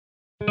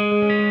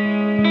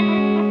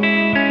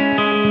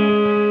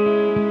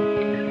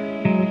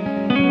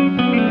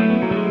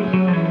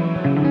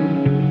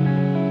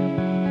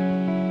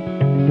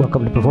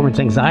Performance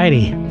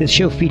Anxiety. This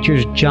show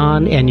features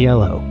John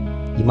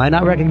Agnello. You might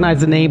not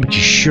recognize the name, but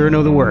you sure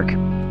know the work.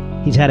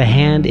 He's had a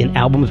hand in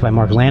albums by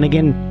Mark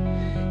Lanigan,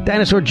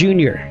 Dinosaur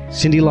Jr.,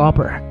 Cyndi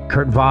Lauper,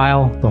 Kurt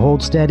Vile, The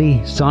Hold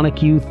Steady,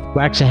 Sonic Youth,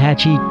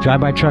 Waxahachie,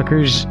 Drive-By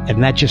Truckers,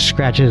 and that just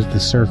scratches the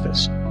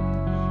surface.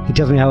 He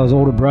tells me how his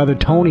older brother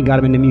Tony got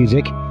him into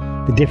music,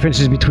 the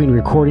differences between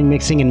recording,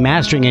 mixing, and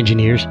mastering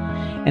engineers,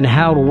 and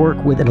how to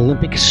work with an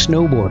Olympic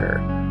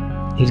snowboarder.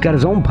 He's got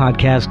his own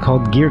podcast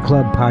called Gear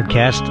Club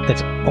Podcast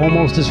that's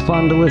almost as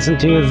fun to listen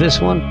to as this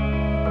one.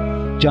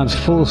 John's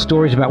full of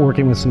stories about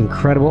working with some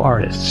incredible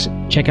artists.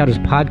 Check out his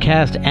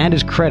podcast and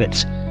his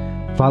credits.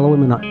 Follow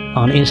him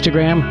on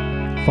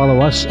Instagram.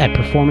 Follow us at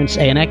Performance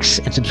ANX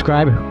and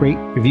subscribe, rate,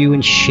 review,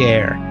 and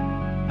share.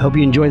 I hope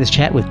you enjoy this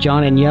chat with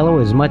John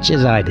Agnello as much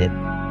as I did.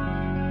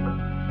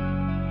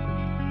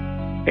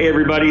 Hey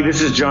everybody,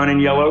 this is John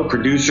Agnello,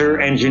 producer,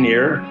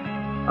 engineer.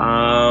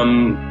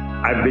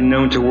 I've been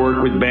known to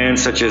work with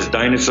bands such as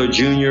Dinosaur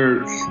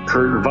Jr.,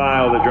 Kurt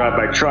Vile, the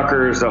Drive-By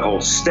Truckers, The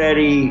Hold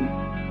Steady,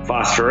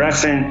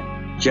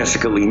 Phosphorescent,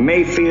 Jessica Lee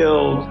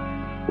Mayfield,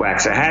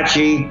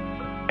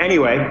 Waxahachie.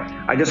 Anyway,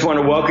 I just want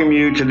to welcome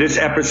you to this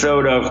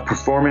episode of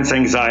Performance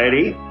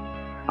Anxiety.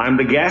 I'm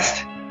the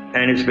guest,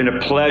 and it's been a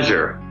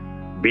pleasure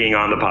being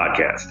on the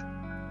podcast.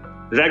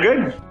 Is that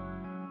good?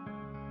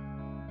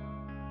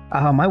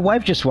 My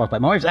wife just walked by.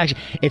 My wife's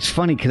actually, it's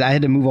funny because I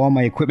had to move all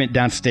my equipment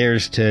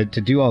downstairs to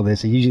do all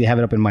this. I usually have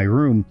it up in my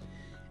room,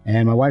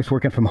 and my wife's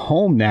working from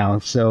home now,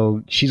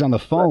 so she's on the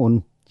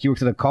phone. She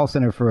works at a call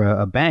center for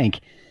a bank,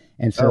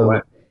 and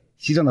so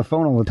she's on the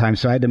phone all the time,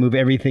 so I had to move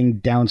everything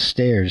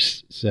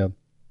downstairs. So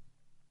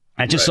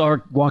I just saw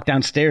her walk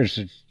downstairs,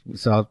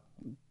 so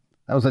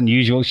that was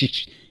unusual.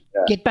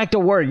 Get back to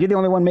work. You're the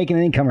only one making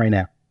an income right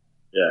now.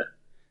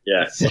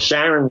 Yeah. Well,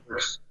 Sharon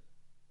works.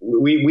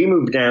 We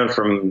moved down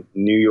from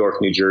New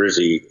York, New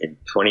Jersey in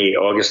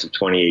August of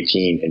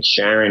 2018, and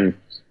Sharon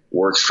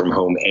works from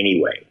home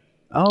anyway.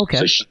 Oh,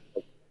 okay. So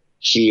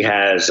she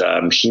has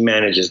she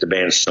manages the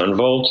band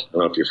Sunvolt. I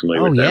don't know if you're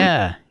familiar with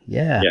them.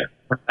 Yeah.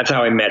 That's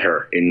how I met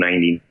her in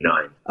 '99.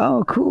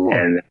 Oh, cool.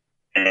 And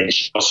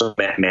she also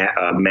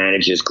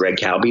manages Greg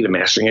Calby, the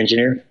mastering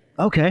engineer.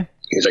 Okay.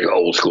 He's like an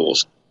old school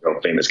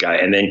famous guy.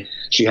 And then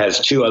she has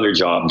two other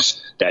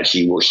jobs that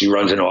she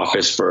runs an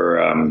office for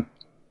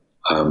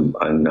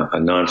a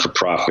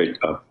non-for-profit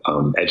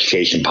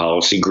education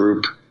policy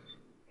group,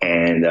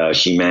 and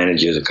she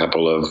manages a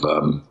couple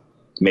of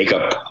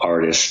makeup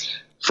artists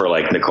for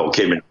like Nicole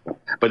Kidman.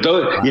 But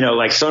those,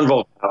 like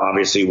Sunvolt,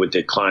 obviously with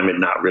the climate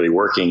not really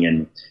working,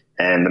 and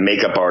the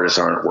makeup artists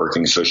aren't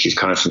working, so she's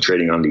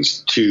concentrating on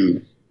these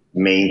two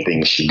main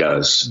things she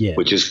does,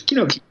 which is,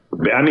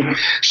 I mean,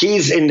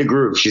 she's in the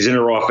groove. She's in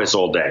her office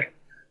all day.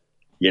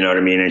 You know what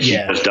I mean? And she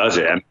just does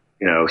it. I mean,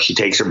 she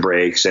takes her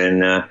breaks,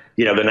 and,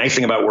 the nice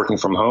thing about working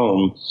from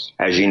home,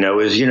 as you know,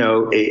 is,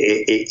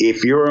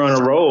 if you're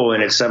on a roll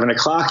and it's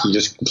 7:00, you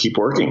just keep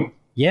working.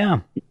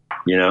 Yeah.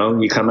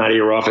 You come out of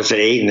your office at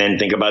 8 and then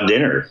think about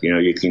dinner.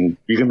 You can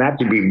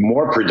actually be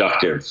more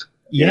productive.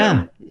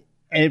 Yeah.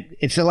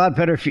 It's a lot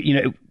better for,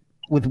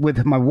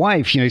 with my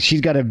wife,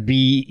 she's got to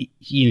be,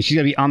 she's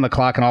got to be on the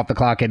clock and off the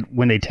clock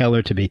when they tell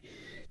her to be.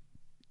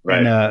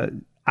 Right.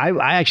 And,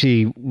 I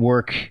actually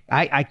work.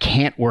 I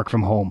can't work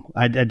from home.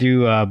 I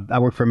do. I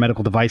work for a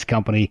medical device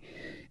company,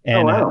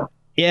 and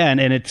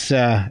and it's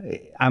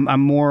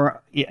I'm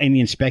more in the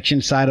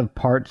inspection side of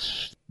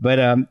parts.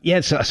 But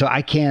so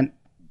I can't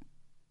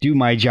do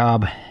my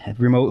job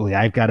remotely.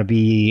 I've got to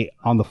be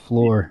on the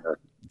floor.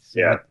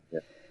 Yeah.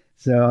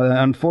 So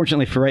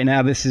unfortunately for right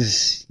now, this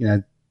is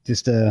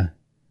just a.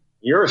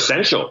 You're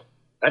essential.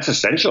 That's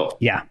essential.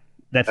 Yeah.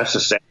 That's the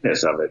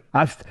sadness of it.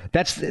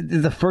 That's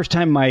the first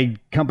time my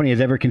company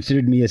has ever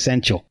considered me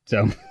essential.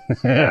 So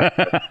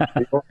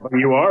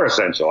you are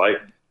essential.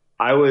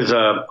 I was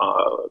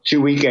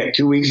 2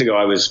 weeks ago.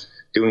 I was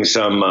doing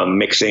some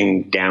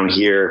mixing down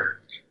here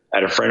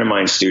at a friend of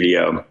mine's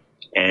studio,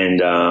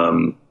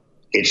 and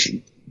it's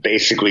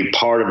basically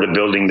part of the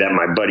building that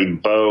my buddy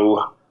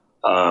Bo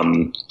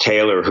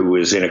Taylor, who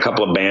was in a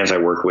couple of bands I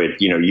worked with,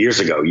 years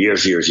ago,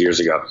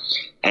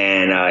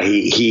 and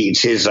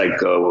it's his like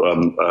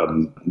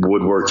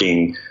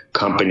woodworking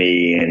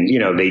company, and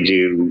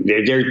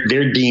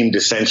they're deemed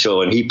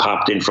essential, and he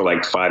popped in for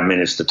like 5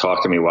 minutes to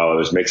talk to me while I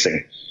was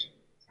mixing,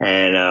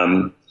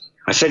 and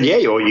I said,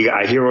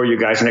 I hear all you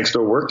guys next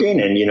door working,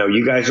 and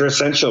you guys are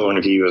essential,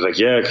 and he was like,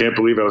 I can't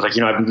believe it. I was like,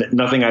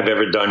 nothing I've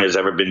ever done has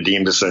ever been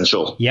deemed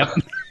essential. Yep.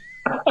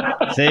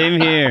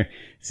 Same here.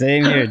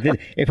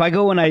 If I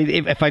go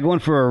in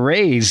for a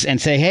raise and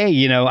say,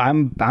 hey,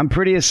 I'm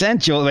pretty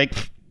essential, like,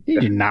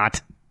 you're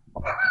not.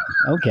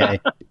 Okay,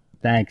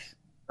 thanks.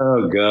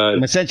 Oh God,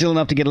 I'm essential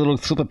enough to get a little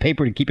slip of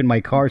paper to keep in my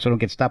car so I don't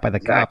get stopped by the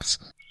cops.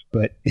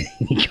 But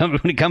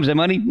when it comes to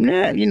money,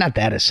 you're not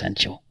that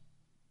essential.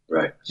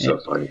 Right. So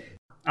funny.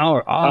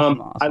 Oh,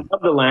 awesome. I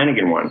love the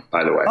Lanigan one,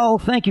 by the way. Oh,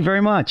 thank you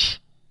very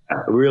much. It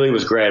really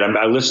was great.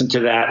 I listened to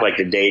that like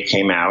the day it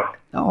came out.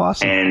 Oh,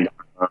 awesome. And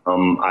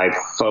I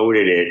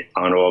forwarded it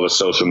on all the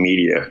social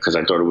media because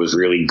I thought it was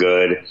really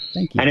good.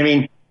 Thank you. And I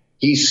mean,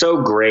 he's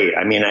so great.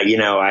 I mean,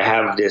 I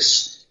have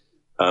this,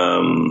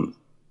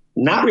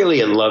 not really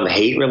a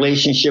love-hate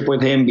relationship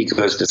with him,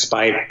 because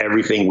despite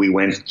everything we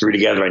went through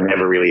together, I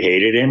never really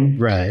hated him.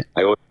 Right.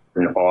 I always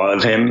was in awe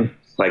of him.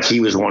 Like, he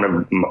was one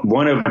of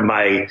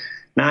my,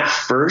 not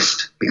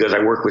first, because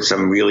I worked with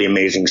some really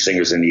amazing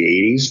singers in the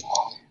 80s,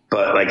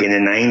 but like in the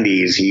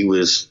 90s, he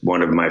was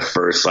one of my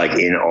first, like,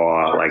 in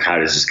awe. Like, how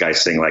does this guy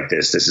sing like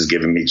this? This is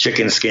giving me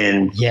chicken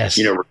skin. Yes.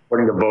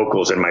 Recording the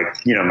vocals, and my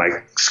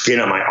skin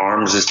on my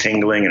arms is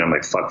tingling, and I'm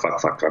like, fuck.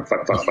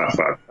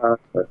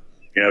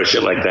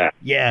 Shit like that.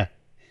 Yeah.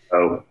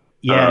 So,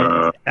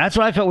 yeah. That's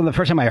what I felt when the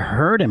first time I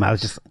heard him. I was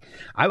just,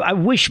 I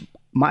wish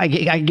I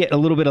get a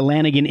little bit of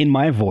Lanigan in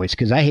my voice,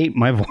 because I hate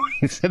my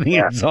voice. I think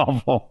it's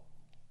awful.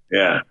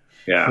 Yeah.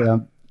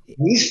 So,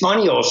 he's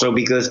funny also,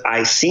 because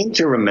I seem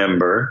to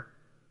remember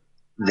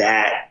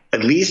that,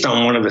 at least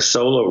on one of the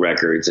solo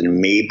records, and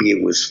maybe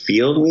it was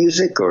Field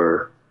Music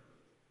or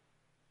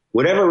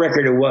whatever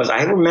record it was,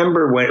 I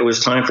remember when it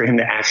was time for him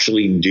to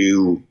actually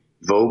do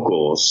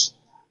vocals,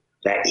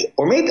 I think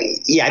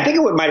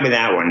it might have been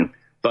that one,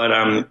 but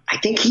I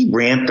think he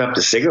ramped up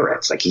the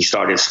cigarettes. Like, he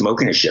started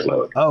smoking a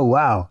shitload. Oh,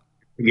 wow.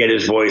 To get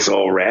his voice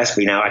all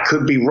raspy. Now, I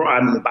could be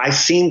wrong. I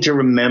seem to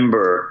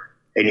remember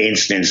an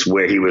instance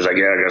where he was like,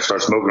 yeah, I gotta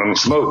start smoking. I'm gonna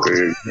smoke.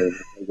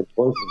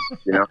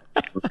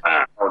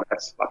 Oh,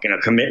 that's fucking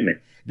a commitment.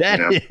 That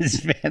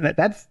is, man.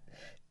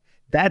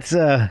 That's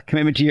a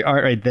commitment to your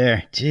art right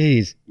there.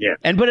 Jeez. Yeah.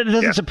 But it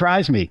doesn't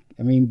surprise me.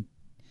 I mean.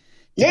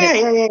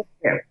 Yeah.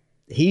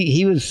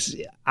 He was.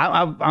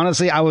 I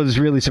honestly, I was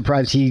really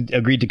surprised he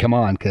agreed to come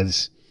on,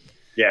 because.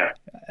 Yeah.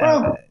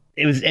 Well.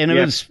 It was,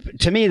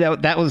 to me,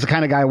 that was the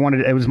kind of guy I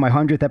wanted. It was my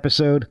 100th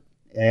episode.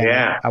 And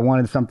I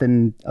wanted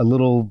something a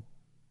little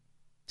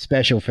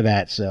special for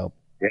that. So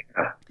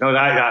no,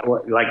 that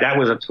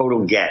was a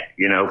total get.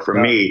 For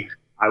me,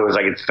 I was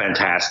like, it's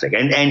fantastic,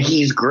 and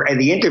he's great.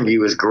 The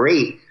interview is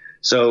great,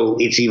 so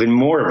it's even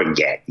more of a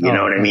get. You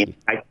know what I mean?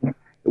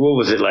 What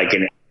was it, like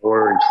an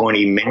hour and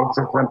 20 minutes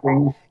or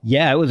something?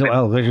 Yeah, it was.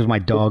 Oh, there was my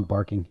dog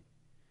barking.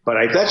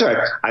 But that's right.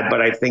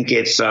 But I think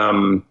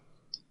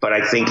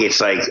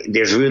it's like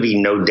there's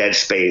really no dead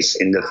space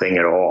in the thing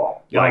at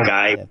all. Like,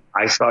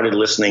 I started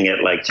listening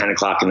at like 10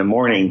 o'clock in the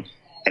morning,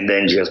 and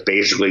then just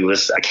basically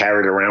I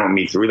carried it around with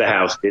me through the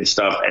house, did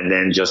stuff, and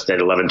then just at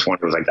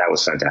 11:20 was like, that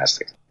was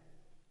fantastic.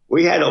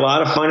 We had a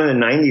lot of fun in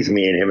the 90s,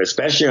 me and him,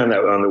 especially on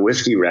the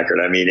Whiskey record.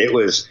 I mean,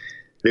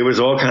 there was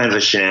all kinds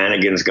of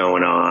shenanigans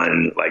going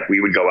on. Like,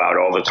 we would go out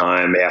all the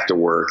time after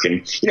work,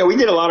 and we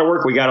did a lot of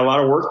work. We got a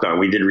lot of work done.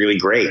 We did really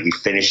great. We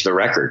finished the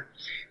record,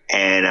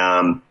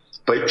 and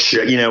but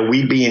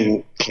we'd be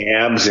in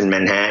cabs in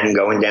Manhattan,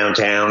 going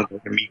downtown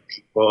to meet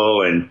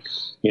people, and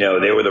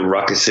there were the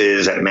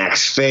ruckuses at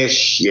Max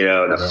Fish,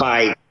 the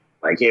fight.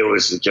 Like, it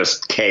was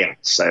just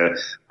chaos.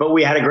 But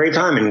we had a great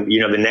time. And,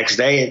 the next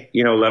day at,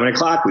 11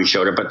 o'clock, we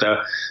showed up at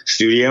the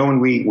studio and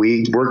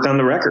we worked on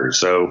the record.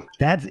 So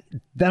that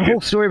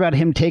whole story about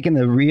him taking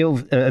the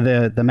reels,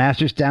 the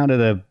masters down to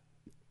the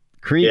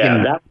creek.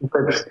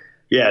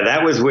 Yeah,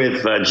 that was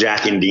with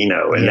Jack and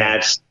Dino. And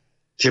that's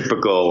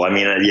typical. I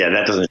mean,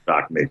 that doesn't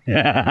shock me.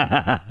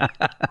 Yeah.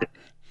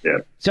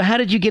 So how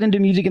did you get into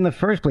music in the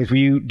first place? Were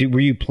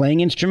you playing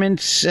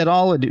instruments at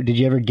all? Or did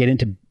you ever get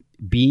into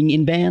being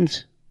in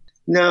bands?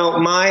 No,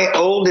 my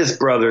oldest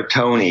brother,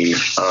 Tony,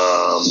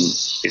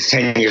 is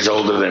 10 years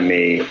older than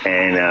me,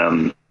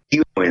 and he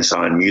influenced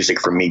on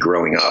music for me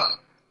growing up.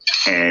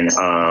 And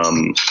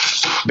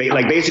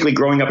basically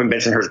growing up in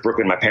Bensonhurst,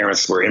 Brooklyn, my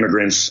parents were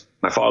immigrants.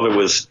 My father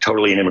was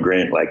totally an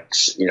immigrant,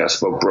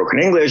 spoke broken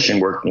English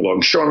and worked in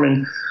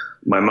longshoremen.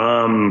 My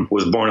mom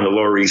was born on the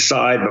Lower East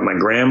Side, but my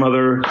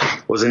grandmother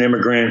was an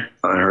immigrant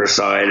on her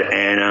side.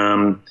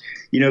 And,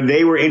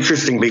 they were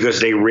interesting because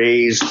they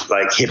raised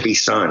like hippie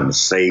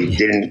sons. We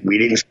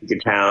didn't speak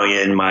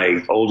Italian.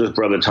 My oldest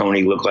brother,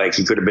 Tony, looked like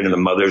he could have been in the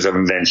Mothers of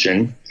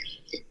Invention.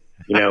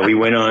 We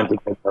went on to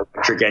get an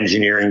electric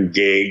engineering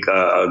gig,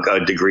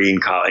 a degree in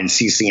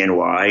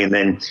CCNY, and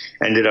then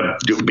ended up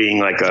being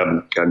like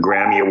a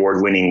Grammy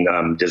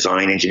Award-winning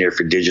design engineer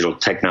for digital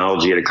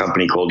technology at a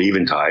company called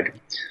Eventide.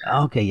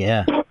 Okay,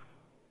 yeah.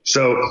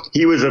 So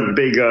he was a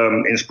big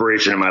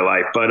inspiration in my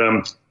life. But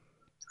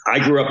I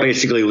grew up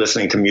basically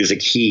listening to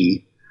music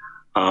he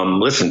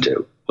listened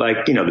to,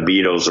 like, the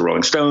Beatles, the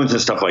Rolling Stones,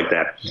 and stuff like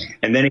that. Yeah.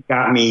 And then it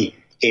got me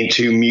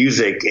into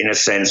music in a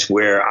sense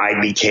where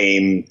I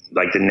became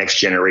like the next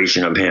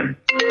generation of him.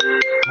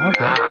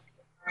 Okay.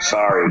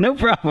 Sorry. No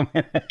problem.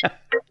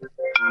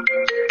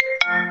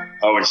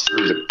 Oh, it's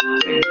through the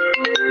thing.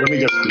 Let me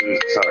just do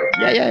this.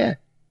 Sorry. Yeah.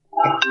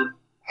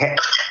 Hey,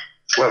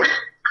 whoa.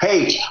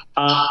 Hey,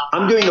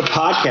 I'm doing a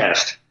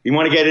podcast. You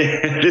want to get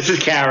in? This is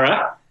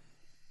Kara.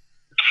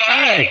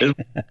 Hey.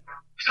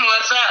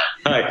 What's up?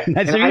 Hi.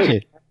 Nice to meet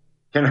you.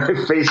 Can I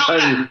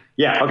FaceTime you?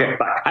 Yeah, okay.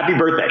 Bye. Happy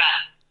birthday.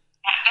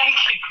 Thank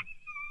you.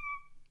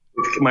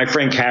 It's my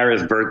friend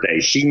Kara's birthday.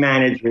 She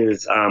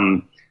manages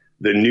the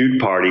Nude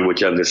Party,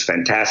 which is this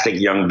fantastic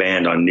young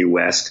band on New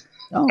West.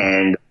 Oh.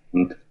 And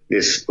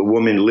this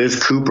woman,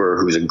 Liz Cooper,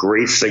 who's a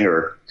great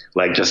singer,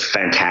 like just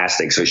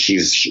fantastic. So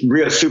she's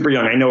real super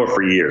young. I know her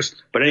for years.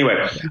 But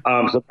anyway,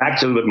 so back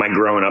to my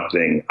growing up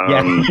thing.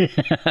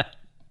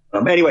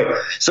 Anyway,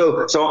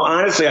 so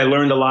honestly, I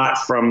learned a lot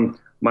from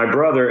my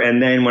brother.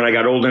 And then when I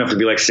got old enough to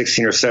be like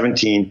 16 or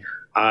 17,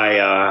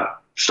 I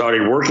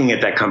started working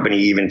at that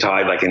company,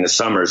 Eventide, like in the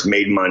summers,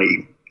 made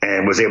money,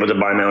 and was able to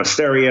buy my own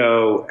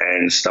stereo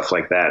and stuff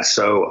like that.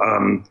 So,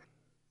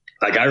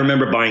 like I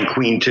remember buying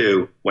Queen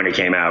 2 when it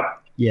came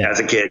out as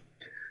a kid,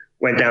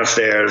 went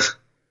downstairs,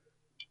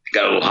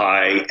 got a little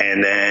high,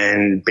 and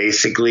then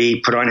basically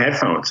put on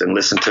headphones and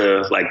listened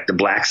to like the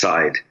Black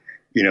Side,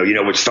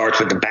 which starts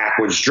with the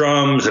backwards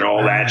drums and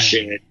all that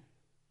shit.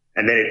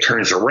 And then it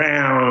turns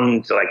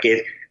around like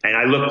it. And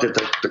I looked at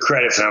the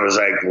credits and I was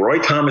like, Roy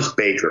Thomas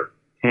Baker.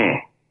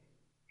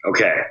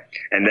 Okay.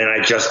 And then I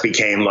just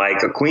became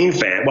like a Queen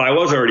fan. Well, I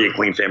was already a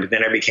Queen fan, but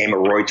then I became a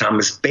Roy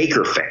Thomas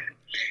Baker fan.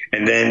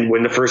 And then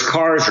when the first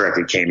Cars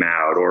record came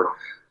out, or,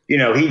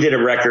 he did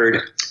a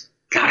record,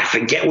 God, I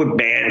forget what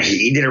band.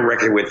 He did a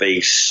record with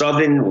a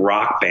Southern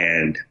rock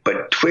band,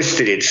 but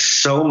twisted it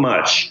so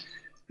much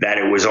that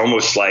it was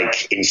almost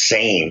like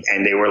insane.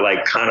 And they were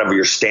like kind of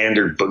your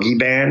standard boogie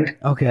band.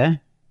 Okay.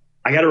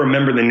 I got to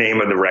remember the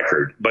name of the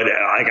record, but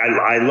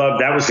I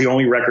loved, that was the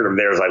only record of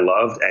theirs I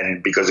loved.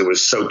 And because it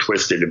was so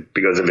twisted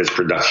because of his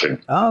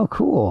production. Oh,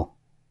 cool.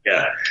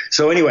 Yeah.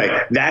 So anyway,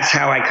 that's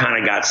how I kind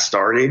of got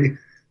started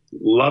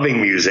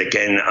loving music.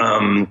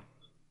 And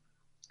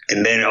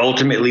then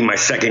ultimately my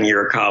second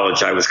year of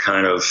college, I was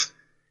kind of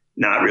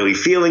not really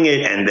feeling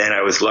it. And then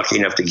I was lucky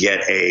enough to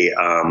get a,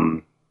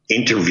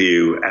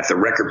 interview at the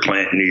record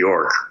plant in New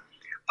York,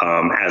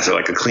 as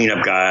like a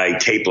cleanup guy,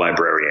 tape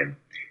librarian.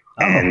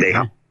 And they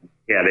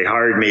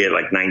hired me at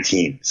like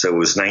 19. So it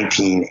was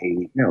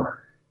 1980. No,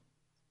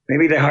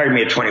 maybe they hired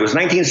me at 20. It was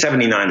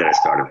 1979 that I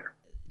started there.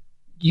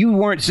 You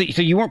weren't, so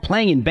you weren't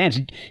playing in bands.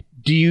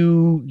 Did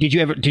you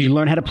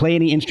learn how to play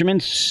any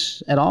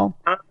instruments at all?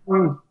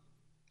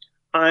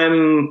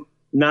 I'm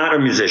not a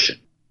musician.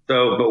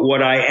 So, but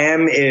what I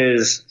am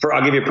is,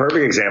 I'll give you a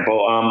perfect example.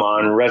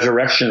 On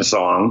Resurrection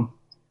Song,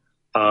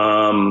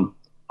 on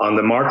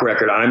the Mark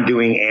record, I'm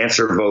doing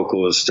answer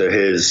vocals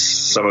to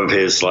some of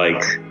his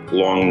like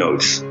long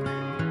notes.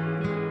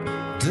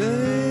 Day,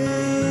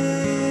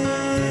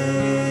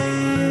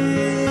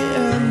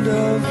 end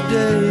of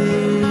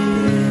day,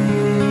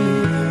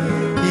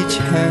 each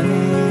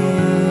hanging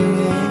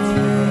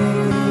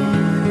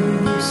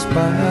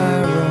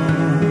spiral.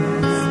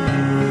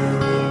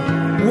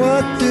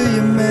 What do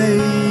you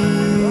make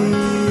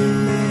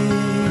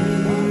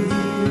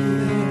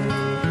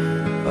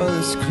of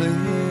this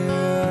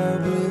clear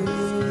blue?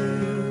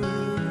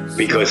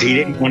 Because he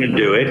didn't want to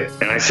do it.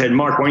 And I said,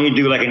 Mark, why don't you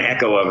do like an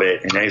echo of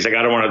it? And he's like,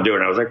 I don't want to do it.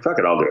 And I was like, fuck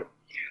it, I'll do it.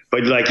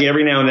 But like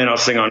every now and then I'll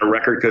sing on a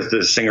record because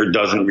the singer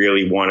doesn't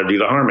really want to do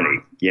the harmony,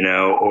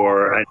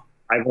 or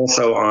I've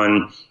also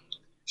on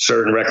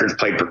certain records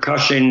played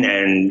percussion,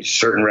 and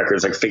certain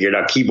records like figured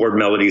out keyboard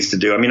melodies to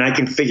do. I mean, I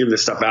can figure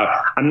this stuff out.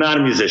 I'm not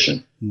a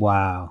musician.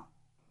 Wow.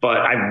 But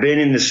I've been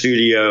in the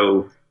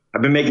studio.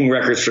 I've been making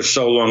records for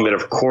so long that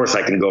of course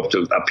I can go up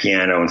to a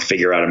piano and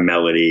figure out a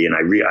melody. And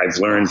I've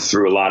learned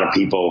through a lot of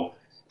people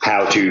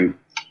how to,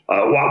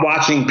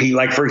 watching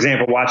like for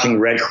example, watching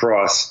Red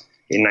Cross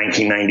in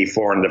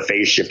 1994 on the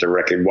Phase Shifter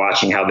record,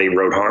 watching how they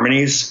wrote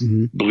harmonies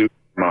blew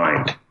my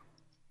mind.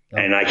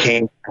 And I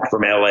came back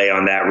from LA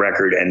on that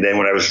record. And then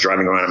when I was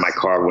driving around in my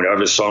car,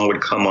 whenever a song would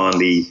come on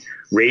the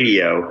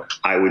radio,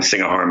 I would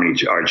sing a harmony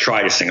or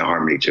try to sing a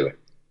harmony to it.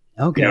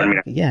 Okay. You know what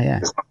I mean?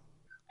 Yeah.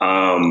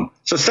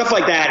 So stuff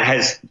like that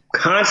has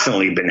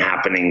constantly been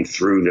happening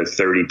through the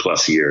 30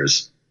 plus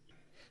years.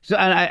 So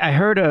and I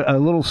heard a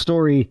little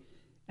story,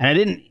 and I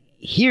didn't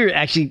hear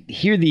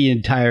the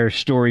entire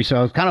story. So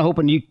I was kind of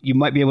hoping you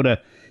might be able to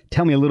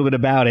tell me a little bit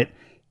about it.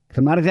 'Cause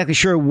I'm not exactly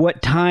sure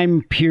what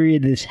time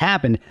period this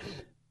happened,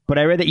 but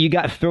I read that you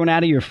got thrown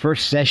out of your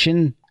first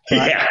session.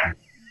 Yeah.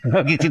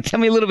 Okay, so tell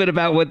me a little bit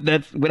about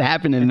what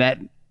happened in that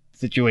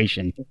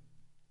situation.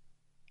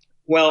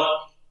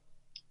 Well,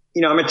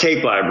 I'm a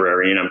tape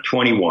librarian. I'm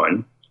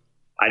 21.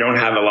 I don't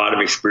have a lot of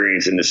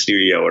experience in the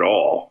studio at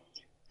all.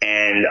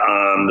 And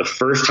the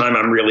first time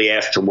I'm really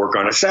asked to work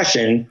on a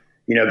session,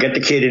 get the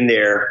kid in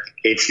there.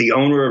 It's the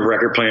owner of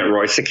Record Plant,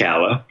 Roy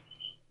Cicala.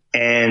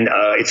 And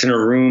it's in a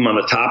room on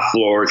the top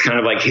floor. It's kind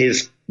of like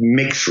his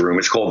mix room.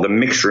 It's called the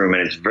mix room,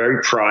 and it's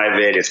very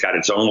private. It's got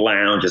its own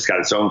lounge. It's got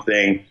its own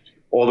thing.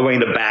 All the way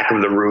in the back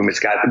of the room, it's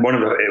got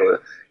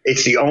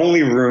it's the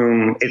only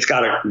room. It's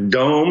got a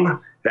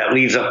dome that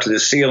leads up to the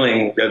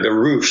ceiling, the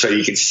roof, so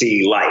you can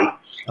see light.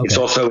 Okay. It's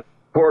also a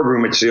record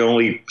room. It's the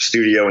only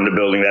studio in the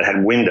building that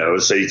had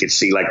windows, so you could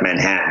see like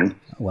Manhattan.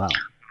 Wow.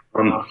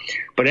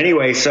 But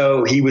anyway,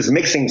 so he was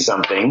mixing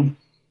something,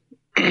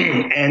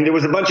 and there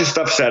was a bunch of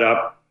stuff set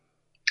up,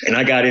 and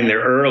I got in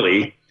there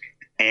early,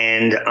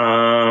 and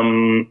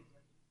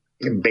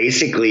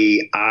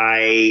basically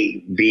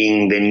I,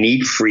 being the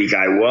neat freak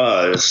I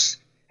was,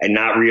 and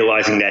not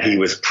realizing that he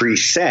was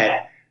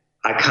preset,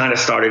 I kind of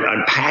started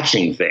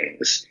unpatching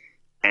things,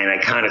 and I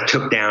kind of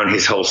took down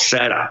his whole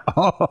setup.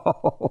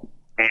 Oh.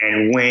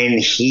 And when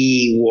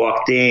he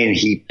walked in,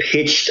 he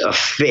pitched a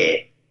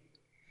fit.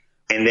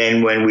 And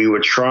then when we were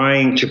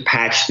trying to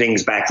patch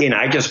things back in,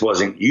 I just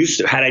wasn't used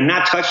to it. Had I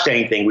not touched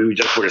anything, we would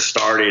have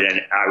started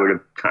and I would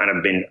have kind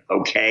of been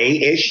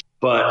okay-ish.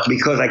 But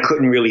because I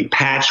couldn't really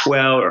patch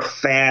well or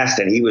fast,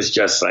 and he was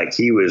just like,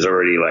 he was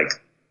already like,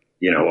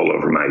 all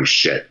over my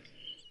shit.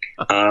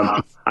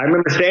 I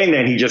remember saying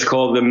that he just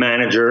called the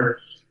manager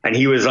and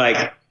he was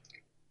like,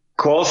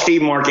 call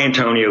Steve Mark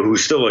Antonio,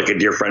 who's still like a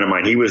dear friend of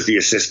mine. He was the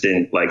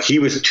assistant. Like he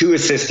was 2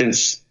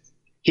 assistants.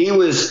 He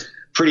was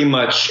pretty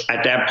much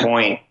at that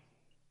point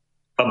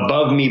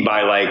above me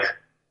by like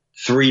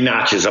 3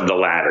 notches of the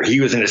ladder. He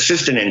was an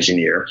assistant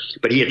engineer,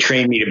 but he had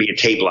trained me to be a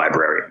tape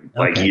librarian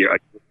like a year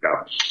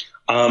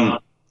ago.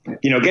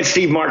 Get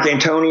Steve Mark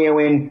Antonio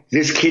in.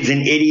 This kid's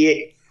an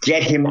idiot.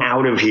 Get him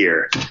out of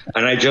here.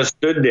 And I just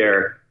stood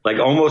there like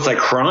almost like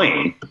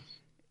crying.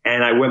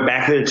 And I went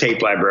back to the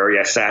tape library.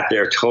 I sat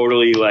there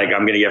totally like,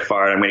 I'm going to get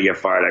fired. I'm going to get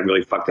fired. I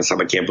really fucked this up.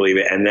 I can't believe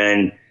it. And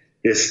then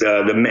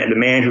the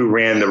man who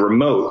ran the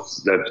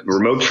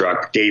remote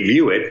truck, Dave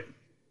Hewitt,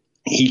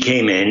 he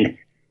came in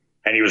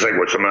and he was like,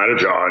 what's the matter,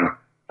 John?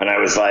 And I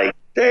was like,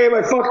 Dave,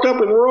 I fucked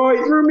up and Roy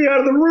threw me out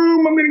of the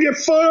room. I'm going to get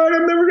fired.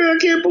 I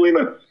can't believe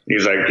it. He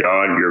was like,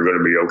 John, you're going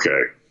to be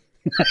okay.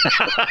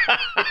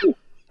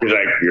 He's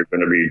like, you're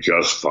going to be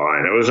just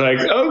fine. I was like,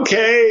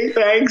 okay,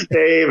 thanks,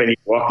 Dave. And he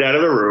walked out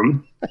of the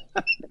room.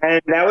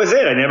 And that was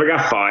it. I never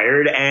got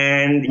fired.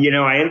 And,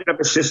 I ended up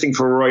assisting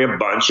for Roy a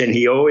bunch. And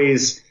he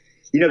always,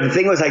 the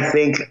thing was, I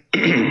think,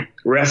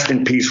 rest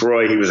in peace,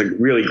 Roy. He was a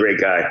really great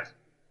guy.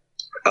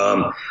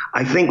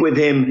 I think with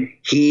him,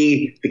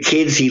 the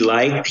kids he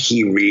liked,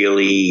 he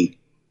really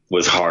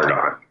was hard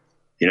on.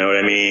 You know what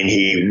I mean?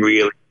 He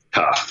really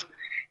tough.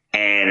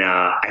 And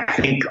I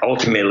think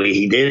ultimately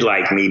he did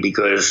like me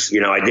because,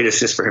 I did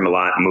assist for him a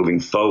lot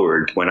moving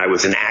forward when I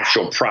was an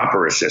actual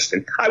proper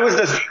assistant. I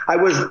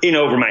was in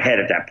over my head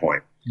at that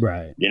point.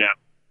 Right.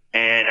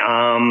 And,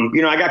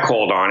 I got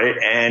called on it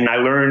and I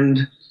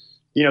learned,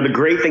 the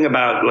great thing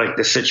about like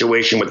the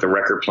situation with the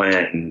record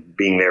plant and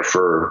being there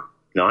for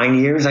 9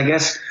 years, I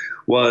guess,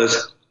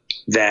 was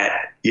that,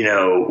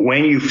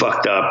 when you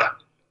fucked up,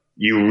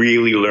 you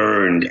really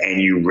learned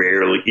and you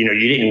rarely, you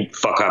didn't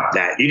fuck up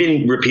that. You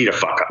didn't repeat a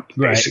fuck up,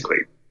 basically.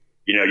 Right.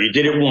 You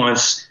did it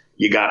once.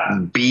 You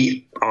got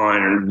beat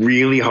on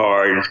really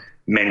hard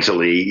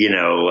mentally,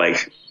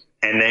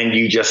 and then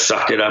you just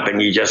sucked it up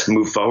and you just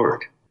moved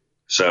forward.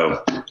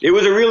 So it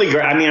was a really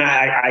great,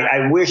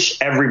 I wish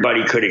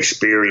everybody could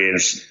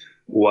experience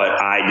what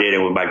I did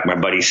and what my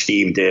buddy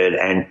Steve did.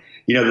 And,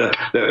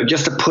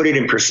 just to put it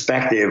in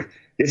perspective,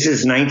 this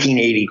is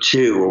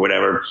 1982 or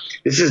whatever.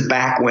 This is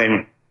back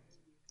when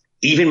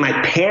even my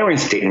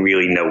parents didn't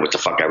really know what the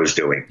fuck I was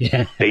doing.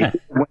 Yeah. They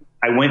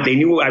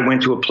knew I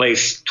went to a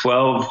place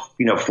 12,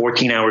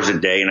 14 hours a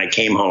day and I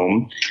came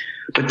home,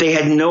 but they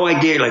had no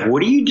idea. Like,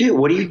 what do you do?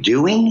 What are you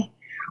doing?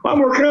 Well, I'm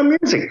working on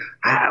music.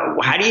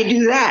 How do you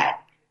do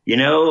that?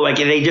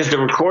 The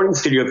recording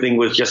studio thing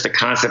was just a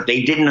concept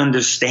they didn't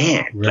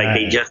understand. Right. Like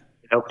they just,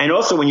 and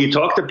also when you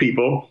talk to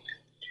people,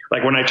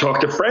 like when I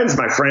talked to friends,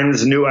 my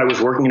friends knew I was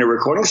working in a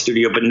recording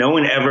studio, but no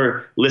one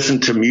ever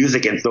listened to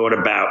music and thought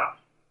about,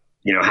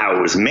 how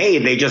it was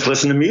made. They just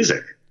listened to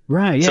music.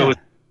 Right. Yeah. So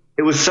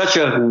it was such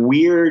a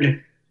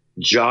weird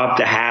job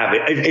to have.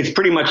 It's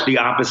pretty much the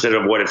opposite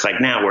of what it's like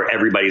now, where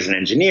everybody's an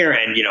engineer.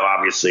 And,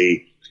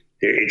 obviously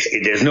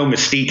there's no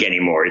mystique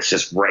anymore. It's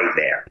just right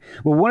there.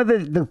 Well, one of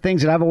the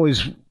things that I've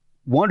always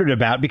wondered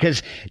about,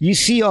 because you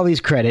see all these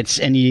credits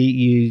and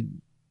you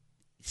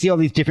see all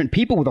these different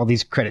people with all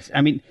these credits.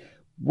 I mean,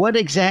 what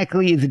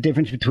exactly is the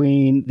difference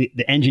between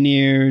the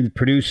engineer, the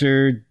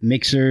producer,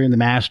 mixer, and the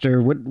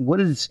master? What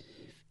is...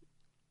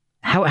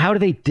 How do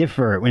they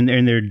differ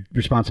in their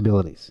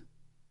responsibilities?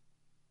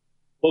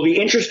 Well, the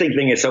interesting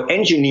thing is, so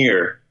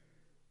engineer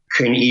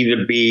can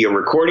either be a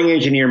recording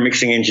engineer,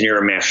 mixing engineer,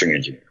 or mastering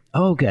engineer.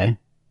 Oh, okay.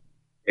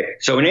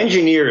 So an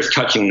engineer is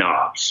touching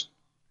knobs.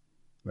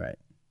 Right.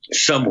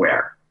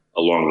 Somewhere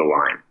along the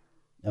line.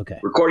 Okay.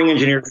 Recording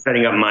engineer is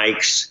setting up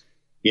mics,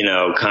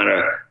 kind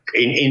of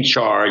in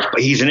charge, but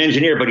he's an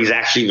engineer, but he's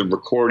actually the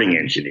recording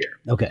engineer.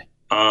 Okay.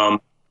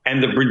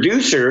 And the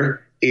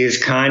producer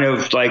is kind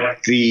of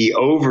like the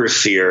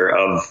overseer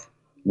of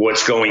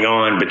what's going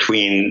on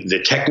between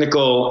the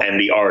technical and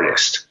the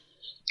artist.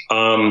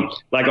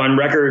 Like on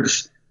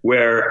records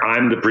where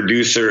I'm the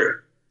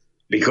producer,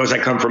 because I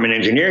come from an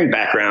engineering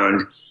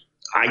background,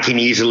 I can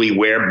easily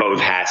wear both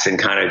hats and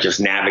kind of just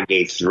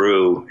navigate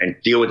through and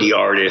deal with the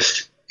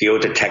artist, deal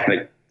with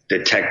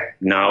the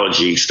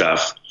technology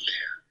stuff.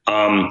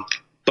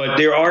 But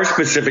there are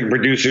specific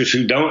producers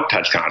who don't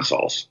touch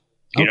consoles.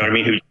 You know what I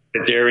mean? Who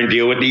sit there and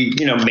deal with the,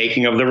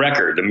 making of the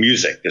record, the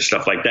music, the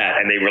stuff like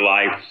that. And they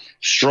rely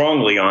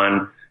strongly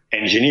on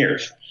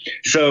engineers.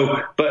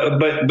 So,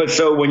 but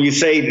so when you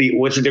say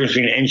what's the difference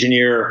between an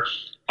engineer,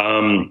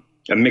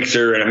 a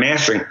mixer and a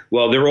mastering?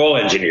 Well, they're all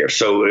engineers.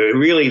 So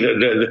really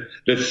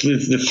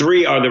the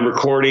three are the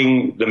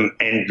recording,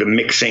 the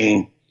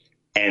mixing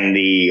and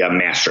the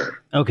mastering.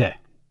 Okay.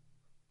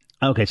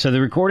 So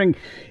the recording,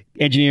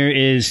 engineer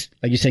is,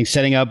 like you're saying,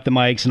 setting up the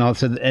mics and all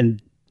that.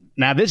 And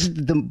now this is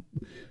the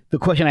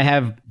question I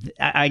have.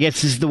 I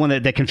guess this is the one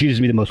that confuses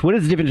me the most. What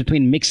is the difference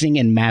between mixing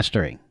and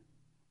mastering?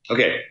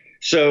 Okay,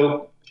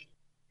 so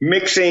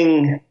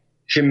mixing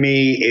to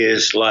me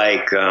is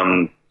like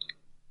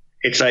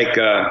it's like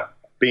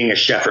being a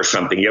chef or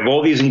something. You have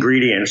all these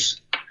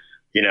ingredients,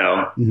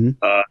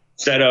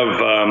 instead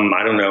of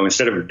I don't know,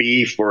 instead of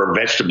beef or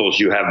vegetables,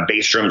 you have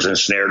bass drums and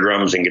snare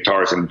drums and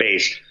guitars and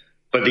bass.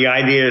 But the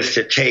idea is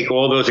to take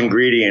all those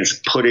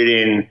ingredients, put it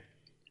in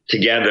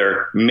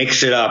together,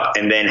 mix it up,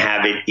 and then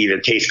have it either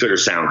taste good or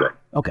sound good.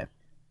 Okay.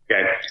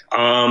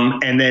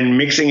 And then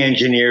mixing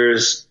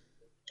engineers,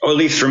 or at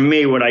least for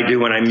me, what I do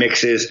when I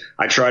mix is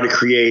I try to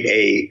create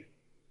a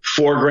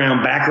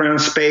foreground, background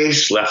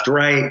space, left,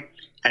 right,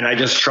 and I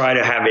just try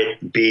to have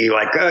it be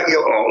like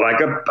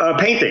a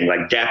painting,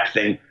 like depth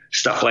and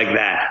stuff like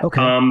that.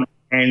 Okay.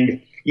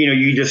 And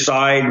you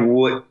decide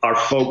what are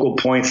focal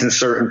points in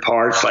certain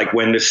parts, like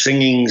when the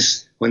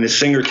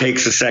singer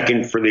takes a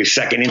second for the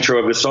second intro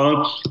of the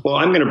song, well,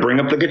 I'm going to bring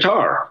up the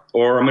guitar,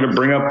 or I'm going to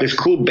bring up this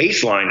cool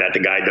bass line that the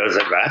guy does.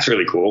 That's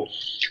really cool.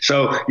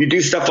 So you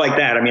do stuff like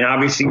that. I mean,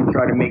 obviously you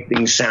try to make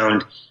things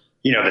sound,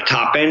 the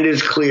top end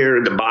is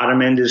clear, the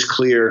bottom end is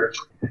clear.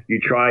 You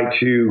try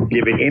to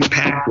give it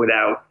impact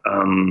without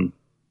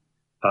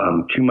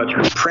too much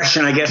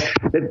compression, I guess.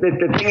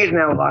 The thing is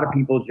now a lot of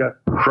people just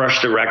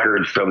crush the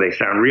records so they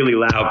sound really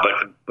loud,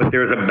 but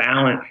there's a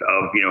balance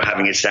of,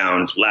 having it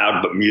sound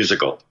loud but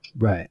musical.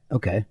 Right.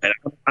 Okay.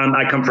 And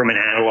I come from an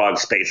analog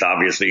space,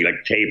 obviously,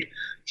 like tape.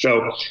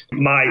 So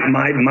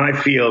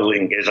my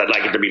feeling is I'd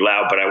like it to be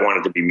loud, but I want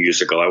it to be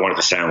musical. I want it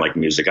to sound like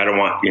music. I don't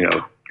want you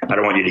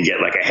to get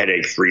like a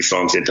headache 3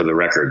 songs into the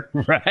record.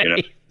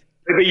 Right.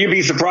 But you'd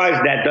be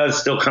surprised that does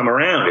still come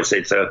around.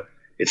 It's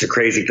a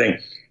crazy thing.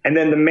 And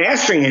then the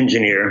mastering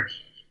engineer,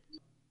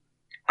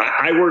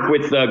 I worked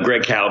with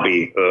Greg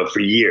Calby for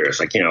years,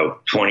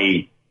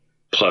 20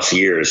 plus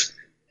years.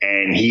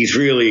 And he's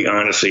really,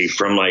 honestly,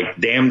 from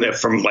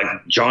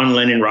John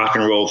Lennon rock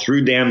and roll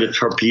through Damn the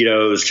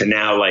Torpedoes to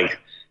now like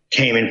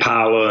Tame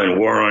Impala and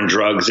War on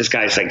Drugs. This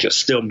guy's just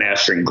still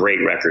mastering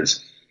great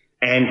records.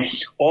 And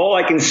all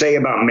I can say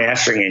about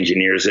mastering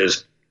engineers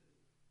is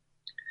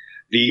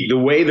the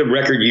way the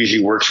record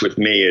usually works with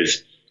me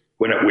is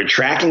when we're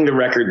tracking the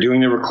record,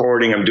 doing the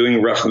recording, I'm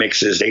doing rough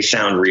mixes, they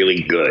sound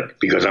really good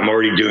because I'm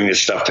already doing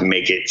this stuff to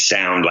make it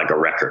sound like a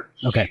record.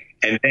 Okay.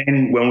 And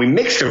then when we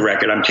mix the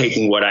record, I'm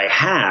taking what I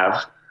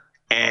have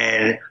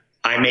and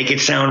I make it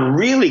sound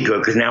really good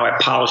because now I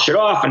polish it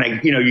off and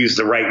I, use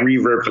the right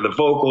reverb for the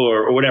vocal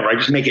or whatever. I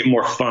just make it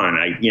more fun.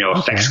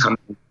 Effects come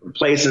from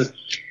places.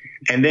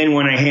 And then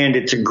when I hand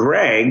it to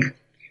Greg,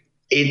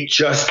 it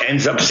just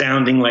ends up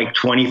sounding like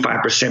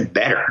 25%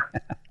 better.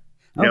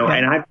 Okay.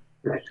 And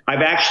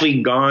I've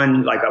actually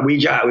gone, we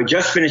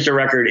just finished a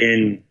record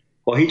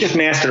he just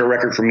mastered a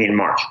record for me in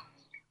March.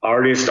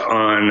 Artist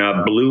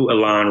on Blue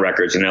Elan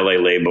Records, an LA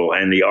label,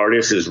 and the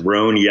artist is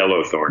Roan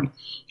Yellowthorn,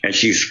 and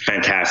she's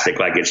fantastic.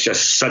 It's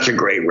just such a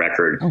great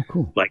record. Oh,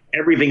 cool.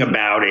 Everything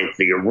about it,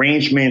 the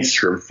arrangements,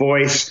 her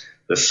voice,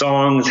 the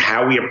songs,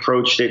 how we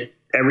approached it,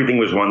 everything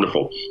was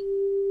wonderful.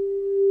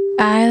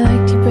 I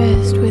liked you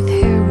best with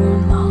hair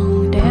worn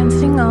long,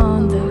 dancing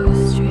on the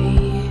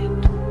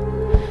street,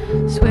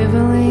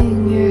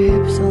 swiveling your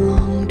hips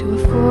along to a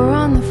 4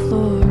 on the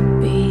floor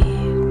beat.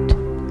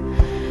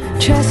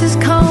 Tresses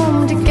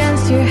combed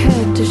against your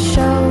head to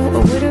show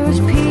a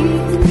widow's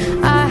peak.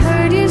 I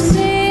heard you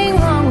sing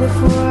long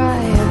before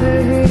I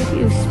ever heard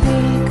you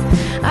speak.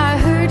 I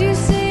heard you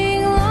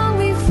sing long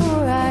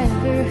before I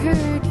ever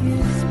heard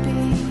you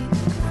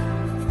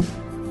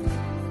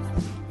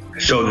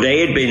speak. So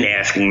they had been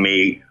asking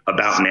me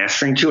about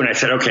mastering too, and I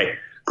said, okay,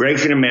 Greg's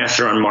going to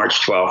master on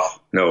March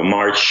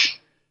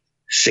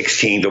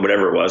 16th or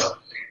whatever it was.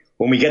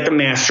 When we get the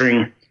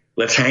mastering,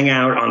 let's hang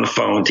out on the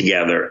phone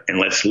together and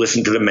let's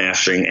listen to the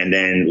mastering and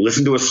then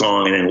listen to a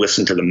song and then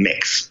listen to the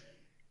mix,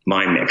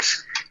 my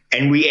mix.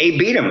 And we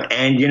A-beat them.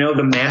 And,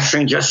 the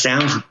mastering just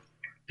sounds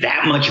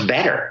that much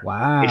better.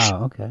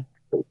 Wow. Okay.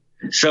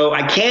 So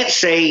I can't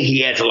say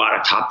he has a lot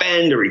of top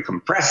end or he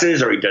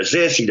compresses or he does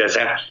this, he does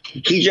that.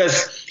 He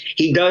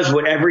does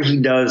whatever he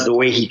does, the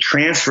way he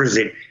transfers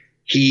it.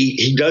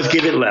 He does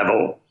give it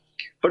level.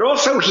 But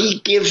also he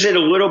gives it a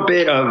little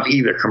bit of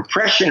either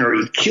compression or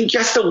EQ,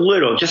 just a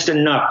little, just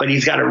enough. But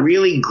he's got a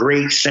really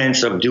great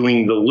sense of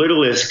doing the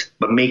littlest,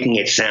 but making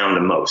it sound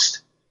the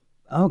most.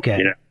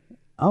 Okay.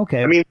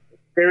 Okay. I mean,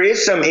 there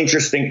is some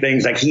interesting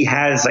things. He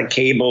has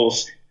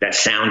cables that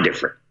sound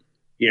different,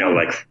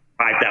 like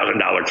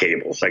 $5,000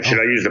 cables. Should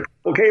I use the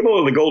purple cable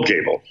or the gold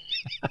cable?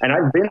 And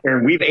I've been there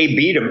and we've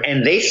A-beat them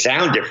and they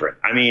sound different.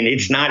 I mean,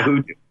 it's not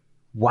hoodoo.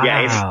 Wow.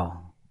 Yeah,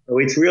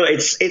 it's real.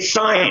 It's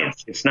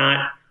science. It's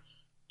not.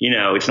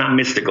 It's not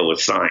mystical,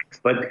 it's science.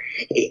 But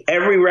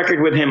every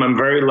record with him, I'm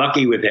very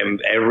lucky with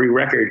him. Every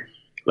record,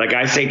 like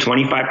I say,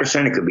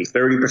 25%, it could be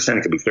 30%,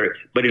 it could be 30%,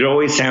 but it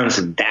always sounds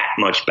that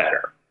much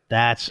better.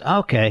 That's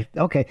okay.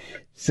 Okay.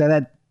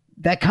 So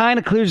that kind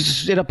of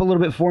clears it up a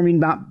little bit for me,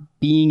 not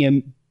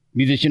being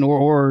musician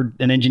or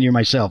an engineer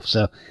myself.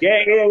 So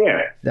Yeah.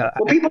 Well,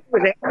 people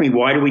always ask me,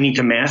 why do we need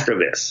to master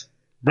this?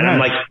 And I'm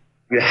like,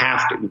 you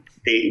have to.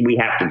 We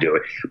have to do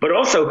it. But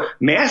also,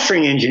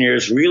 mastering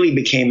engineers really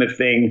became a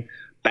thing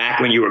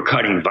back when you were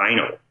cutting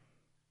vinyl.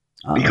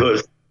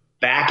 Because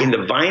back in the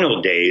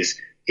vinyl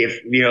days,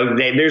 if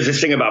there's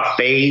this thing about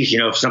phase.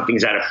 If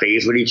something's out of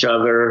phase with each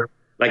other,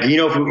 like if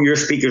your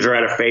speakers are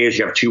out of phase,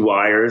 you have two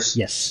wires.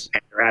 Yes.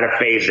 And they're out of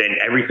phase, and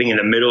everything in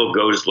the middle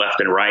goes left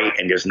and right,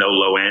 and there's no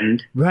low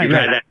end. Right. You've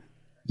had that?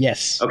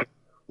 Yes. Okay.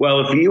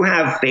 Well, if you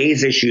have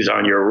phase issues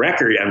on your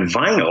record on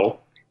vinyl,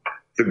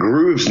 the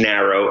grooves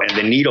narrow and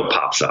the needle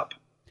pops up.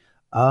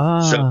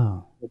 Oh.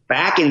 So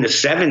back in the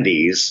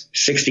 70s,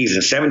 60s,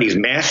 and 70s,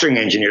 mastering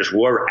engineers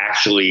were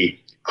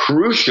actually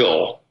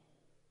crucial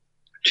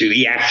to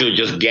the actually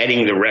just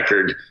getting the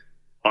record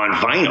on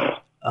vinyl.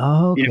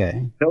 Oh,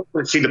 okay. They'll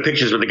see the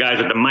pictures of the guys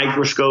with the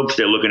microscopes.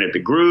 They're looking at the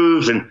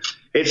grooves, and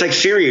it's like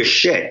serious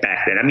shit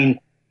back then. I mean,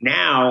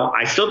 now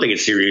I still think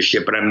it's serious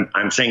shit, but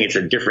I'm saying it's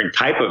a different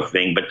type of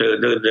thing. But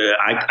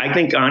I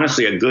think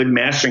honestly, a good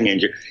mastering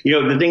engineer,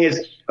 the thing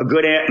is, a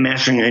good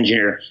mastering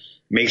engineer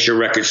makes your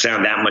records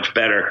sound that much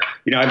better.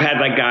 I've had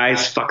like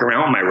guys fuck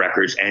around with my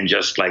records and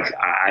just like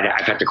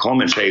I've had to call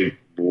them and say,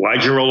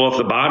 why'd you roll off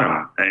the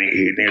bottom?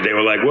 And they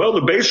were like, well,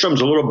 the bass drum's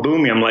a little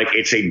boomy. I'm like,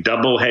 it's a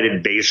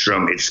double-headed bass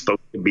drum. It's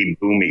supposed to be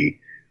boomy.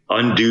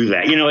 Undo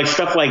that. Like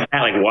stuff like that.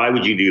 Like, why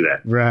would you do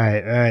that?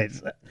 Right.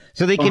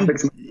 So they can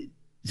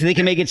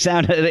make it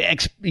sound, but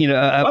it's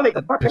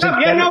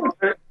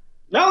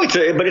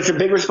a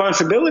big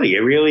responsibility. It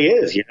really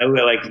is.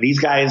 Like these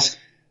guys,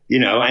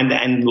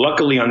 and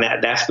luckily on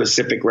that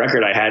specific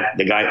record, I had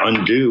the guy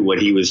undo what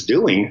he was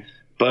doing.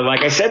 But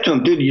like I said to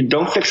him, dude, you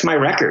don't fix my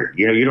record.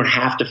 You don't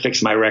have to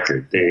fix my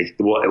record.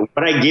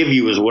 What I give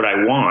you is what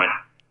I want.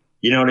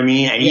 You know what I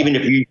mean? And even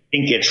if you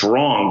think it's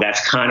wrong,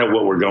 that's kind of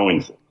what we're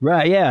going for.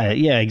 Right.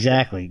 Yeah.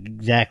 Exactly.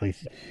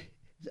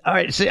 All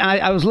right. So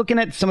I was looking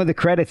at some of the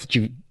credits that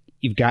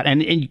you've got,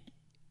 and in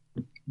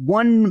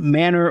one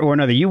manner or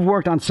another, you've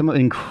worked on some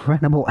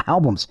incredible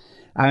albums.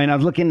 I mean, I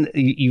was looking.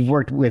 You've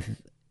worked with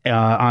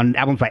on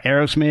albums by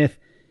Aerosmith,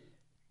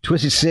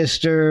 Twisted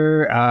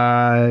Sister,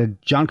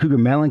 John Cougar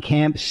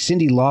Mellencamp,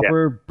 Cyndi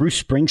Lauper,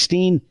 Bruce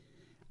Springsteen.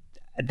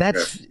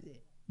 That's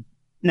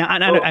now.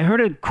 I heard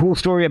a cool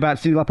story about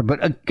Cyndi Lauper,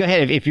 but go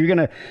ahead. If you're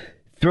gonna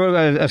throw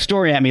a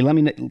story at me,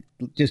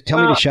 just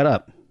tell me to shut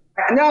up.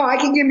 No, I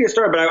can give you a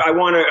story, but I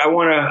want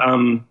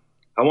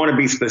to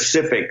be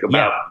specific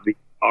about the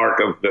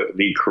arc of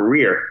the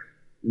career.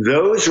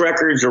 Those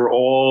records are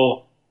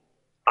all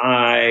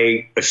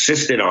I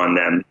assisted on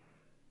them.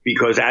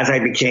 Because as I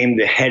became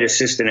the head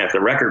assistant at the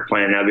record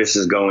plant, now this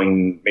is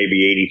going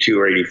maybe 82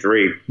 or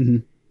 83. Mm-hmm.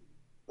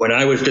 When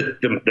I was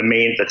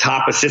the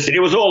top assistant,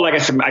 it was all, like I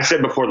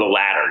said before, the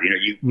ladder.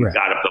 You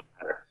got up the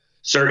ladder.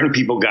 Certain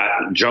people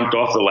jumped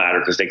off the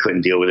ladder because they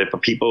couldn't deal with it.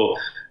 But people,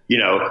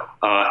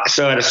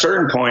 so at a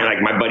certain point,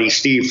 like my buddy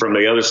Steve from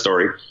the other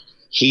story,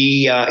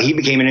 he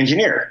became an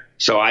engineer.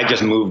 So I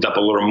just moved up a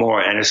little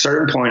more. And at a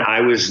certain point, I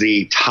was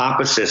the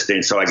top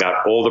assistant. So I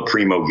got all the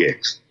primo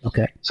gigs.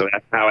 Okay. So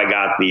that's how I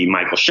got the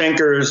Michael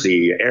Schenkers,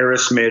 the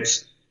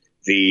Aerosmiths,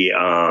 the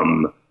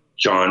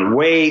John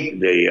Waite,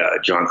 the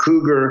John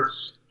Cougar,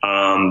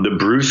 the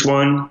Bruce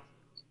one.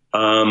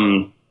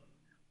 Anyway,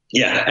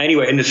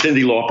 and the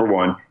Cyndi Lauper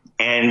one.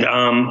 And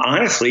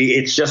honestly,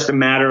 it's just a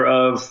matter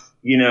of,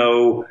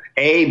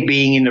 A,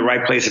 being in the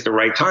right place at the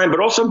right time, but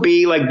also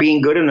B, like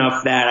being good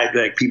enough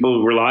that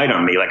people relied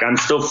on me. Like I'm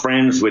still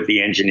friends with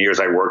the engineers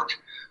I worked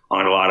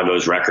on a lot of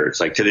those records,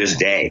 like to this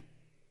day.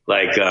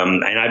 Like,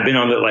 and I've been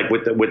on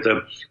with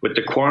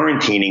the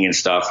quarantining and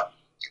stuff.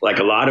 Like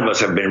a lot of us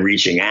have been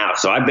reaching out.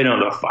 So I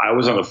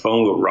was on the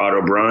phone with Rod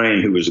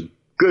O'Brien, who was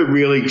good,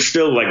 really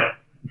still like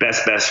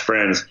best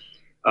friends.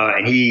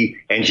 And he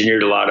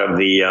engineered a lot of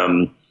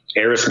the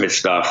Aerosmith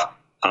stuff.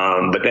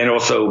 But then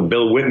also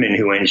Bill Whitman,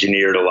 who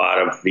engineered a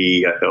lot of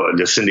the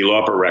Cyndi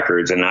Lauper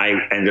records, and I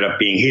ended up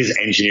being his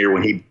engineer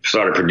when he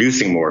started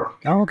producing more.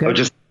 Oh, okay. I was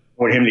just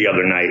with him the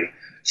other night.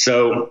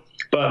 So,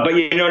 but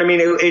you know what I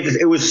mean?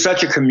 It was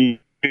such a community,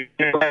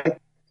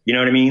 you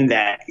know what I mean?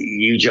 That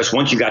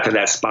once you got to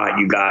that spot,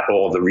 you got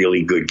all the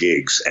really good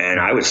gigs, and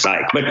I was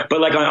psyched. But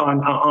like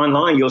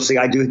online, you'll see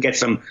I do get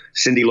some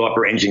Cyndi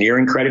Lauper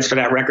engineering credits for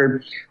that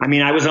record. I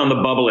mean, I was on the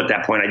bubble at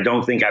that point. I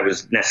don't think I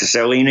was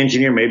necessarily an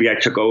engineer. Maybe I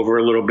took over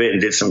a little bit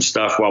and did some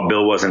stuff while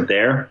Bill wasn't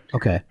there.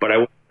 Okay. But I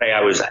would say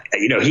I was,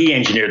 he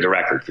engineered the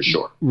record for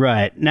sure.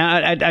 Right. Now,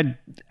 I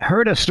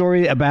heard a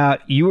story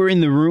about you were in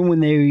the room when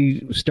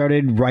they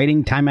started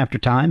writing Time After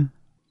Time.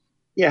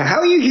 Yeah, how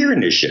are you hearing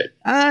this shit?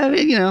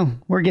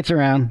 Word gets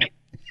around.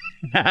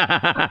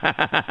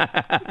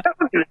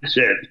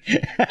 Shit.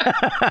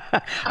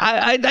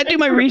 I do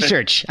my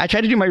research. I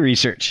try to do my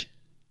research.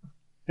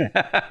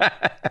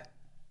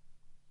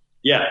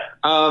 Yeah.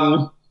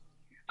 So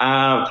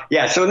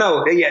that's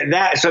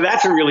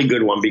a really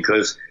good one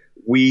because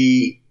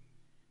I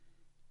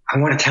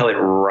want to tell it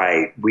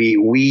right.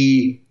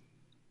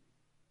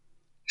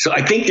 So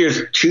I think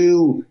there's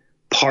two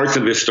parts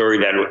of this story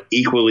that are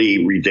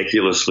equally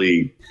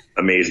ridiculously,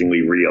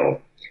 amazingly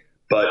real.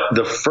 But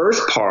the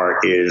first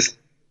part is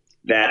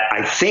that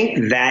I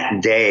think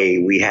that day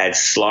we had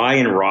Sly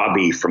and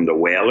Robbie from the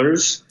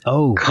Wailers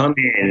come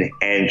in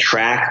and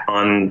track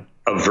on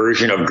a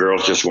version of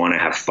Girls Just Want to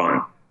Have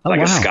Fun.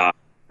 A ska.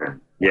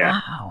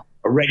 Yeah. Wow.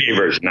 A reggae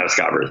version, not a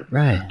ska version.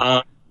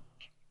 Right.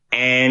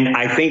 And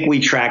I think we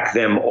tracked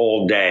them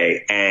all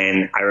day.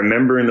 And I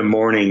remember in the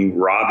morning,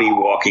 Robbie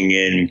walking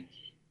in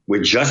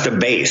with just a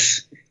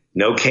bass,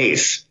 no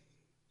case.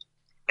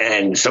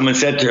 And someone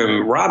said to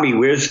him, Robbie,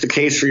 where's the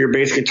case for your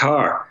bass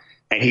guitar?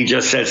 And he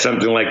just said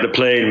something like, the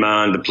plane,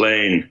 man, the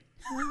plane.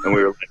 And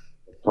we were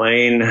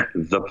like,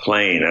 the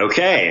plane.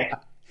 Okay.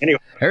 Anyway.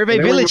 Hervé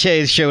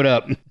Villechaize showed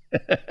up. It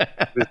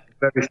was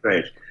very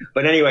strange.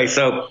 But anyway,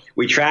 so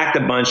we tracked a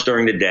bunch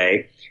during the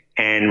day.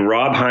 And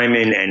Rob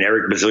Hyman and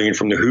Eric Bazillion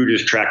from the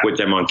Hooters tracked with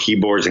them on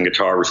keyboards and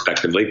guitar,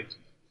 respectively.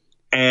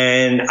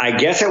 And I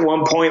guess at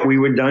one point we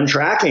were done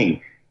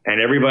tracking.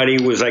 And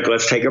everybody was like,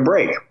 let's take a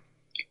break.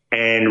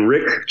 And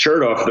Rick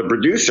Chertoff, the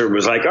producer,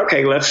 was like,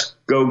 okay, let's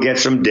go get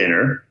some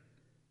dinner.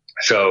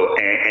 So,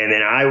 and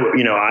then I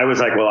was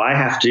like, well, I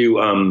have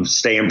to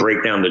stay and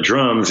break down the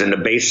drums and the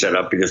bass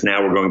setup because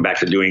now we're going back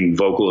to doing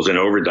vocals and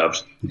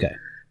overdubs. Okay.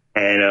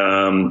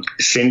 And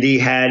Cindy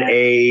had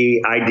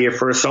a idea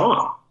for a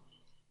song.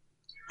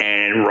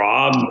 And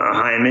Rob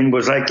Hyman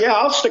was like, yeah,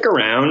 I'll stick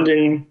around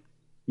and,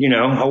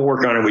 I'll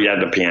work on it. We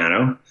had the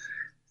piano.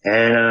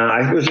 And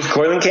I was just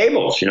coiling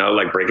cables,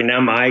 like breaking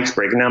down mic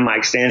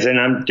stands,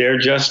 and they're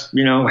just,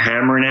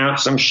 hammering out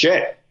some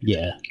shit.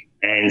 Yeah.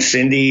 And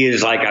Cindy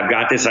is like, I've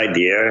got this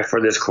idea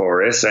for this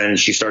chorus. And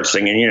she starts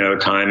singing,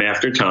 time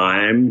after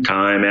time,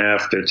 time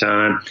after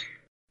time.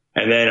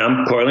 And then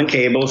I'm coiling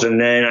cables. And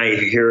then I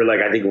hear,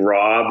 I think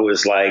Rob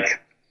was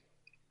like,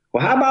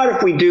 well, how about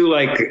if we do,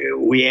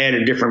 we add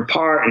a different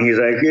part? And he's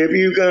like, if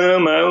you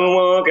come, I will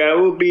walk, I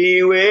will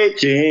be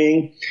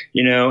waiting.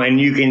 And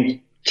you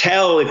can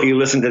tell if you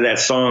listen to that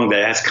song that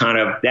that's kind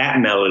of that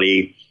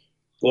melody.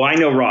 Well, I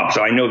know Rob,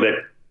 so I know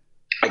that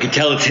I can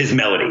tell it's his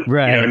melody.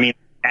 Right. You know what I mean?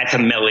 That's a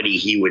melody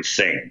he would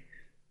sing.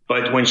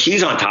 But when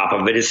she's on top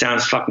of it, it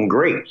sounds fucking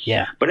great.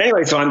 Yeah. But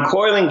anyway, so I'm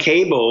coiling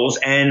cables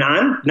and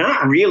I'm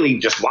not really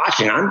just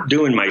watching. I'm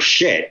doing my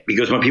shit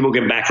because when people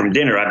get back from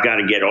dinner, I've got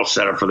to get all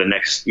set up for the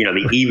next,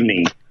 the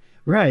evening.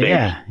 Right. Thing.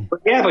 Yeah.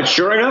 But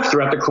sure enough,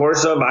 throughout the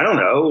course of, I don't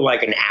know,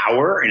 an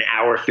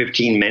hour,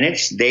 15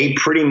 minutes, they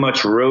pretty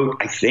much wrote,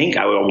 I think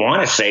I would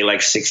want to say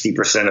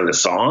 60% of the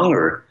song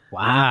or,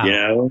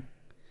 wow.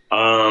 They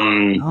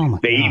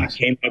even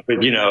came up with,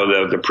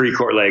 the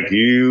pre-chord,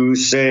 you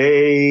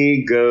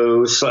say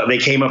go slow. They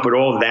came up with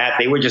all of that.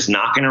 They were just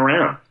knocking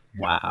around.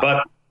 Wow.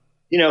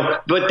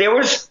 But there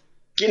was,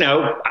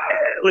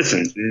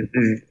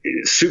 listen,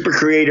 super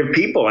creative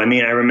people. I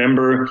mean, I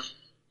remember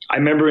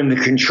in the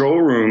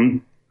control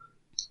room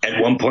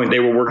at one point they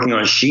were working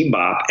on She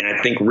Bop, and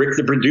I think Rick,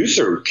 the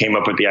producer, came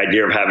up with the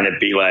idea of having it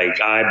be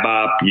I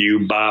bop,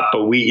 you bop,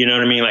 but we, you know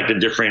what I mean? The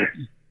different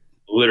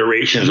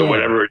alliterations or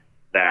whatever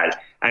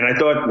that. And I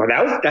thought,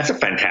 well, that's a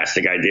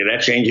fantastic idea.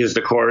 That changes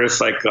the chorus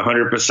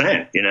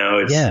 100%.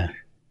 Yeah.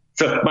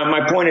 So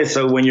my point is,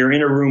 so when you're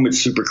in a room with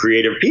super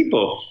creative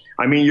people,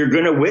 I mean, you're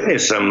going to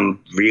witness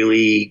some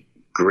really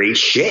great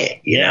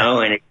shit, you know?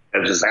 And I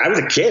was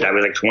a kid. I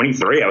was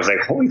 23. I was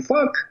like, holy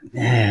fuck.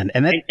 Man.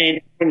 And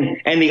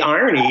the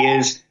irony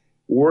is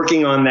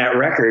working on that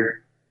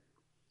record.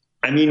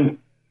 I mean,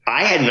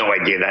 I had no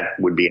idea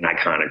that would be an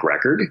iconic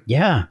record.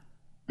 Yeah.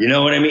 You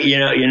know what I mean? You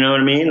know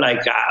what I mean?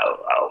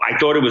 I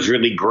thought it was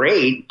really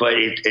great, but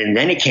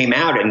then it came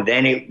out and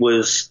then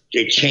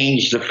it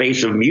changed the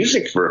face of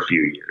music for a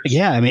few years.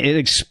 Yeah. I mean, it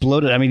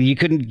exploded. I mean, you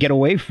couldn't get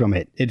away from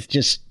it. It's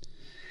just,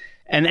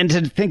 and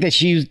to think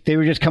that they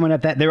were just coming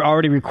at that, they were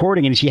already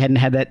recording and she didn't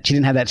have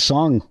that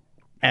song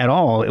at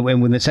all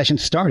when the session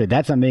started.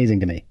 That's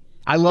amazing to me.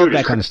 I love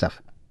that kind of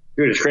stuff.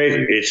 Dude, it's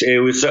crazy. It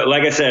was,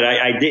 like I said,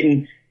 I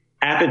didn't,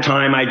 at the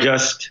time, I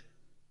just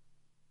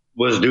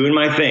was doing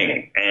my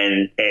thing.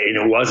 And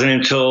it wasn't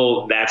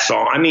until that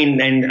song, I mean,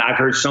 and I've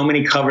heard so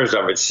many covers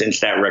of it since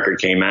that record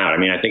came out. I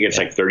mean, I think it's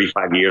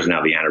 35 years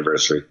now, the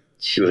anniversary.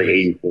 She was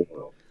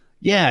 84.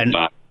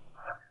 Yeah.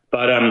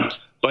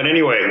 But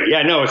anyway,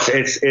 no,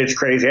 it's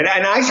crazy. And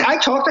I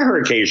talk to her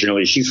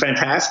occasionally. She's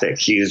fantastic.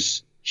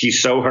 She's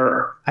so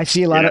her. I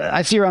see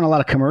her on a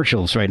lot of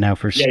commercials right now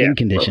for skin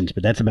conditions,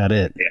 but that's about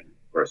it. Yeah,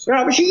 of course.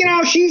 No, but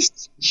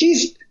she's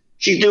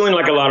doing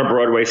a lot of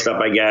Broadway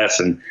stuff, I guess.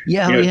 And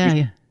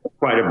yeah.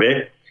 Quite a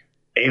bit.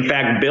 In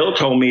fact, Bill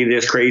told me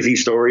this crazy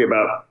story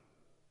about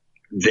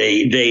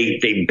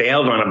they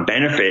bailed on a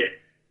benefit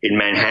in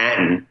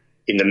Manhattan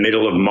in the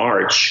middle of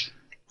March,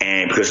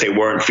 and because they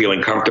weren't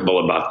feeling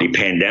comfortable about the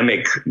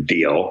pandemic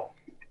deal,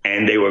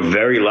 and they were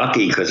very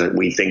lucky because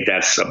we think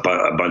that's a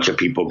bunch of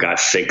people got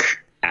sick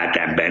at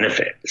that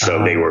benefit,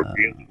 so they were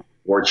really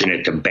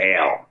fortunate to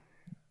bail.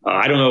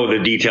 I don't know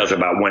the details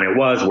about when it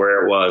was,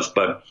 where it was,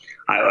 but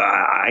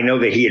I know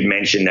that he had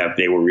mentioned that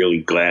they were really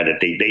glad that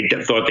they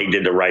thought they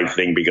did the right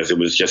thing because it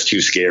was just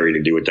too scary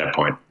to do at that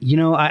point.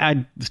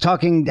 I was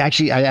talking,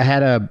 actually, I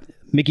had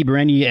Mickey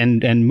Bereni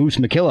and Moose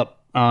McKillop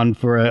on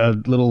for a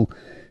little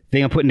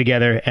thing I'm putting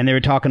together, and they were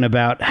talking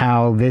about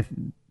how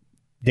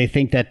they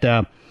think that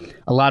a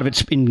lot of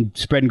it's been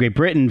spread in Great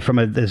Britain from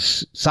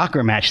this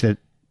soccer match that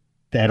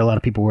a lot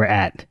of people were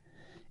at,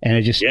 and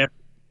it just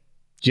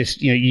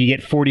you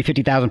get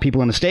 50,000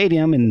 people in the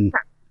stadium, and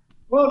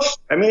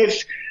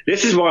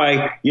this is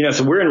why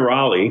so we're in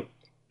Raleigh,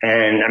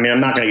 and I'm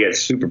not going to get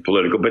super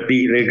political, but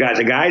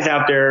the guys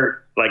out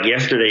there, like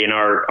yesterday in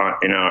our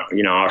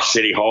our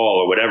city hall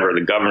or whatever,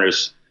 the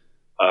governor's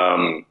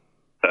the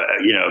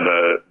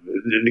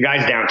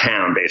guys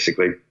downtown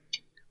basically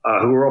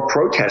who are all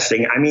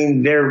protesting.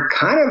 They're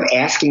kind of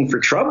asking for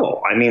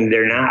trouble.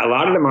 They're not. A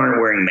lot of them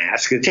aren't wearing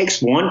masks. It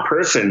takes one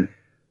person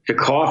to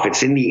cough.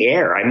 It's in the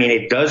air.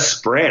 It does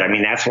spread.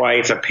 That's why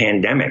it's a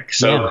pandemic.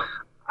 So yeah.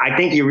 I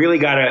think you really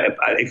got to,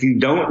 if you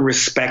don't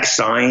respect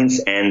science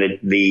and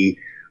the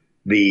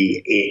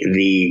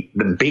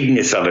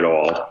bigness of it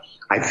all,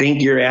 I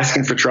think you're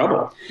asking for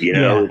trouble.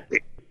 Yeah,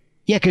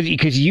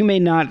 because you may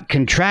not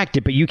contract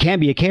it, but you can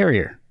be a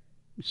carrier.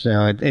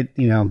 So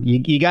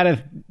you got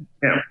to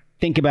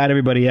think about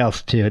everybody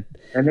else too.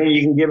 And then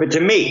you can give it to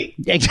me.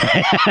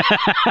 Exactly.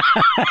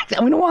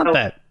 We don't want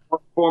that.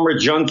 Former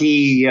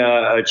junkie,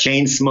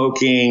 chain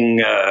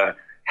smoking,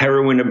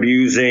 heroin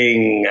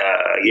abusing,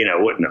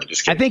 what? No,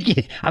 just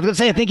kidding. I was going to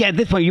say, I think at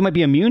this point you might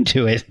be immune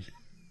to it.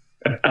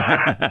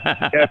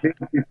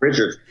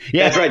 Richards.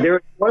 Yeah, that's right.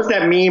 There was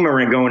that meme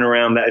going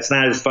around that it's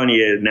not as funny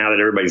now that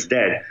everybody's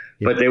dead,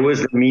 but there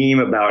was the meme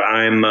about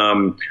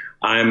I'm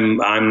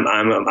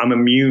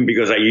immune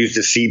because I used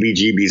the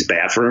CBGB's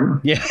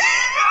bathroom. Yeah.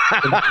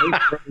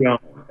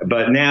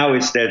 But now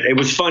it's that it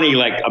was funny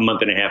like a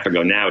month and a half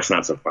ago. Now it's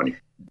not so funny.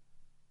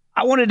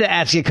 I wanted to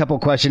ask you a couple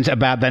questions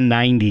about the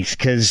 90s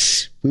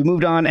because we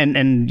moved on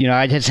and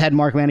I just had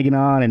Mark Lanigan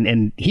on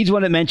and he's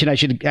one that mentioned I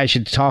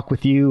should talk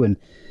with you and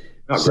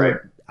so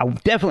I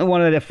definitely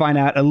wanted to find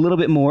out a little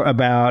bit more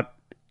about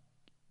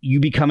you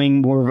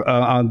becoming more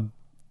of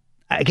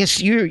I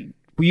guess were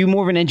you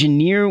more of an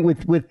engineer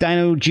with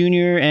Dino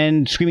Jr.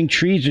 and Screaming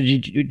Trees, or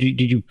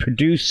did you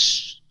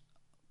produce?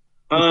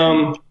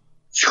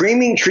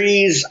 Screaming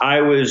Trees,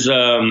 I was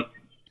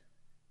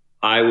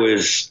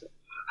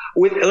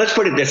with. Let's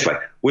put it this way: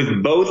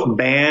 with both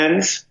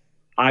bands,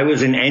 I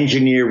was an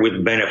engineer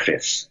with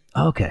benefits.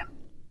 Okay.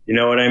 You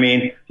know what I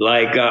mean?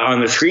 Like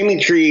on the Screaming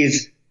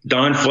Trees,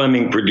 Don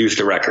Fleming produced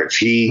the records.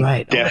 He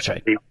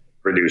definitely was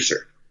a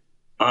producer.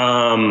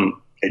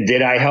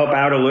 Did I help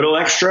out a little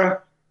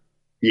extra?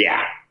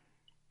 Yeah.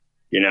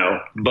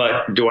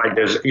 But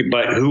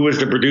but who was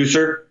the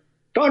producer?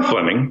 Don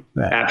Fleming.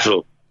 Right.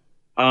 Absolutely.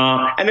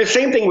 And the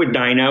same thing with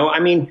Dino.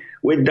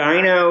 With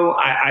Dino,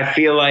 I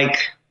feel like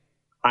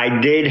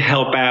I did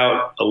help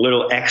out a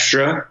little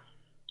extra.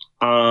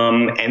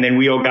 And then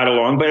we all got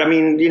along. But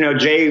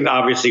Jay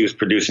obviously was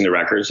producing the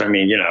records.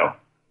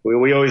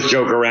 We always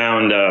joke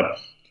around.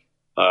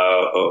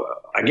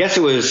 I guess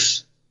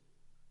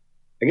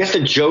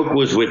the joke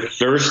was with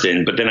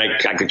Thurston, but then I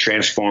could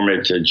transform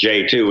it to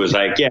Jay too. It was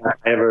like, I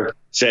ever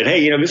said,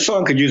 hey, this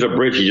song could use a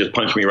bridge. You just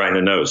punched me right in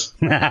the nose.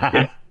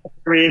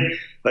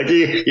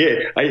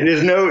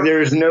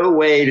 There's no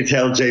way to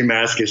tell Jay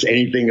Mascis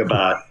anything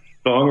about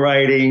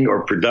songwriting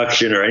or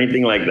production or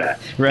anything like that.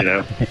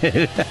 Right.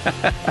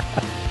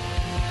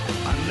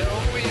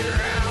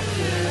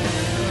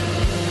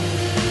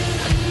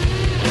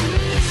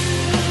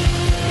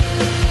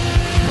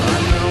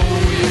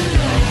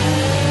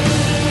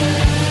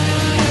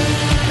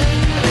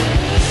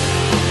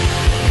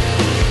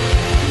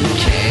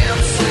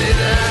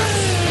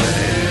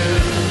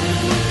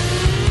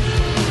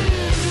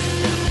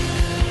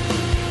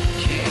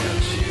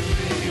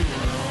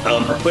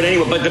 But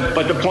anyway,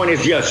 but the point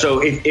is, so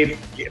if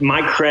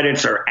my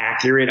credits are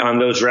accurate on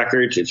those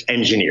records, it's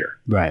engineer,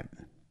 right,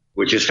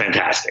 which is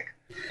fantastic.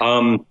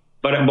 But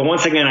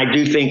once again, I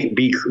do think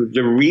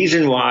the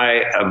reason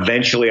why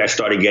eventually I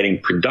started getting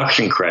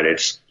production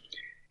credits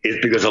is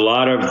because a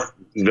lot of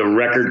the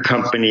record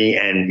company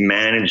and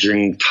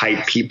managing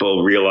type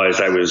people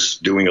realized I was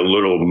doing a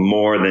little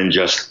more than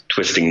just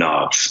twisting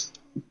knobs.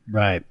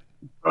 Right.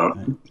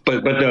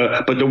 But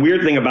the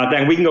weird thing about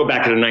that, and we can go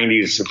back to the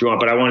 90s if you want,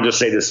 but I want to just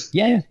say this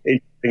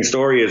interesting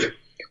story is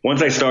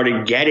once I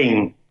started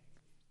getting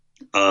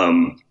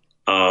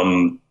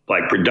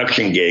like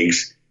production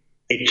gigs,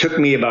 it took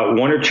me about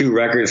one or two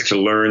records to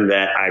learn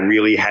that I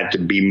really had to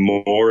be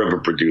more of a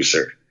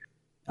producer.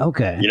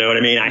 Okay. You know what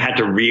I mean? I had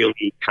to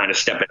really kind of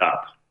step it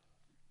up.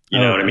 You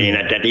know what I mean?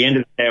 At the end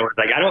of the day, I was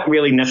like, I don't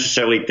really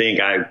necessarily think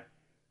I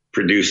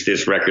produced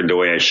this record the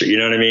way I should. You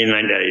know what I mean?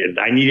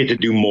 I needed to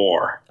do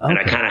more, and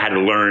I kind of had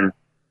to learn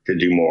to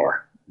do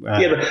more.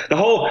 Right. Yeah, the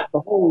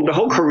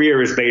whole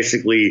career is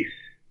basically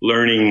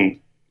learning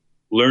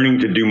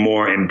to do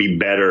more and be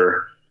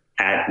better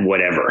at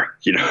whatever.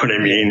 You know what I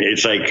mean?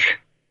 It's like.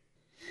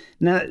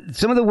 Now,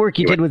 some of the work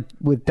you did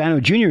with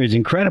Dino Jr. is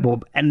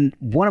incredible, and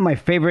one of my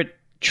favorite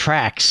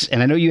tracks,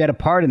 and I know you had a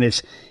part in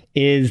this,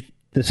 is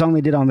the song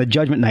they did on the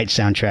Judgment Night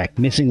soundtrack,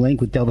 "Missing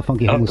Link" with Del the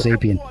Funky Homo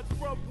Sapien.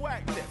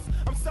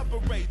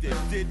 liberated.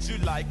 Did you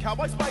like how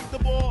I spiked the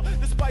ball?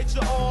 Despite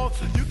your all,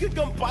 you can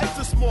come bite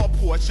a small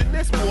portion.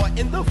 There's more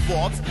in the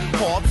vaults.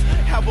 Hawks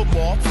have a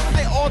malt.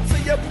 I alter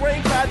your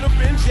brain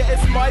patterns. Yeah,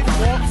 it's my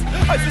fault.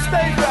 I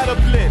sustain patterns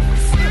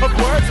of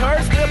words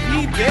heard. Still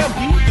be damn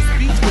beat the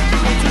speech with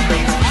you to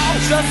reach out.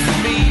 Just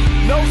me,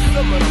 no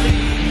simile.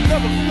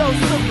 Never flow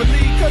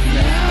simply, cause it's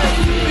meant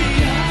to be.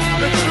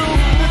 The truth,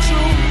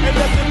 and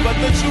nothing but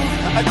the truth.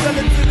 I tell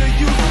it to the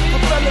youth,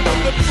 propelling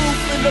with the proof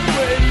in the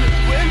Britain.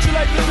 Wouldn't you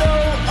like to know?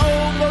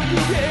 Oh, no,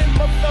 you didn't.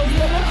 My flow's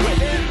never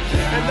quitting.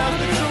 And that's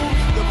the truth,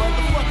 the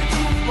motherfucking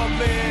truth, my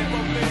man,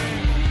 my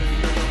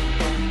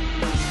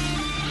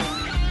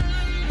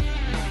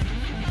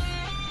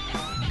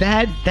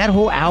man. That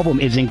whole album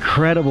is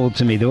incredible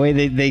to me. The way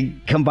they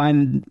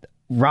combine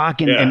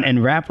rock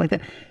and rap like that.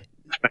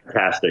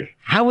 Fantastic.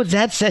 How was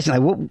that session?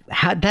 Like,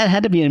 that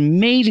had to be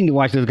amazing to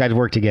watch those guys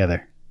work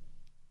together.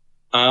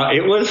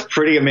 It was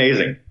pretty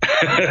amazing.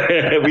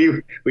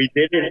 we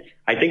did it.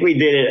 I think we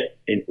did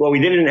it. We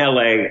did it in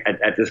LA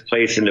at this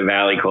place in the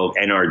Valley called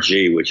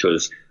NRG, which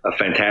was a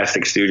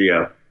fantastic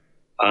studio.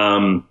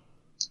 Watching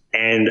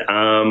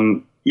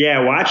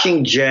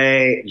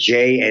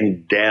Jay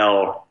and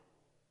Del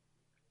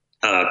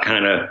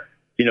kind of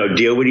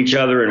deal with each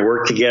other and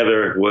work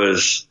together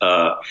was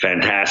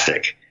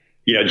fantastic.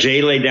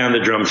 Jay laid down the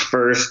drums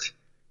first,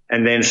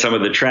 and then some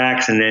of the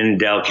tracks, and then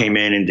Del came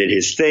in and did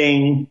his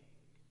thing.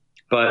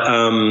 But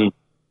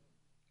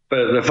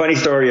the funny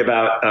story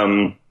about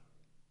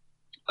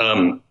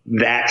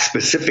that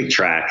specific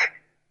track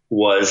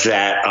was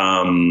that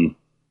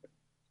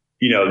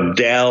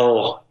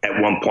Del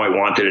at one point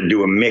wanted to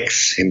do a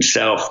mix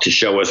himself to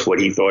show us what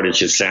he thought it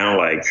should sound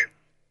like.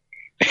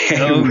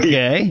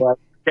 Okay.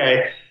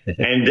 Okay.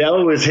 And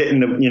Del was hitting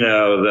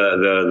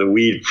the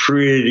weed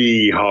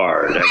pretty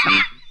hard. I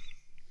mean,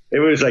 it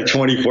was like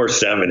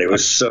 24/7. It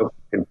was so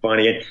fucking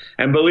funny.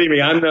 And believe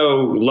me, I'm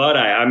no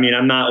Luddite. I mean,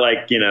 I'm not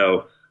like,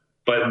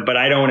 but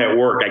I don't at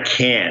work. I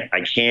can't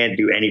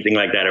do anything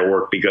like that at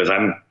work because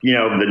I'm,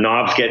 the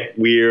knobs get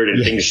weird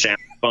and things sound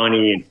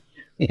funny.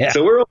 And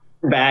so we're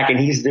back and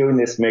he's doing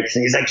this mix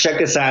and he's like, check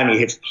this out. And he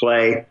hits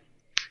play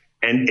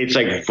and it's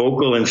like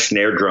vocal and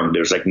snare drum.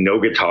 There's like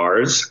no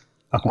guitars.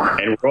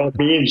 And we're all,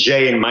 me and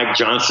Jay and Mike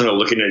Johnson are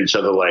looking at each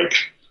other like,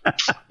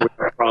 we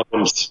got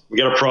problems. We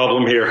got a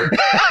problem here.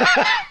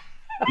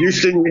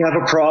 Houston, we have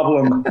a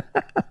problem.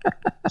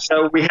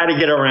 So we had to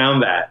get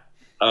around that.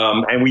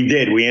 And we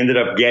did. We ended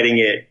up getting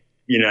it.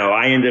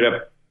 I ended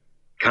up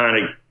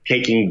kind of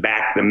taking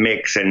back the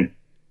mix. And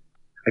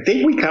I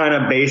think we kind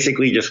of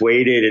basically just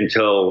waited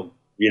until,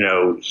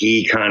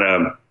 he kind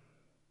of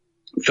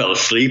fell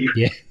asleep.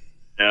 Yeah.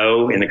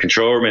 In the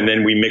control room, and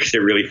then we mixed it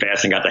really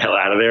fast and got the hell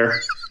out of there.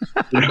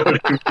 You know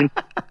what I mean?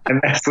 And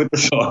that's what the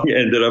song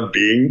ended up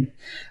being.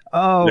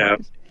 Oh,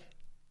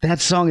 that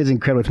song is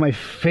incredible. It's my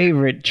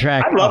favorite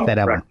track off that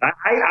album.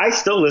 I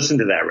still listen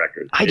to that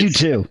record. I do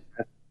too.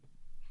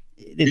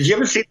 Did you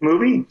ever see the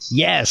movie?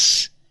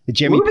 Yes. The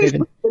Jeremy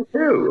Piven.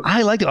 Too.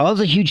 I liked it. I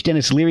was a huge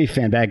Dennis Leary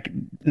fan back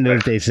in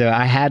those days, so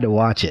I had to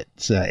watch it.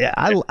 So yeah,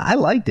 I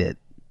liked it.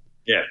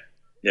 Yeah.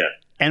 Yeah.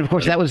 And of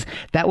course, that was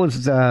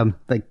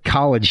like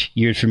college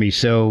years for me.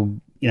 So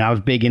I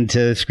was big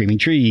into Screaming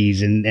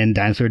Trees and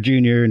Dinosaur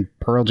Jr. and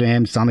Pearl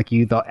Jam, Sonic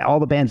Youth, all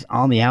the bands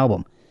on the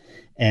album.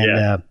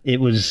 And it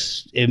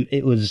was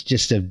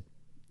just and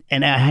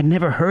I had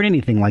never heard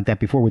anything like that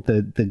before with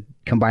the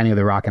combining of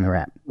the rock and the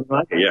rap.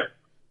 Yeah.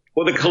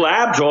 Well, the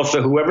collabs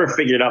also, whoever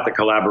figured out the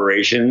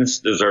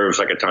collaborations deserves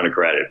like a ton of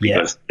credit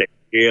because they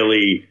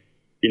really,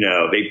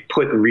 they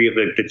put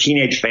the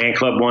Teenage Fan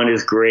Club one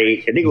is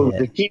great. I think it was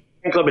the Teenage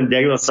Fan Club and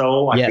De La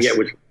Soul. I forget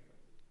which.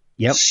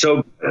 Yep.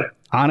 So good.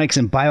 Onyx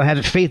and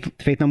Biohazard,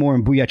 Faith No More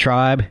and Booyah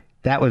Tribe.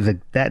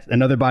 That's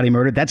Another Body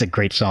Murdered. That's a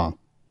great song.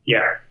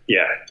 Yeah.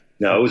 Yeah.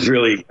 No, it was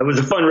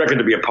a fun record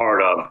to be a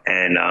part of.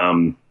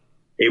 And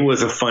it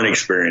was a fun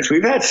experience.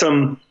 We've had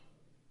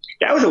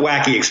that was a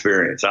wacky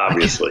experience,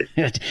 obviously.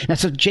 Now,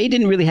 so Jay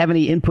didn't really have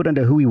any input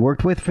into who he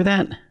worked with for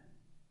that?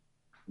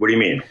 What do you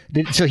mean?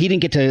 So he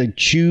didn't get to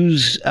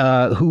choose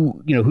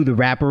who the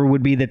rapper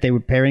would be that they were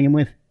pairing him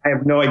with? I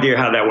have no idea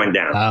how that went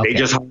down. Okay. They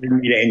just hired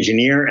me to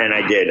engineer, and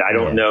I did. I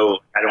don't know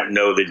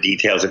the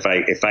details. If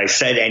I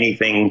said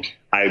anything,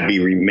 I'd be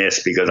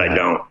remiss because I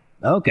don't.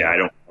 Okay. I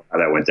don't know how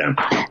that went down.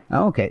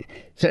 Okay.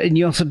 So, and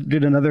you also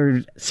did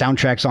another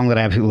soundtrack song that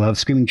I absolutely love,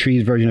 Screaming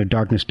Trees' version of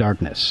Darkness,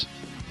 Darkness.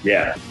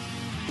 Yeah.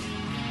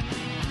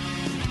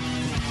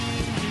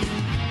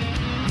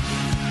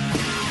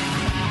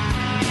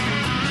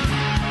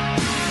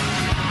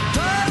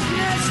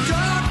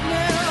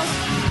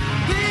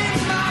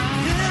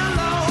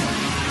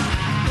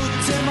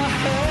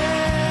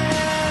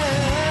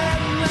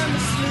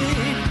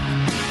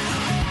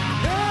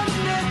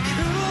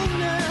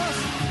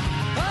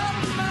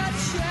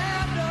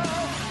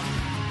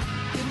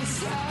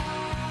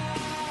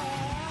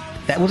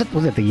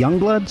 Was it the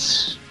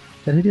Youngbloods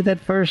that did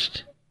that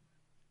first?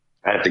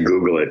 I have to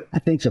Google it. I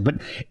think so, but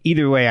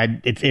either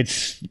way,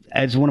 it's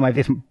one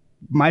of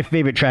my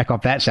favorite track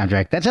off that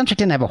soundtrack. That soundtrack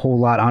didn't have a whole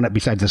lot on it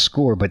besides the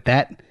score, but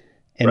that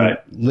and Right.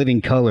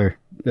 Living Color.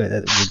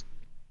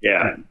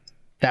 Yeah.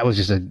 That was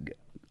just a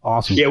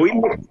awesome. Yeah,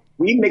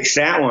 we mixed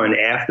that one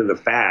after the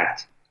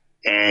fact,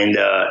 and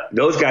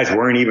those guys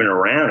weren't even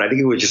around. I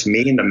think it was just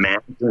me and the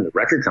manager and the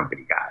record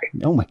company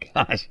guy. Oh my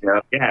gosh. You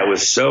know? Yeah, it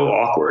was so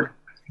awkward.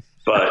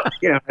 But,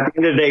 you know, at the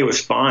end of the day, it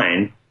was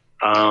fine.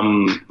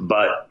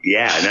 But,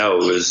 yeah, no,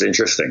 it was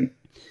interesting.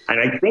 And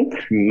I think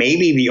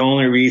maybe the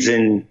only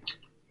reason,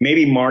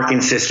 maybe Mark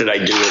insisted I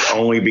do it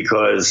only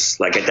because,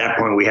 like, at that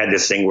point we had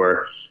this thing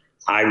where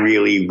I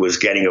really was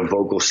getting a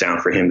vocal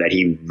sound for him that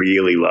he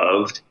really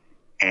loved.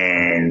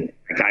 And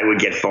like, I would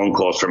get phone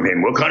calls from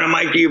him. What kind of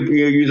mic do you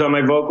use on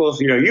my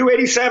vocals? You know,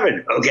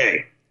 U87.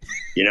 Okay.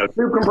 You know,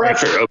 tube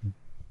compressor. Okay.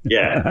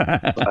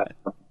 Yeah.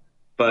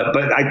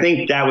 But I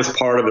think that was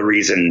part of the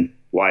reason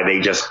why they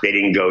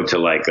didn't go to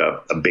like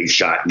a big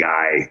shot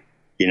guy,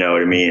 you know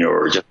what I mean?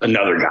 Or just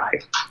another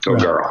guy or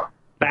girl.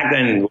 Back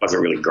then it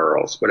wasn't really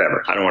girls,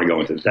 whatever. I don't want to go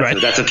into that.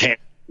 That's a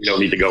tangent. You don't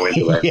need to go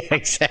into it. Yeah,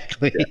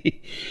 exactly. Yeah.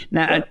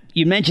 Now,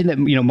 you mentioned that,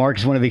 you know, Mark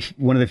is one of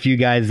the few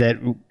guys that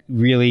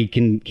really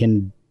can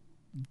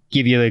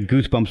give you the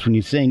goosebumps when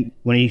you sing,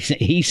 when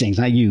he sings,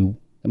 not you.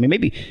 I mean,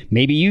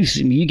 maybe you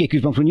get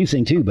goosebumps when you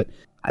sing too, but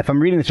if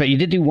I'm reading this right, you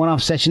did do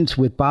one-off sessions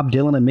with Bob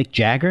Dylan and Mick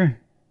Jagger?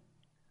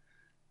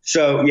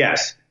 So,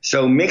 yes.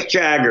 So Mick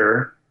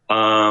Jagger,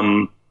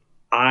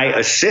 I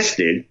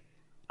assisted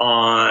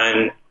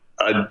on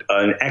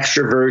an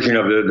extra version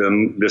of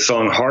the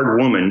song Hard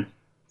Woman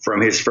from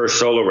his first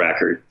solo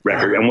record.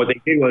 And what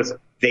they did was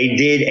they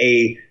did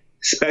a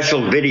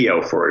special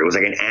video for it. It was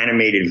like an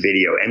animated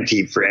video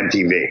for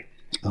MTV.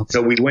 Okay.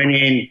 So we went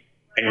in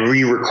and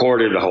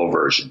re-recorded the whole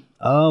version.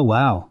 Oh,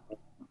 wow.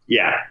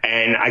 Yeah,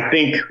 and I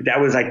think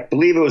I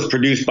believe it was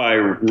produced by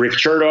Rick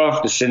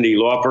Chertoff, the Cyndi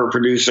Lauper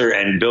producer,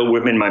 and Bill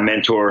Whitman, my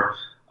mentor,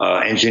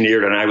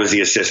 engineered, and I was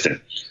the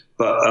assistant.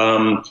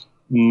 But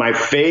my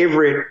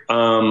favorite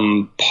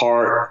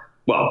part,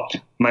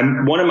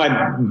 one of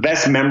my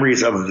best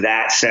memories of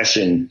that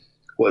session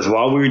was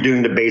while we were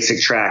doing the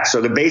basic tracks.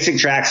 So the basic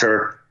tracks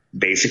are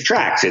basic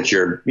tracks. It's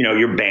your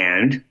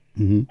band.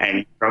 Mm-hmm.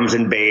 And drums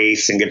and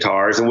bass and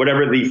guitars and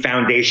whatever the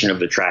foundation of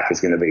the track is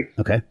going to be.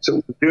 Okay.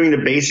 So we're doing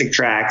the basic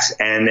tracks,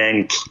 and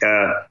then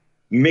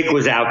Mick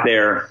was out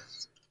there.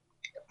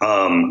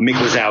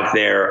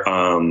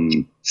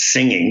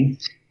 Singing,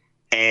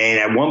 and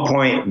at one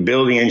point,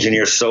 Bill, the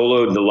engineer,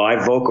 soloed the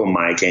live vocal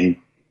mic, and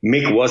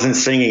Mick wasn't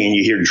singing, and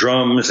you hear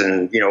drums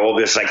and all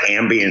this like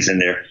ambience in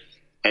there.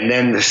 And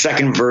then the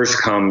second verse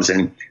comes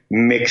and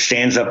Mick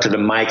stands up to the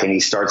mic and he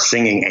starts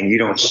singing, and you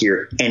don't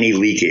hear any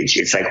leakage.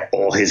 It's like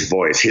all his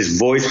voice. His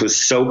voice was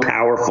so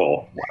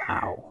powerful.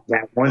 Wow.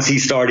 That once he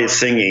started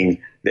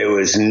singing, there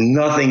was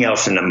nothing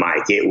else in the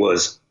mic. It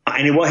was,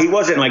 and he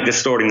wasn't like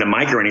distorting the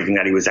mic or anything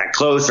that he was that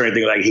close or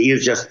anything. Like, he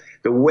was just,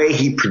 the way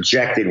he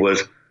projected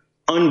was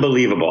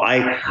unbelievable.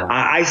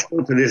 I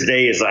still to this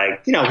day is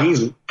like,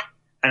 he's an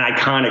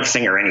iconic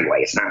singer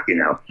anyway. It's not,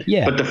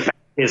 Yeah. But the fact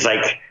is,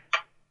 like,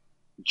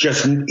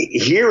 just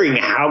hearing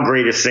how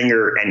great a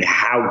singer and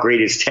how great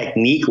his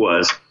technique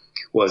was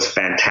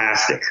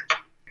fantastic.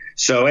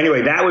 So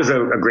anyway, that was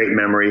a great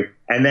memory.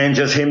 And then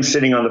just him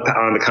sitting on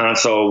the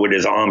console with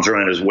his arms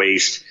around his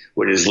waist,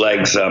 with his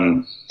legs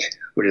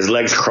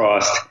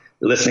crossed,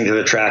 listening to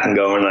the track and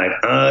going like,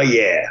 oh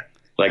yeah,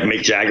 like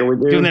Mick Jagger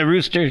would do. Doing that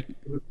rooster.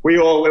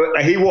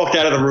 He walked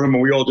out of the room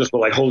and we all just were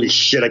like, holy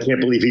shit, I can't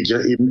believe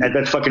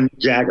that's fucking Mick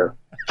Jagger.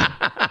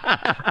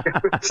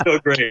 It was so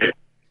great.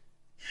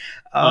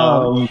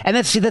 And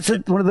that's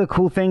one of the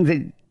cool things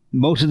that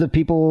most of the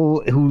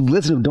people who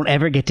listen to him don't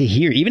ever get to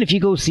hear. Even if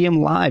you go see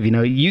him live,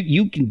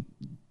 you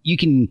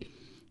can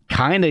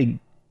kind of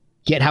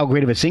get how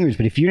great of a singer he is.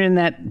 But if you're in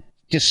that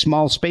just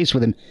small space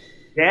with him,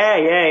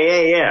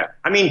 yeah.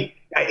 I mean,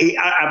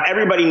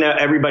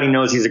 everybody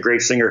knows he's a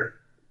great singer,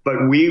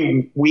 but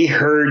we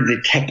heard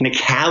the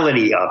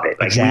technicality of it,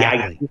 like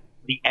exactly.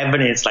 The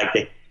evidence,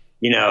 like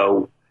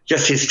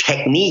just his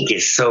technique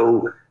is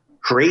so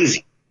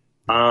crazy.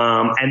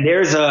 And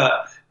there's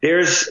a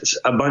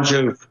bunch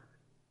of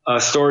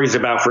stories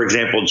about, for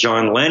example,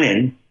 John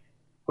Lennon,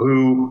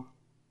 who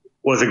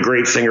was a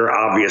great singer,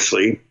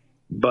 obviously.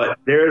 But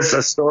there's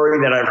a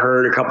story that I've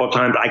heard a couple of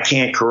times. I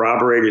can't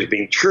corroborate it as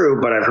being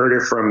true, but I've heard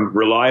it from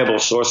reliable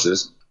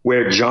sources,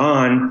 where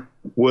John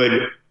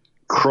would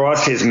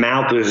cross his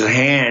mouth with his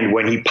hand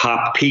when he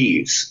popped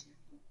peas.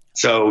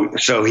 So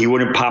he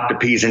wouldn't pop the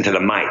peas into the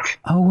mic.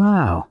 Oh,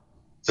 wow.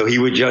 So he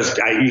would just,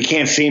 you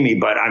can't see me,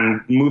 but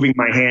I'm moving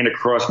my hand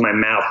across my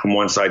mouth from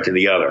one side to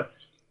the other.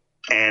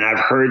 And I've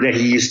heard that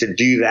he used to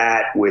do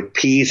that with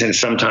P's and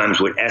sometimes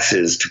with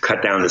S's to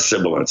cut down the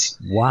sibilance.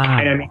 Wow.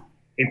 And I mean,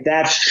 if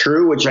that's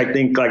true, which I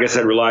think, like I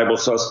said, reliable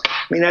source, I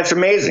mean, that's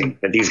amazing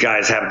that these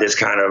guys have this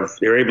kind of,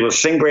 they're able to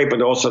sing great,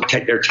 but also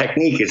their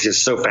technique is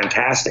just so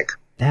fantastic.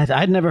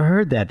 I'd never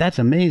heard that. That's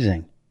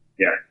amazing.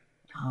 Yeah.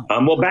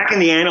 Well, back in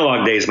the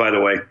analog days, by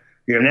the way,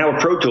 now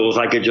with Pro Tools,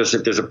 I could just,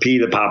 if there's a P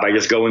to pop, I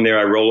just go in there,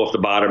 I roll off the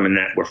bottom, and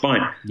we're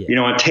fine. Yeah.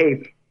 On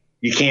tape,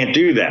 you can't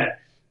do that.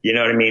 You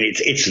know what I mean?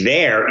 It's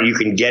there. You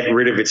can get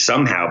rid of it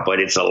somehow, but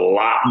it's a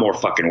lot more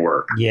fucking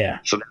work. Yeah.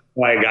 So that's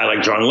why a guy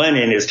like John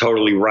Lennon is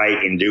totally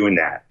right in doing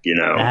that, you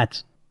know?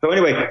 So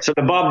anyway, so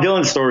the Bob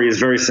Dylan story is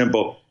very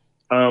simple.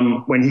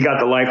 When he got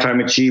the Lifetime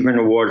Achievement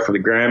Award for the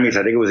Grammys,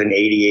 I think it was in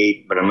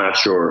 88, but I'm not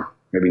sure,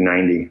 maybe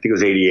 90. I think it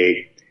was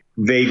 88.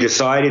 They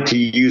decided to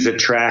use a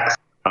track,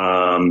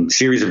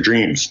 Series of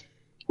Dreams,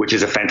 which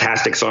is a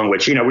fantastic song,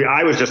 which, you know,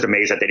 I was just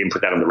amazed that they didn't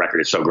put that on the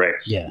record. It's so great.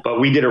 Yeah. But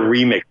we did a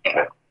remix of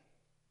it.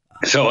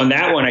 So on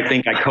that one, I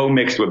think I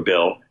co-mixed with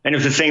Bill, and it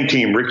was the same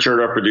team. Rick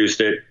Chertoff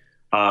produced it.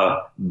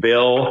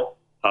 Bill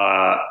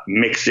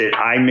mixed it.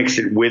 I mixed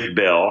it with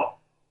Bill.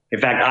 In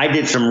fact, I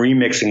did some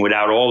remixing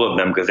without all of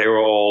them because they were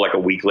all like a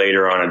week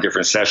later on a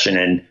different session,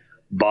 and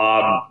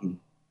Bob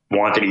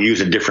wanted to use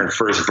a different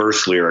first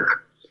verse lyric.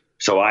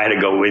 So I had to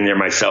go in there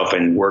myself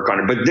and work on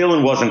it. But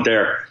Dylan wasn't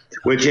there,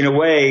 which in a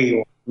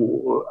way,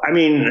 I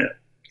mean,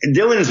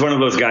 Dylan is one of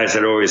those guys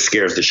that always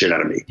scares the shit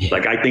out of me. Yeah.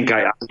 Like, I think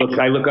I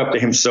look up to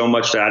him so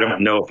much that I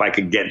don't know if I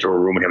could get into a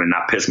room with him and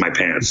not piss my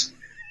pants.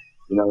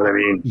 You know what I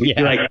mean?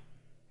 Yeah.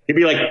 He'd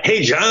be like,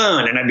 "Hey,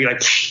 John." And I'd be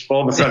like,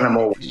 all of a sudden I'm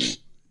over.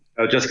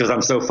 Just because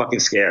I'm so fucking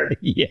scared.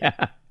 Yeah.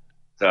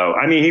 So,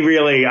 I mean,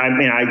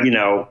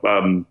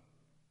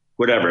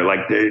 whatever.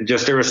 Like,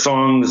 there were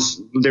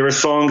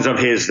songs of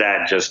his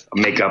that just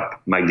make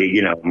up my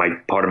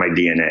part of my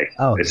DNA.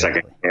 Oh, it's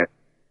exactly.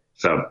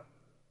 So.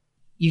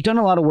 You've done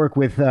a lot of work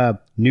with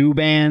new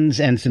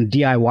bands and some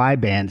DIY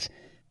bands.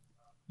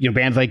 You know,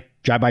 bands like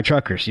Drive By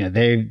Truckers. You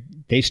know,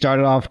 they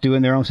started off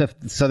doing their own stuff.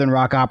 Southern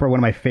Rock Opera, one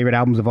of my favorite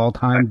albums of all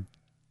time,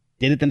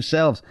 did it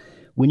themselves.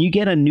 When you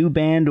get a new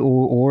band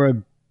or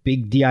a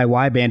big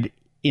DIY band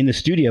in the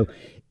studio,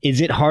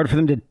 is it hard for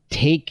them to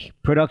take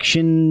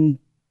production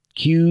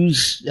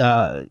cues?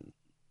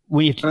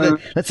 When you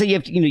let's say you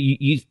have to,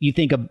 you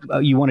think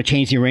you want to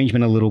change the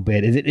arrangement a little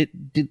bit.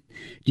 Do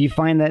you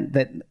find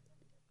that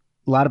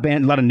a lot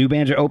of new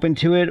bands are open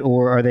to it,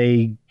 or are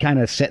they kind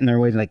of set in their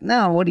ways? Like,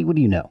 no, what do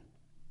you know?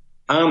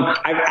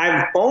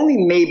 I've only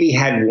maybe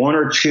had one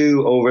or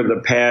two over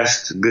the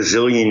past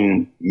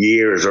gazillion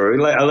years, or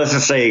let's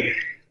just say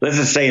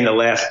in the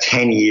last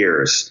 10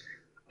 years.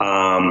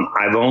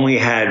 I've only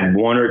had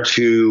one or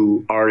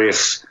two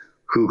artists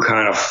who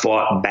kind of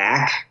fought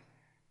back,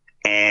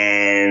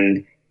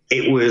 and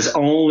it was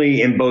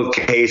only in both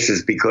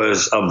cases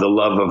because of the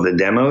love of the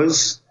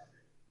demos.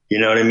 You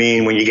know what I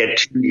mean? When you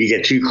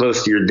get too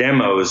close to your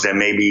demos, then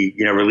maybe,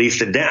 release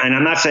the demo. And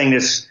I'm not saying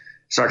this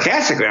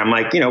sarcastically. I'm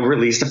like,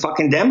 release the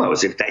fucking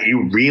demos. If that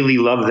you really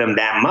love them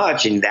that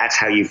much and that's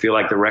how you feel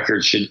like the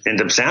record should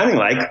end up sounding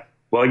like,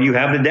 well, you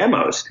have the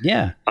demos.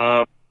 Yeah.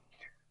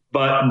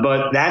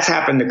 But that's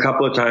happened a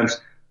couple of times,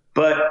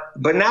 but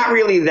not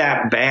really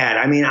that bad.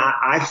 I mean,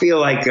 I feel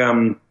like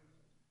a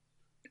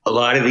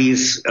lot of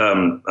these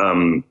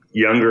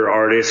younger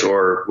artists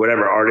or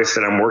whatever artists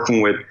that I'm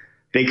working with,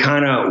 they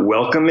kind of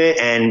welcome it.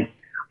 And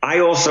I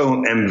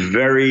also am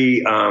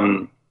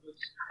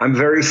I'm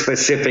very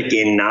specific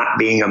in not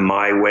being a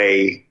my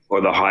way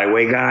or the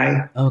highway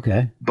guy.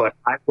 Okay. But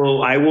I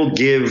will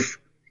give,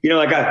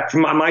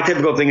 my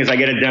typical thing is I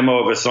get a demo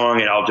of a song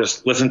and I'll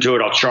just listen to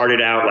it. I'll chart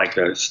it out, like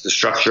the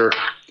structure,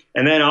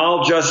 and then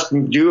I'll just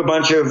do a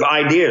bunch of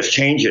ideas,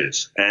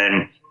 changes.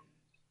 And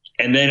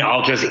then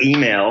I'll just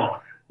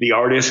email the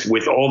artist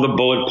with all the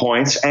bullet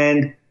points.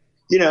 And,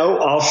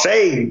 I'll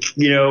say,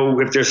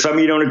 if there's something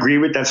you don't agree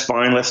with, that's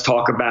fine. Let's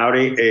talk about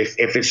it.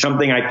 If it's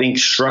something I think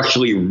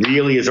structurally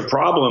really is a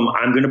problem,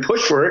 I'm going to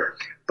push for it.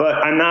 But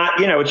I'm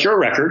not, it's your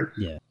record.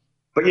 Yeah.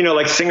 But,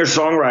 like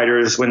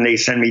singer-songwriters, when they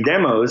send me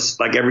demos,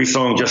 like every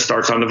song just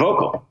starts on the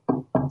vocal,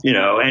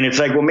 and it's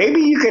like, well,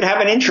 maybe you could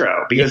have an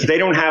intro because they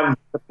don't have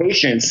the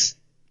patience,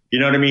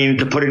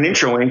 to put an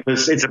intro in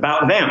because it's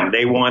about them.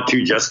 They want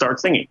to just start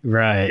singing.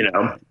 Right.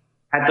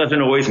 That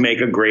doesn't always make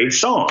a great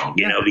song.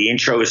 The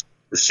intro is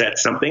to set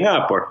something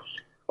up or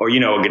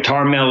a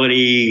guitar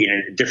melody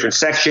in a different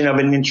section of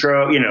an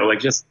intro,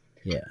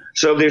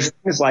 So there's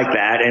things like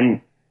that.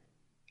 And,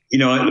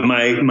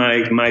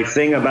 my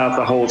thing about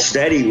the Hold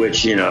Steady,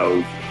 which,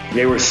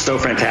 they were so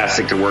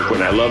fantastic to work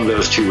with. I love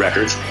those two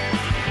records.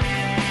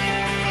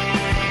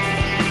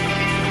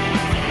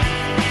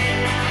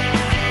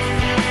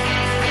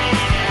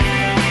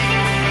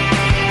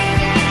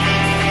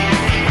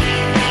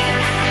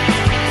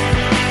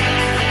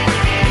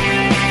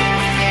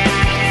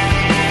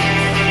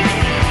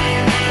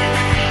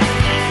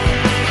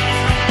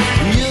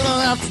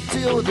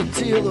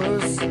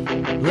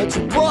 Let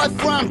your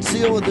boyfriend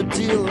deal with the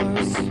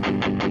dealers.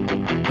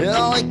 It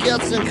only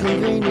gets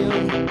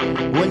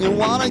inconvenient when you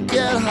want to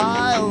get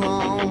high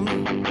alone. You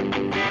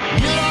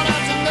don't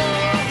have to know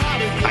how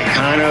to get. I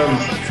kind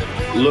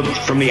of looked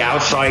from the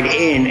outside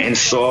in and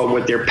saw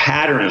what their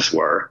patterns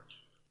were.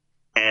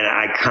 And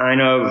I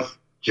kind of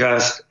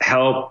just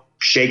helped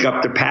shake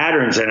up the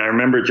patterns. And I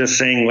remember just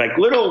saying like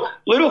little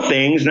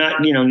things,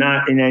 not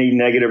in any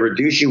negative or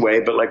douchey way,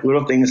 but like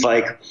little things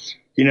like,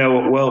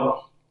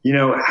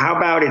 how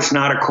about it's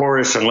not a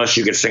chorus unless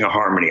you could sing a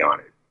harmony on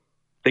it?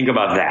 Think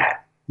about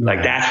that.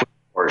 Like that's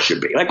what or it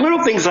should be, like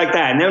little things like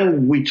that. And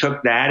then we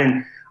took that,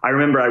 and I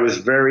remember I was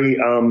very,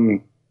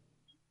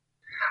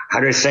 how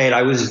do I say it?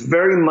 I was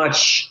very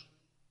much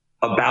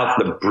about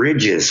the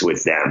bridges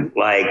with them.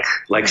 Like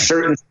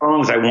certain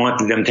songs, I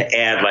wanted them to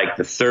add like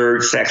the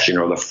third section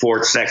or the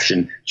fourth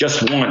section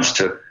just once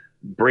to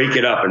break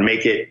it up and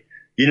make it,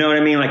 you know what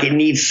I mean? Like it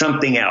needs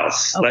something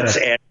else. Okay. Let's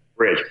add a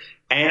bridge.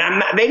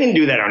 And they didn't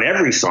do that on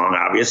every song,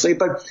 obviously,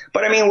 but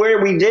I mean,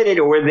 where we did it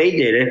or where they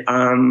did it,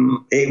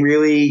 it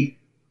really,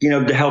 you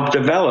know, to help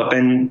develop.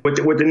 And with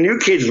the new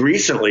kids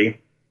recently,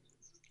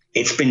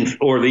 it's been,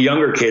 or the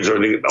younger kids or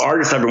the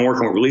artists I've been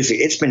working with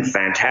releasing, it's been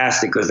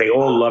fantastic because they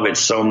all love it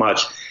so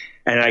much.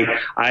 And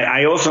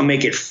I also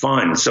make it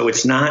fun. So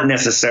it's not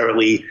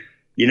necessarily,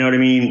 you know what I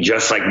mean,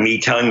 just like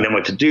me telling them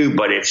what to do,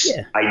 but it's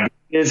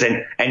ideas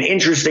and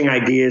interesting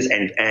ideas.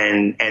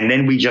 And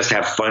then we just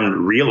have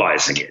fun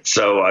realizing it.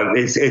 So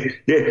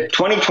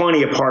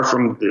 2020, apart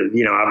from,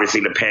 you know, obviously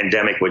the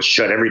pandemic, which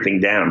shut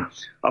everything down,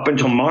 up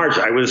until March,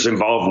 I was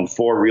involved in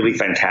 4 really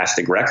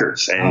fantastic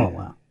records. And, oh,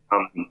 wow.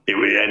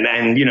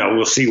 And you know,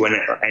 we'll see when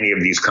any of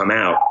these come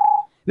out.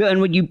 Yeah, and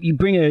when you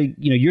bring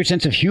your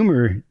sense of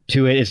humor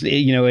to it,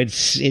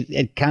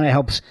 it kind of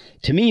helps.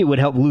 To me, it would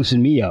help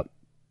loosen me up.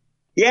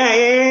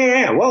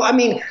 Yeah. Well, I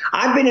mean,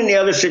 I've been in the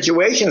other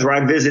situations where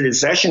I visited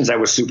sessions that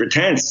were super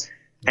tense,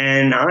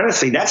 and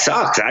honestly, that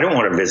sucks. I don't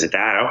want to visit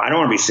that. I don't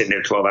want to be sitting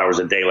there 12 hours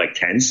a day like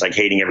tense, like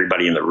hating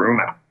everybody in the room.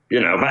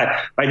 You know, if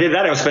I did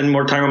that, I would spend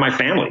more time with my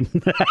family.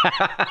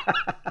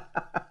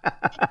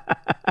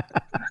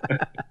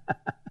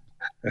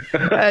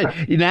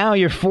 Now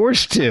you're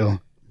forced to.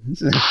 I'm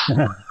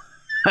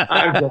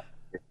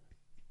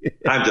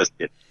just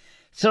kidding.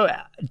 So,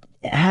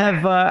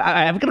 I've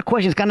got a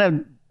question. It's kind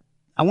of,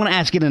 I want to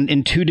ask it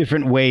in 2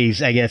 different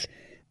ways, I guess.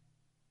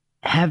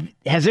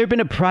 Has there been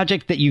a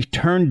project that you've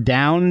turned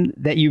down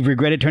that you've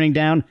regretted turning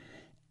down?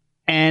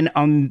 And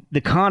on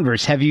the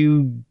converse, have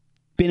you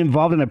been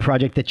involved in a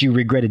project that you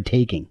regretted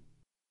taking?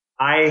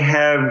 I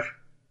have.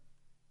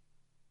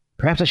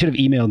 Perhaps I should have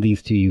emailed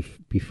these to you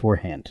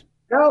beforehand.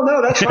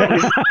 No, that's fine.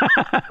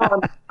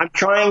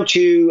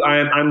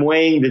 I'm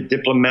weighing the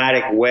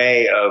diplomatic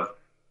way of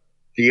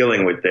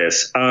dealing with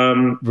this.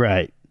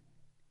 Right.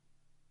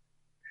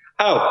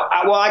 Well,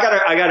 I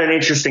got an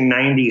interesting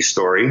 90s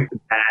story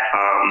that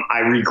I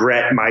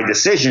regret my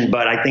decision,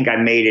 but I think I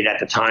made it at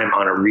the time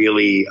on a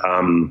really,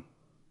 on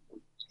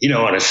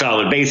a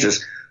solid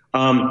basis.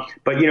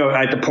 But, you know,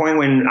 at the point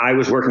when I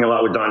was working a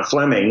lot with Don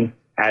Fleming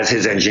as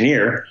his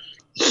engineer,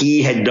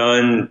 he had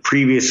done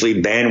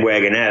previously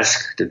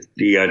Bandwagon-esque, the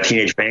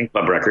Teenage Fan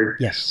Club record,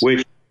 yes,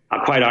 which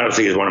quite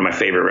honestly is one of my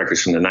favorite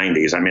records from the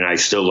 90s. I mean, I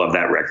still love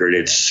that record.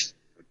 It's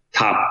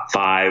top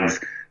 5,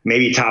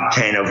 maybe top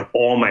 10 of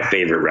all my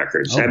favorite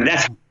records. Oh. I mean,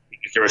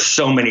 there are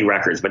so many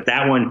records, but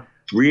that one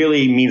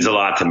really means a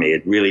lot to me.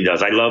 It really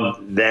does. I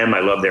love them.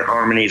 I love their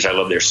harmonies. I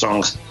love their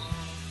songs.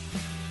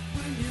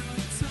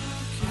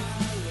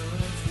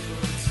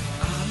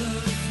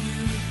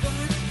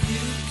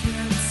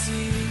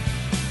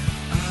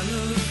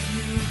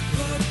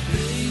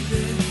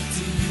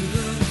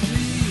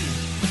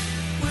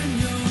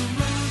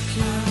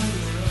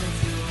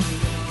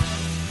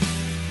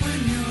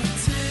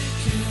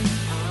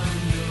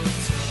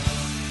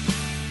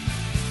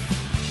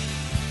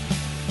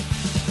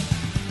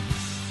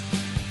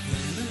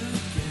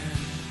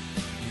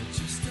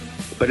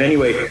 But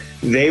anyway,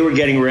 they were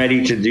getting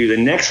ready to do the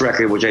next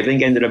record, which I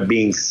think ended up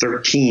being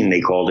 13,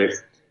 they called it.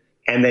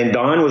 And then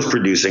Don was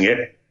producing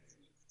it.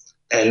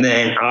 And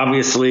then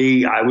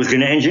obviously I was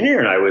going to engineer,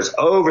 and I was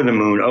over the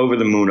moon.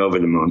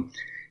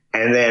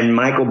 And then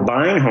Michael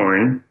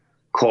Beinhorn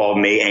called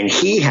me, and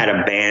he had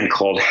a band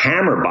called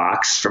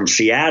Hammerbox from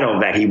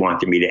Seattle that he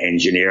wanted me to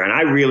engineer. And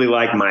I really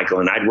liked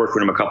Michael, and I'd worked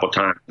with him a couple of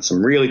times on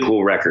some really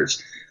cool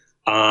records.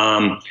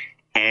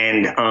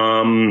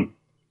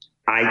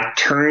 I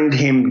turned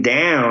him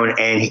down,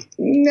 and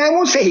I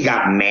won't say he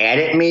got mad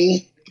at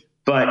me,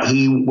 but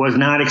he was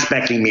not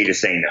expecting me to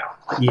say no.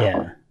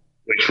 Yeah.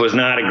 Which was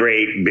not a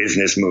great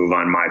business move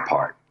on my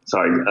part.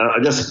 Sorry.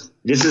 This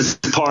is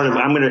part of,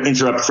 I'm going to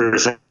interrupt for a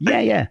second.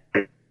 Yeah.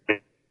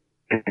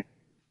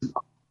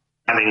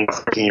 Having a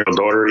 13-year-old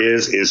daughter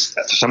is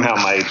somehow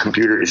my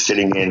computer is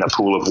sitting in a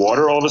pool of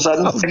water all of a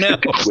sudden. Oh, no.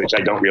 Which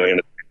I don't really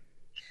understand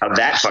how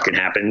that fucking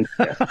happened.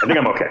 I think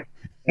I'm okay.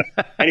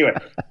 Anyway.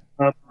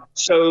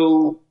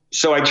 So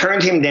I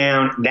turned him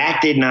down. That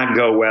did not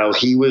go well.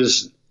 He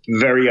was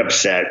very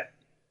upset.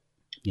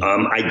 Yeah.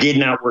 I did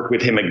not work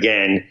with him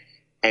again.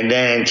 And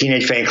then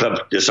Teenage Fan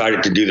Club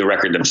decided to do the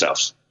record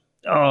themselves.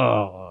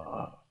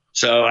 Oh.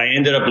 So I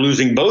ended up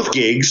losing both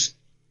gigs,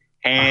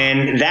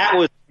 and that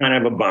was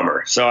kind of a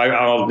bummer. So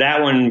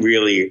that one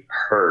really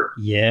hurt.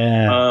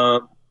 Yeah.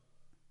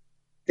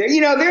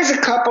 There's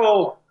a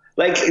couple,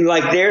 like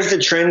there's the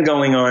trend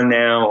going on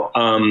now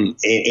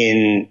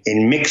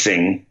in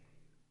mixing,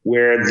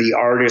 where the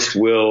artist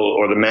will,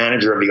 or the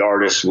manager of the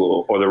artist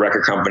will, or the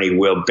record company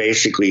will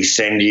basically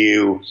send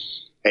you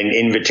an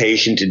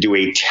invitation to do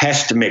a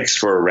test mix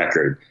for a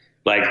record.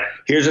 Like,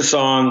 here's a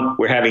song,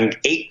 we're having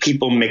 8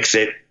 people mix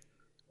it.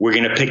 we're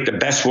going to pick the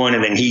best one,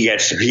 and then he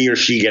or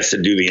she gets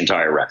to do the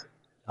entire record.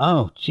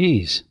 Oh,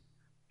 geez.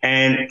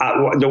 And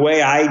the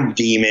way I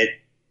deem it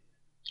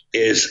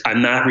is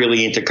I'm not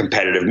really into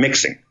competitive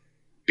mixing,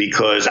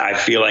 because I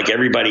feel like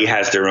everybody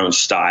has their own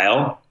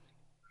style,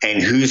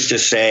 and who's to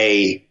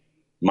say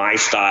my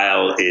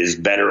style is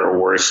better or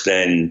worse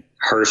than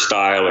her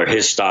style or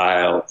his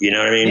style? You know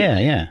what I mean? Yeah,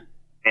 yeah.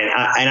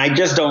 And I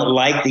just don't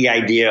like the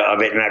idea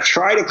of it. And I've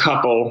tried a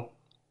couple.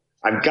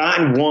 I've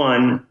gotten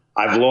one.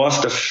 I've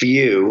lost a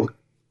few.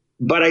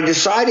 But I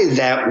decided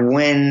that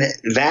when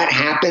that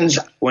happens,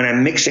 when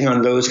I'm mixing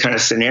on those kind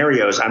of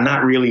scenarios, I'm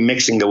not really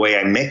mixing the way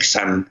I mix.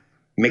 I'm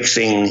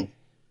mixing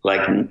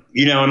like,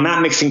 you know, I'm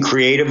not mixing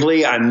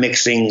creatively. I'm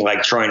mixing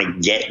like trying to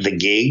get the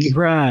gig.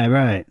 Right,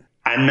 right.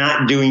 I'm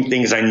not doing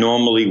things I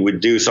normally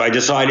would do. So I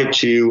decided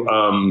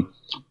to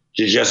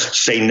just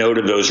say no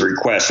to those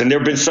requests. And there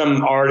have been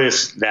some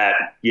artists that,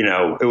 you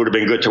know, it would have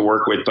been good to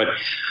work with, but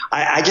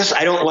I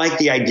don't like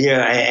the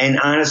idea. And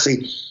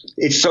honestly,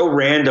 it's so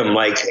random.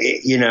 Like,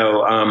 you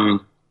know,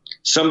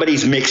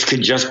 somebody's mix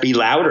could just be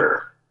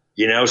louder.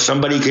 You know,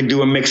 somebody could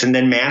do a mix and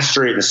then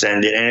master it and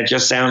send it, and it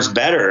just sounds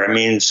better. I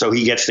mean, so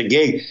he gets the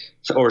gig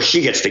or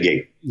she gets the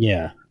gig.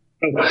 Yeah.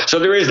 So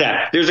there is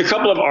that. There's a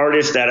couple of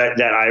artists that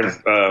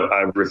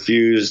I've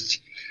refused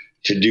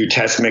to do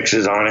test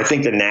mixes on. I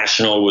think the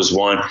National was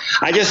one.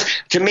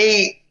 To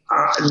me,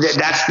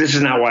 this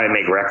is not why I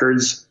make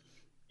records.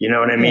 You know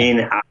what I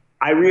mean?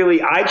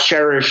 I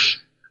cherish,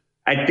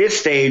 at this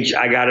stage,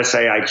 I got to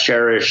say, I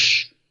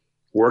cherish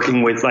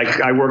working with,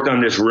 like, I worked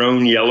on this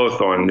Roan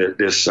Yellowthorn,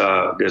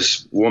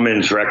 this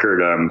woman's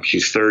record.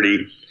 She's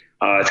 30.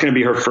 It's going to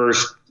be her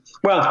first,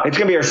 well, it's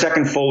going to be her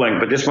second full length,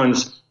 but this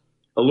one's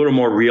a little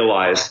more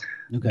realized.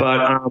 Okay.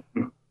 But,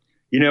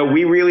 you know,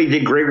 we really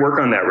did great work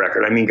on that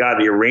record. I mean, God,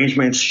 the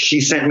arrangements,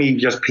 she sent me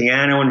just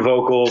piano and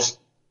vocals,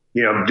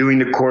 you know, doing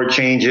the chord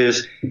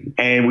changes,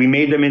 and we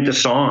made them into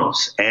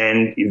songs.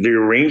 And the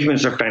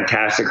arrangements are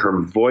fantastic. Her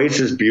voice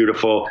is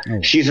beautiful.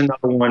 Oh. She's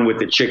another one with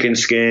the chicken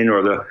skin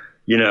or the,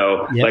 you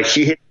know, like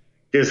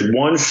there's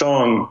one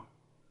song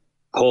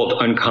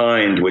called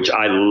Unkind, which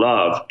I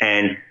love.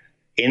 And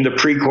in the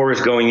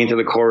pre-chorus going into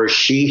the chorus,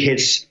 she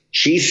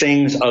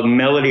sings a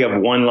melody of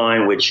one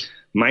line, which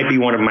might be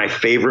one of my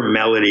favorite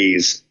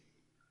melodies,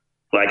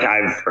 like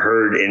I've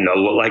heard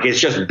like, it's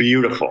just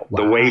beautiful.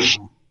 Wow. The way she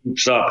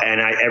keeps up. And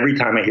every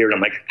time I hear it,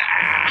 I'm like,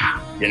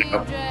 you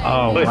know?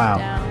 Oh, wow.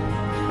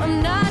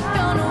 I'm not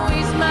gonna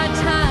waste my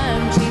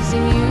time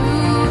chasing you.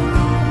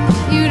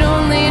 You'd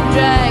only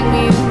drag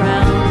me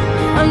around.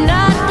 I'm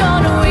not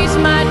gonna waste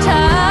my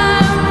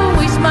time,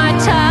 waste my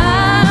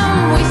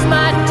time, waste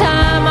my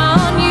time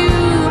on you.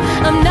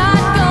 I'm not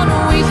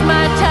gonna waste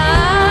my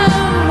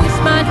time,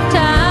 waste my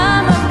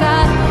time. I've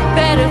got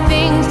better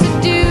things to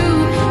do.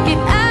 Get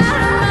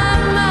out of my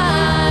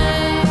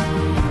mind.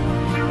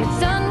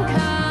 It's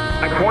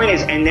unkind. My point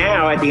is, and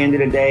now at the end of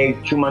the day,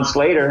 2 months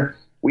later,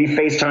 we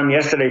FaceTimed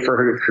yesterday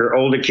for her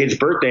older kid's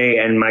birthday,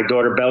 and my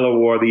daughter Bella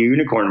wore the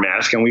unicorn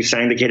mask, and we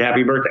sang the kid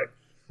happy birthday.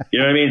 You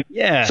know what I mean?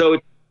 Yeah. So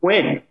it's a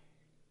win.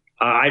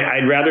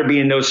 I'd rather be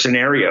in those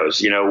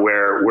scenarios, you know,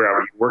 where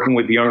you're working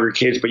with younger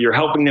kids, but you're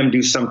helping them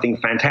do something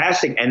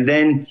fantastic. And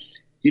then,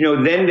 you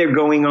know, then they're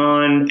going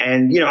on,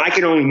 and, you know, I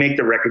can only make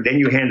the record. Then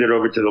you hand it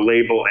over to the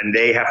label, and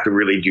they have to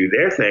really do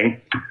their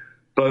thing.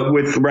 But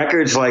with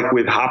records like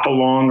with Hop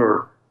Along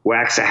or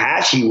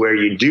Waxahachie, where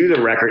you do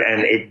the record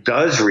and it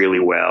does really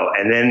well,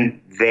 and then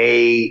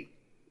they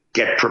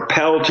get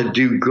propelled to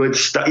do good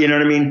stuff. You know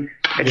what I mean?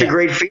 It's a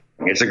great feeling.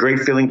 It's a great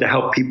feeling to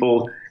help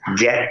people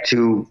get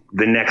to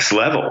the next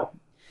level.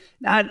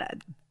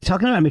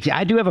 Talking about mixing,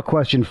 I do have a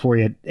question for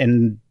you.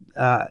 And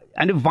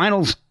I know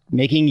vinyl's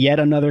making yet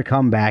another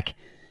comeback.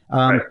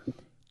 Right.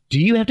 Do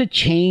you have to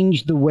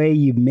change the way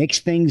you mix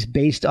things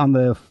based on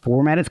the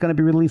format it's going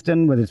to be released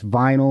in, whether it's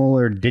vinyl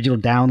or digital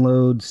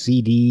download,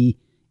 CD,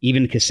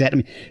 even cassette? I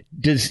mean,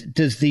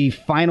 does the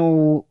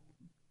final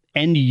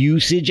end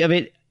usage of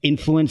it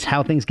influence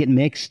how things get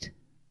mixed?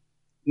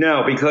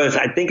 No, because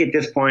I think at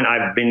this point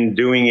I've been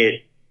doing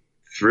it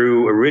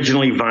through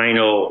originally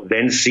vinyl,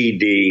 then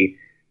CD,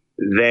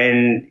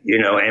 then, you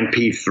know,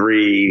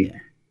 MP3,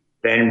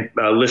 then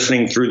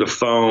listening through the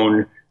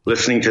phone,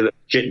 listening to the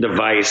shit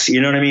device.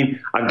 You know what I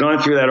mean? I've gone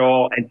through that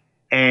all.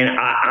 And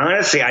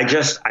honestly, I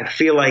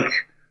feel like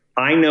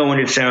I know when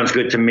it sounds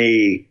good to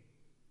me,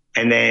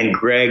 and then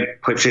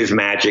Greg puts his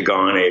magic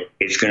on it,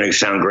 it's going to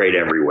sound great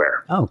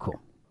everywhere. Oh, cool.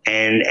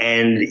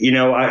 And you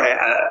know,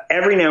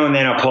 every now and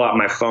then I'll pull out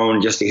my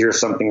phone just to hear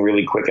something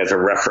really quick as a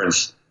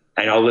reference,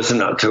 and I'll listen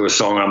to a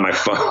song on my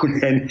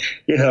phone, and,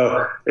 you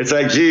know, it's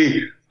like,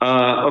 gee,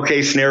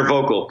 okay, snare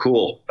vocal,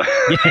 cool.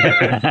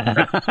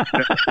 Yeah.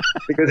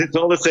 Because it's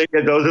all the same.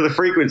 Those are the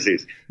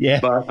frequencies. Yeah.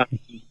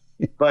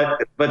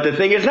 But the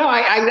thing is, no,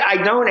 I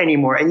don't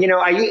anymore. And, you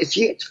know,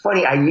 it's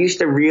funny. I used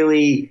to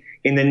really,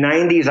 in the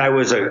 90s, I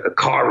was a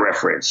car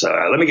reference.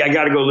 I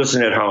got to go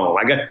listen at home.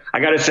 I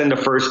got to send the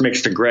first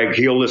mix to Greg.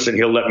 He'll listen.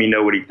 He'll let me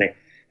know what he thinks.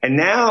 And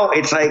now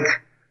it's like,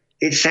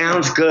 it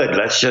sounds good.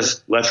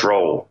 Let's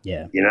roll.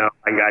 Yeah. You know,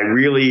 I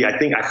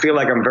feel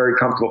like I'm very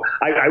comfortable.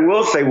 I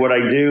will say what I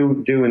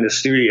do in the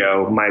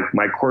studio,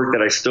 my quirk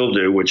that I still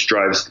do, which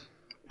drives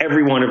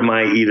every one of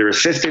my either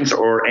assistants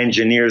or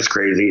engineers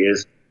crazy,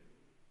 is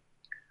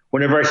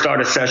whenever I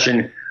start a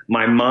session,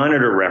 my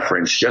monitor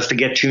reference, just to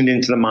get tuned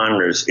into the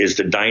monitors, is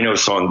the Dino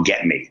song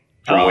Get Me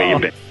from Way You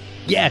Been.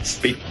 Yes.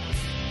 The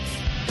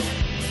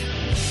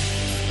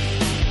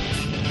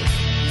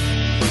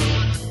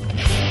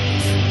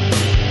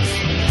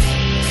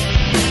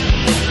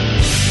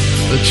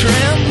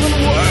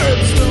trembling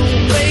words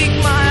don't make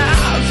my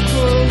eyes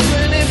close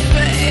any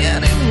for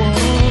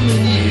anyone.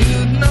 And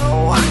you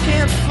know I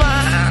can't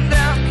find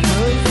out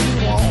 'cause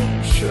you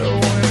won't show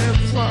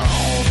it's on.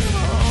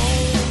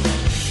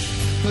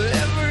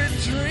 Every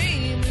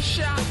dream is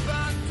shot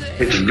by day.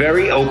 It's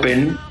very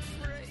open,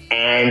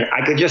 and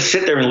I could just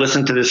sit there and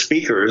listen to the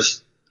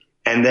speakers,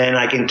 and then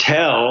I can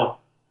tell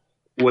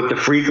what the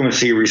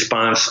frequency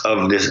response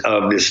of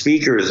the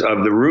speakers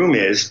of the room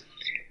is,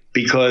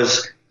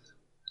 because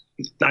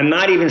I'm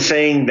not even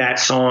saying that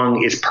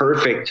song is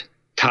perfect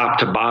top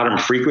to bottom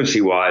frequency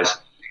wise.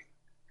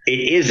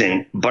 It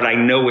isn't, but I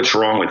know what's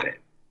wrong with it.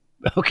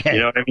 Okay.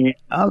 You know what I mean?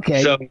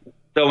 Okay. So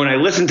when I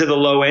listen to the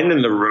low end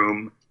in the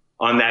room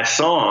on that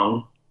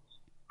song,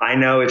 I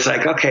know it's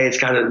like, okay, it's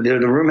got the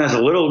room has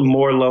a little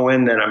more low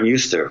end than I'm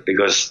used to,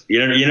 because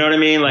you know what I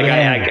mean? Like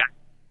Yeah.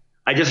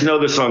 I just know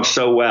the song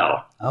so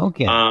well.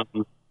 Okay.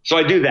 So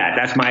I do that.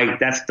 That's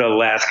the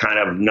last kind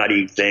of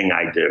nutty thing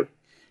I do.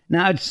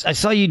 Now, I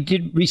saw you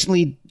did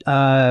recently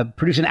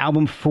produce an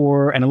album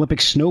for an Olympic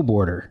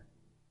snowboarder.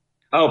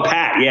 Oh,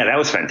 Pat. Yeah, that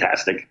was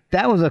fantastic.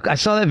 I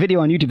saw that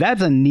video on YouTube.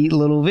 That's a neat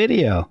little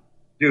video.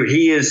 Dude,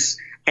 he is.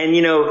 And,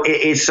 you know,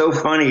 it's so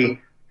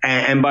funny.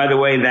 And by the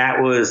way,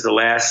 that was the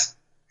last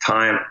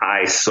time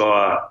I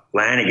saw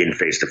Lanigan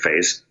face to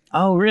face.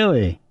 Oh,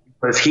 really?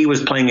 Because he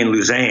was playing in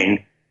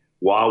Lausanne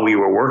while we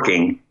were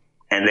working.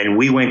 And then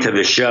we went to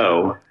the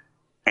show.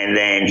 And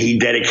then he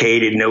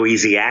dedicated No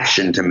Easy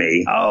Action to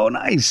me. Oh,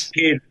 nice.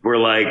 Kids were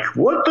like,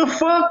 what the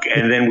fuck?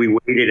 And then we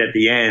waited at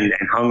the end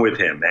and hung with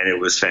him. And it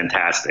was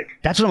fantastic.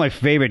 That's one of my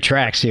favorite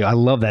tracks, too. I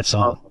love that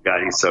song. Oh,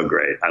 God, he's so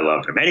great. I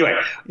love him. Anyway,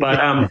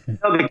 but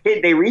the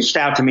kid, they reached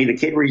out to me. The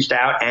kid reached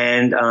out,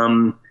 and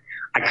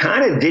I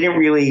kind of didn't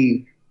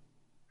really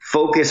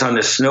focus on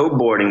the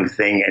snowboarding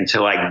thing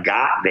until I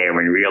got there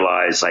and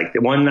realized, like,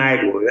 the one night,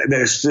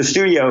 the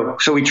studio,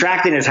 so we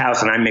tracked in his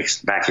house, and I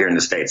mixed back here in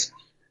the States.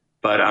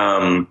 But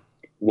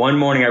one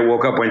morning I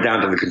woke up, went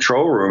down to the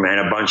control room,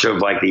 and a bunch of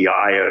like the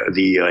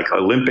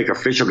Olympic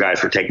official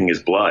guys were taking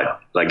his blood,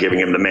 like giving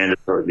him the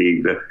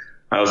mandatory.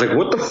 I was like,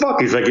 what the fuck?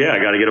 He's like, yeah, I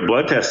got to get a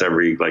blood test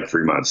every like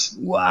 3 months.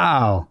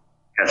 Wow.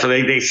 Yeah, so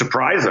they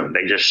surprise him.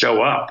 They just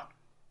show up.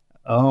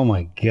 Oh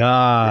my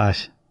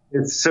gosh.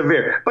 It's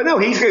severe. But no,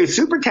 he's a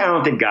super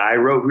talented guy,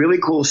 wrote really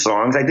cool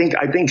songs. I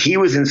think he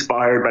was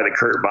inspired by the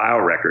Kurt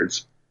Vile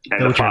records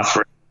and the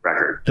Phosphorus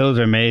record. Those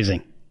are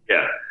amazing.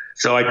 Yeah.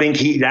 So I think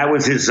that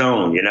was his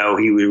zone, you know,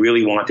 he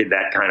really wanted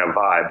that kind of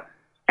vibe.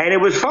 And it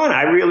was fun.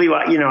 I really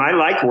I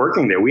like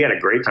working there. We had a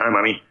great time.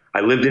 I mean, I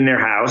lived in their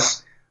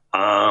house.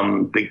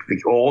 All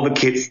the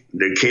kids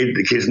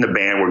in the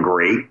band were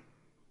great.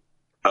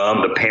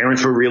 The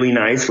parents were really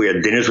nice. We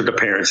had dinners with the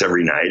parents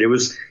every night. It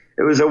was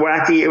a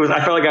wacky,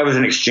 I felt like I was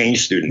an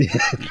exchange student.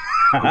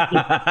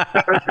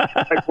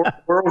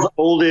 Like world's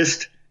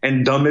oldest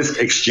and dumbest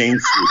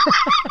exchange student.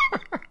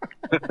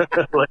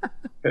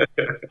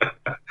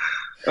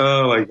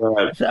 Oh my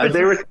God. But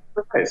they were so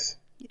nice.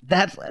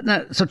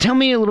 So tell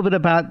me a little bit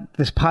about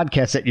this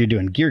podcast that you're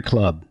doing, Gear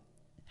Club.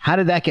 How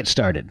did that get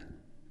started?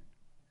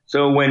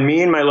 So when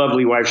me and my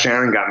lovely wife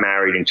Sharon got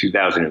married in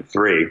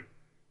 2003,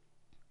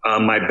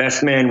 my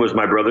best man was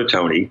my brother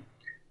Tony,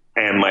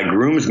 and my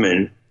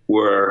groomsmen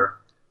were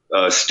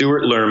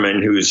Stuart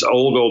Lerman, who's an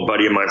old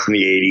buddy of mine from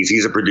the 80s.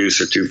 He's a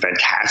producer too,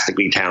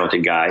 fantastically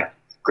talented guy,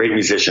 great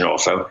musician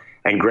also,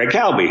 and Greg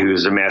Calby,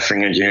 who's a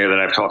mastering engineer that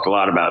I've talked a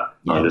lot about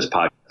on this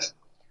podcast.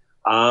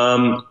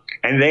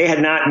 And they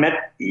had not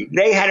met,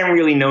 they hadn't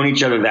really known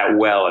each other that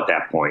well at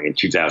that point in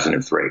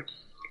 2003.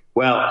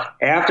 Well,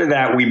 after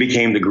that, we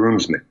became the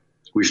groomsmen.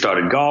 We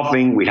started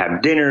golfing, we'd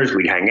have dinners,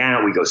 we'd hang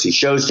out, we'd go see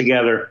shows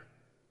together.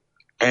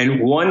 And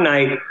one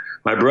night,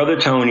 my brother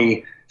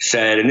Tony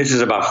said, and this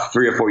is about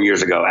 3 or 4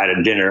 years ago at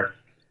a dinner,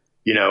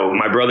 you know,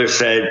 my brother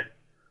said,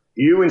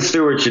 you and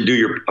Stuart should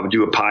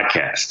do a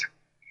podcast.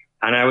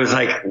 And I was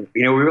like,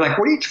 you know, we were like,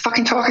 what are you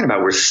fucking talking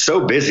about? We're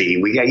so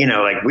busy. We got, you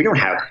know, like we don't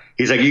have,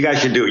 he's like, you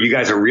guys should do it. You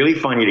guys are really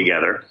funny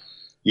together.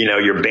 You know,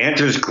 your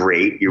banter's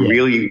great. You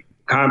really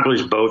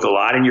accomplished both a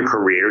lot in your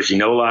careers. You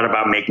know a lot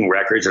about making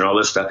records and all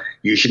this stuff.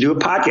 You should do a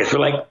podcast. We're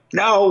like,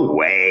 no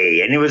way.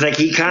 And it was like,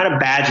 he kind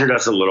of badgered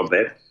us a little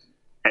bit.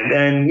 And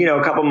then, you know,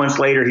 a couple months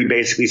later, he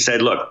basically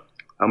said, look,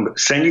 I'm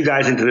send you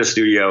guys into the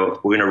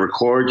studio. We're going to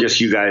record just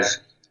you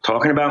guys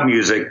talking about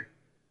music.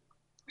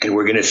 And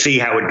we're going to see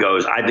how it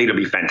goes. I think it'll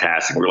be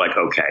fantastic. We're like,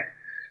 okay.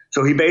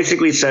 So he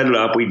basically set it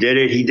up. We did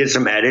it. He did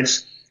some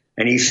edits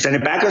and he sent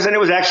it back to us. And it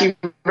was actually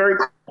very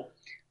cool.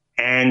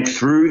 And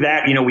through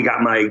that, we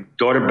got my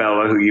daughter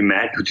Bella, who you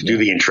met, to do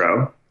the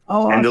intro.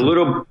 Oh, awesome. And the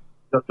little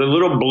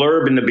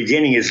blurb in the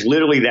beginning is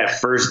literally that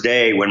first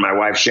day when my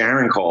wife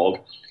Sharon called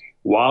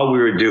while we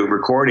were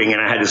recording,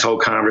 and I had this whole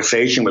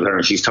conversation with her,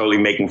 and she's totally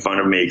making fun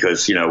of me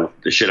because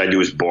the shit I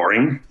do is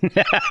boring. She's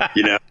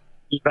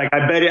like,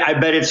 I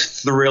bet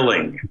it's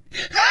thrilling.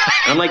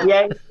 And I'm like,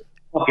 yeah, it's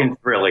fucking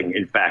thrilling.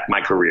 In fact,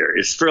 my career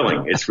is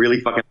thrilling. It's really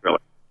fucking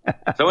thrilling.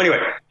 So anyway,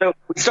 so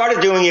we started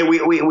doing it.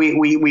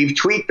 We've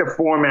tweaked the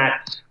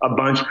format a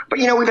bunch, but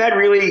we've had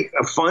really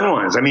fun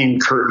ones. I mean,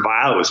 Kurt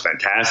Vile was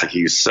fantastic.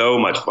 He was so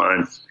much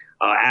fun.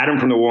 Adam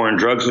from the War on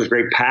Drugs was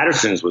great.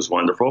 Patterson's was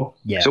wonderful.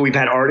 Yeah. So we've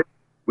had artists.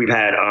 We've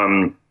had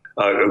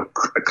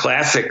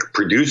classic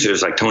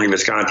producers like Tony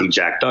Visconti,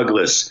 Jack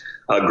Douglas,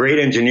 great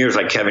engineers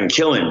like Kevin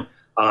Killen.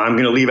 I'm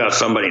going to leave out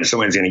somebody and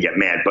someone's going to get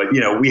mad. But,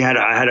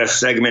 I had a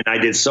segment I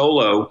did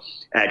solo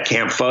at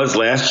Camp Fuzz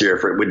last year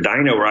with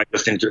Dino, where I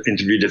just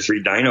interviewed the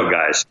 3 Dino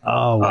guys.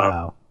 Oh,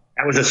 wow.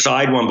 That was a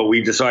side one, but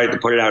we decided to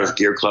put it out as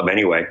Gear Club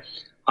anyway.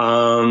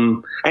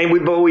 And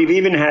we've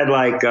even had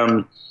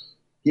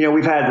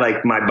we've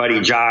had my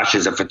buddy Josh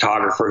is a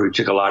photographer who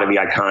took a lot of the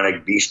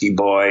iconic Beastie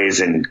Boys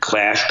and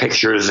Clash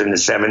pictures in the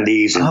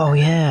 70s. And oh,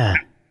 yeah.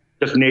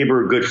 Just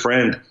neighbor, good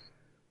friend.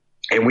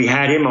 And we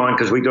had him on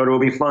because we thought it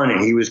would be fun,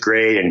 and he was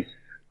great. And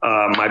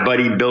my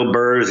buddy Bill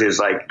Burrs is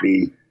like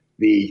the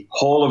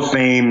Hall of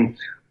Fame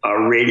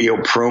radio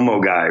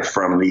promo guy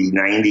from the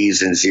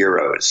 90s and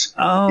zeros.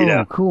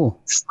 Oh, cool.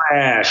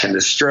 Slash and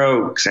the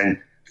Strokes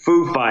and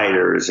Foo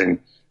Fighters and,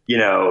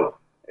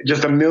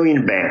 just a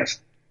million bands.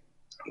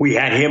 We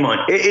had him on.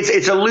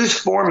 It's a loose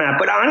format,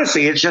 but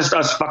honestly, it's just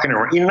us fucking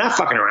around. Not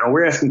fucking around.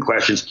 We're asking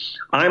questions.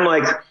 I'm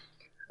like,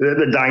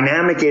 the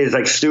dynamic is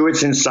like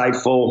Stuart's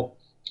insightful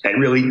and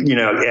really,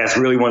 ask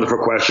really wonderful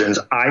questions.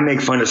 I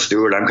make fun of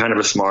Stuart. I'm kind of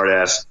a smart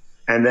ass.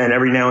 And then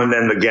every now and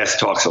then the guest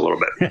talks a little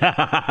bit.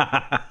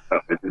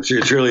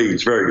 It's very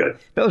good.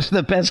 Those are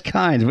the best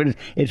kinds, but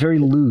it's very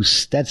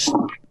loose.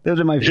 Those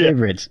are my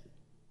favorites.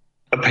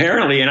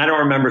 Apparently, and I don't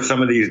remember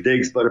some of these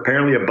digs, but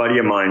apparently a buddy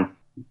of mine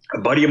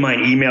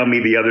emailed me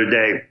the other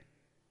day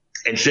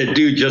and said,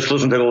 dude, just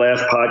listen to the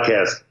last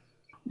podcast.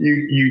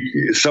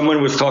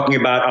 Someone was talking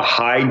about a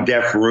high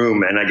def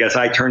room. And I guess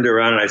I turned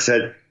around and I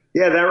said,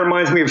 yeah, that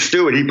reminds me of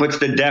Stuart. He puts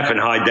the def in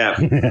high def.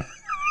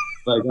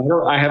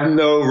 I have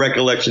no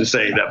recollection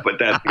saying that, but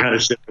that's the kind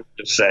of shit I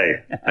just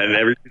say.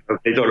 And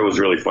they thought it was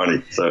really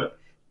funny. So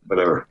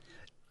whatever.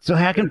 So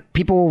how can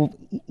people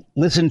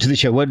listen to the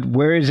show?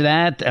 Where is it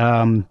at?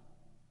 I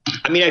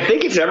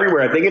think it's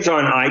everywhere. I think it's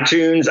on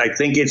iTunes. I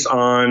think it's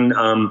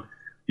on,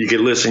 you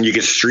can listen, you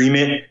can stream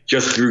it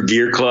just through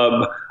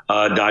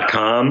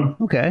gearclub.com.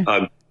 Okay.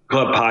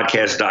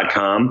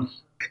 Clubpodcast.com.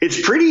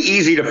 It's pretty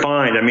easy to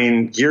find.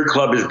 Gear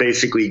Club is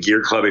basically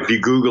Gear Club. If you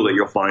Google it,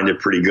 you'll find it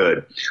pretty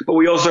good. But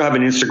we also have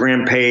an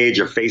Instagram page,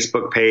 a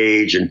Facebook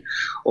page, and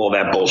all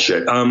that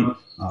bullshit. Awesome.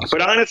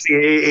 But honestly,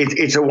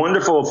 it's a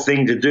wonderful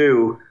thing to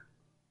do.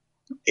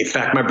 In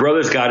fact, my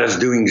brother's got us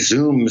doing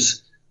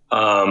Zooms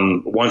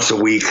once a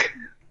week.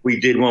 We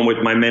did one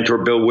with my mentor,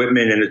 Bill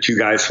Whitman, and the 2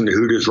 guys from the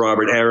Hooters,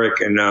 Robert and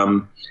Eric.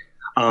 And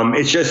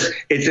it's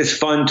just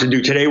fun to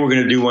do. Today we're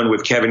going to do one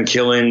with Kevin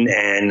Killen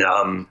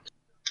and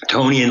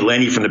Tony and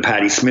Lenny from the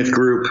Patti Smith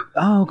group.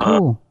 Oh,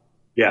 cool.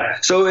 Yeah.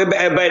 So,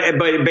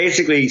 but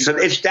basically,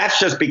 that's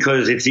just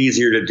because it's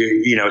easier to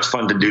do, it's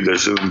fun to do the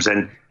Zooms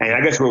and I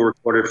guess we'll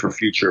record it for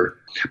future.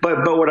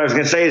 But what I was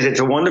going to say is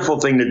it's a wonderful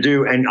thing to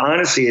do. And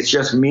honestly, it's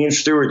just me and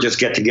Stuart just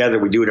get together.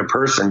 We do it in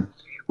person.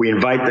 We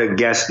invite the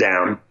guests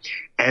down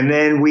and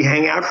then we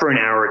hang out for an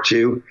hour or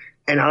two.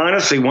 And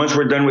honestly, once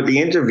we're done with the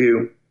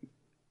interview,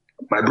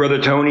 my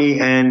brother Tony,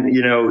 and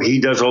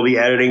he does all the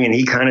editing and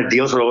he kind of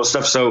deals with all the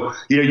stuff. So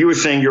you were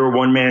saying you're a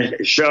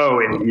one-man show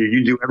and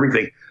you do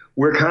everything.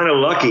 We're kind of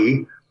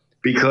lucky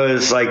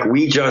because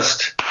we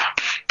just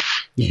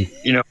we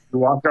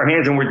wash our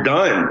hands and we're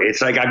done.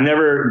 It's like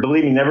never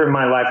in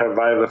my life have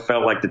I ever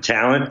felt like the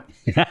talent.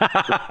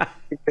 I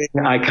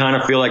kind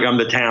of feel like I'm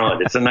the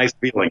talent. It's a nice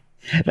feeling.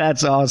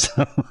 That's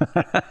awesome.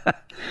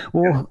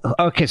 Well,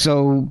 okay.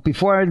 So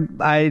before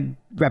I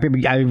wrap up,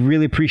 I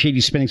really appreciate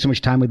you spending so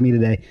much time with me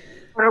today.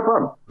 No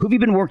problem. Who have you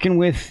been working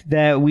with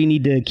that we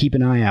need to keep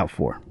an eye out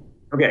for?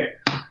 Okay.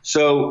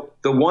 So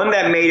the one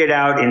that made it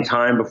out in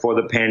time before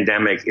the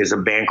pandemic is a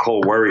band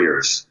called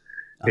Warriors.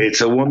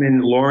 It's a woman,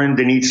 Lauren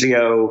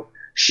Denizio.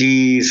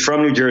 She's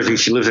from New Jersey.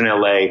 She lives in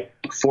LA.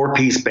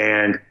 4-piece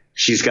band.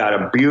 She's got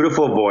a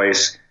beautiful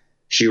voice.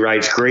 She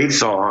writes great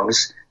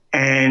songs.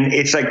 And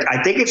it's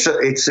I think it's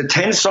a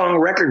 10-song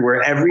record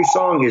where every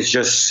song is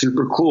just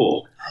super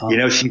cool. Oh.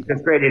 She's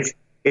just great.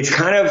 It's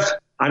kind of,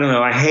 I don't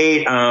know. I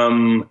hate,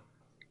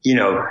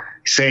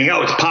 saying,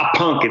 oh, it's pop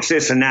punk, it's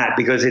this and that,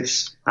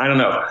 because I don't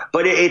know.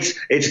 But it's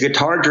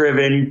guitar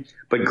driven,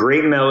 but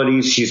great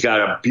melodies. She's got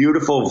a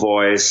beautiful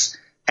voice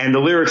and the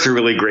lyrics are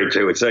really great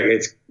too. It's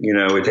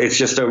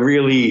just a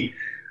really,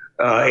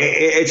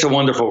 it's a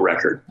wonderful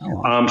record.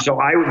 Oh. So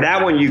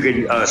that one you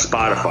could,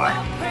 Spotify.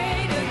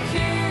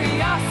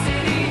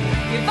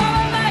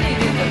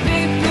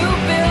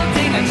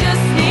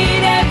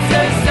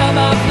 So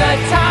some of the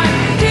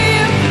time. Do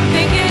you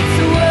think it's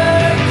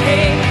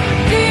working?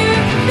 Do you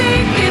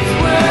think it's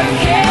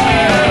working?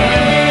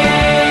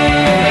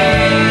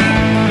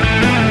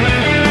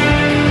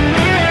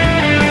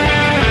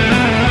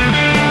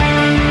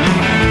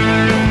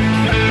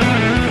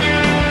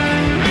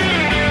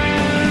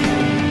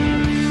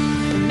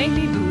 Make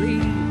me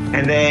believe.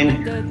 And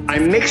then I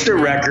mixed a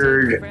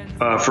record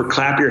for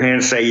Clap Your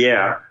Hands, Say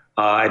Yeah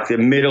at the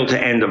middle to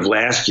end of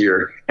last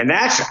year. And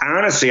that's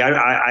honestly,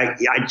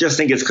 I just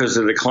think it's because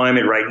of the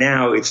climate right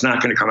now. It's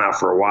not going to come out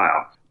for a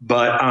while.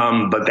 But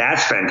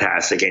that's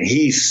fantastic. And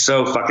he's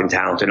so fucking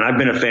talented. And I've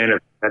been a fan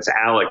of, that's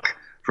Alec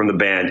from the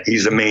band.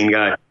 He's the main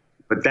guy.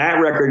 But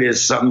that record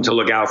is something to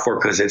look out for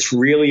because it's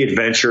really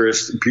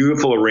adventurous,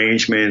 beautiful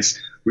arrangements,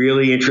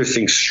 really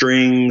interesting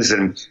strings.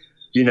 And,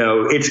 you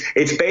know,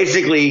 it's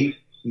basically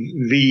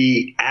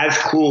the As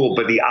Cool,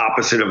 but the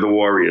opposite of the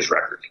Warriors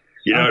record.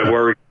 You know, the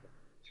Warriors,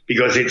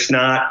 because it's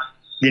not,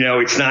 you know,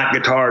 it's not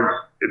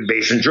guitar,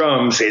 bass and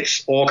drums.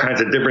 It's all kinds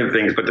of different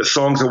things, but the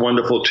songs are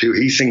wonderful too.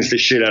 He sings the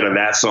shit out of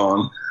that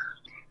song.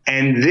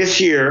 And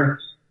this year,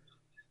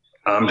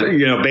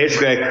 you know,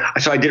 basically,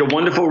 so I did a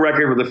wonderful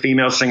record with a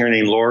female singer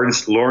named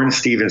Lauren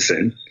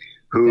Stevenson,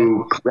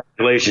 who,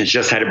 congratulations,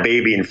 just had a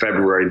baby in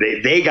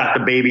February. They got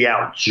the baby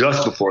out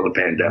just before the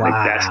pandemic.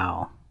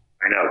 Wow.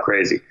 I know,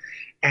 crazy.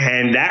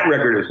 And that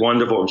record is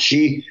wonderful.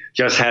 She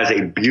just has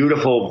a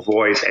beautiful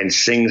voice and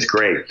sings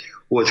great.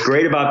 What's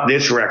great about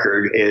this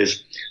record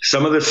is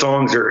some of the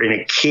songs are in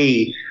a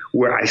key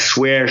where I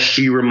swear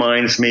she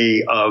reminds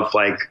me of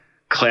like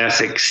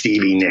classic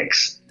Stevie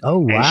Nicks. Oh,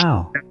 wow. And she's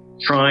not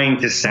trying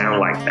to sound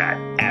like that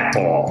at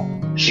all.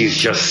 She's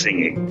just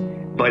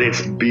singing, but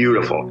it's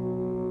beautiful.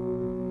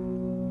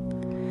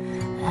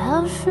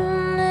 Out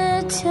from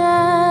the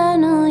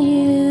tunnel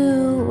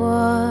you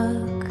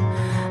walk,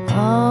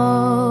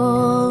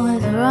 all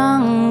with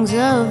rungs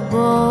of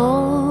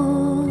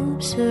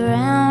gold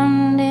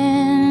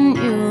surrounding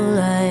you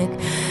like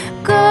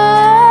golden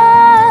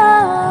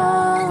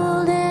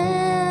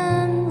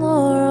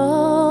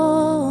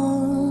laurels.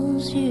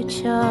 You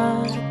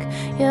chalk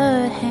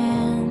your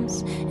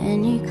hands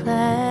and you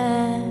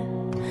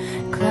clap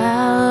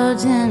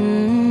clouds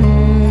and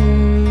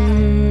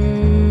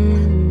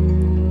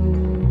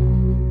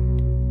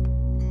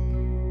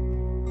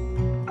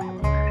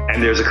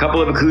there's a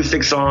couple of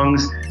acoustic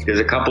songs. There's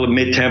a couple of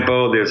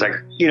mid-tempo. There's like,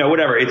 you know,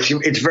 whatever.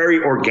 It's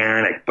very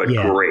organic, but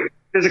great.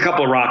 There's a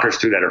couple of rockers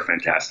too that are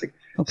fantastic.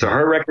 Okay. So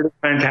her record is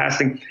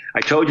fantastic. I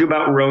told you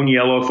about Roan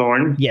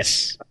Yellowthorn.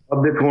 Yes. I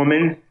love this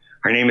woman.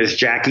 Her name is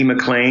Jackie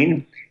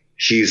McLean.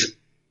 She's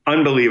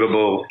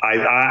unbelievable.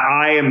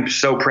 I am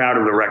so proud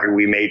of the record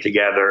we made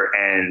together.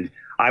 And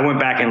I went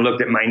back and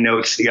looked at my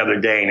notes the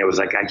other day, and it was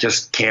like, I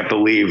just can't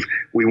believe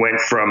we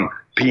went from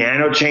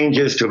piano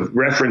changes to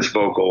reference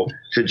vocal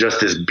to just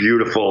this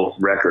beautiful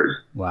record.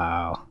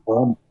 Wow.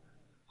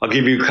 I'll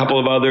give you a couple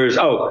of others.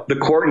 Oh, the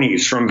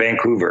Courtneys from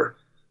Vancouver.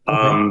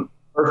 Okay.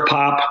 Earth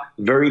pop,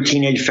 very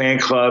teenage fan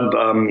club,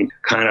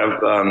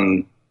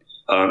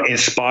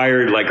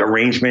 inspired like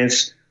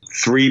arrangements,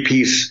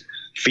 3-piece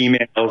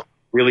female,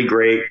 really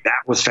great.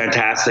 That was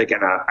fantastic.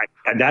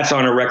 And that's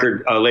on a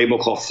record, a label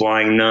called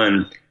Flying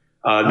Nun.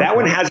 That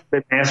one hasn't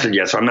been mastered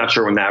yet, so I'm not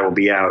sure when that will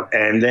be out.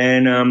 And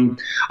then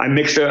I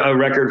mixed a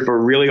record for a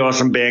really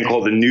awesome band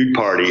called The Nude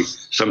Party,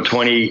 some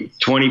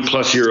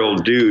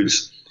 20-plus-year-old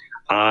dudes,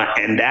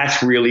 and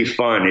that's really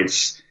fun.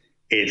 It's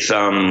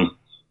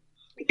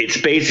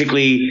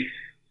basically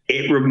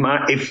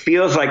it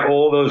feels like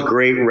all those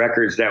great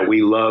records that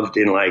we loved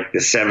in like the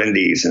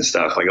 70s and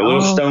stuff, like a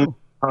little Stone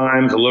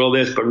Times, a little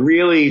this, but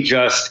really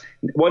just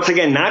once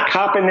again not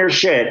copping their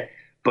shit,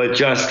 but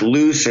just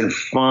loose and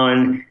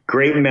fun,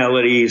 great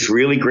melodies,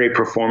 really great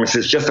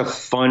performances, just a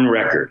fun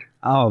record.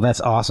 Oh,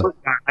 that's awesome.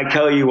 I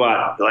tell you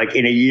what, like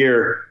in a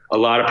year, a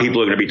lot of people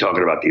are going to be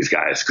talking about these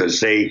guys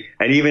because I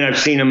know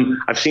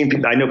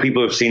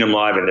people have seen them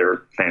live and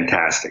they're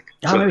fantastic.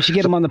 Oh, maybe we should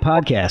get them on the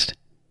podcast.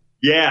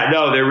 Yeah,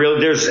 no, they're real.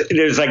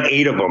 There's like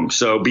 8 of them,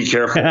 so be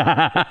careful.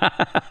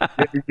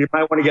 You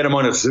might want to get them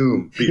on a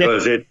Zoom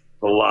because it's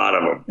a lot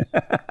of them.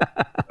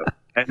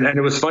 And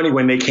it was funny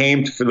when they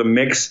came for the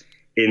mix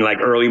in like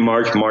early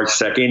March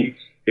 2nd.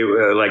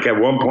 It like at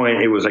one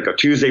point it was like a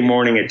Tuesday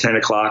morning at 10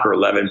 o'clock or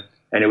 11,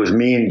 and it was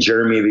me and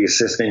Jeremy, the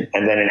assistant.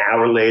 And then an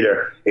hour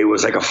later, it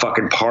was like a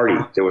fucking party.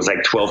 There was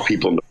like 12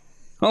 people in the room.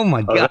 Oh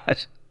my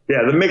gosh.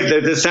 Yeah,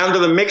 the sound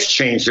of the mix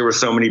changed. There were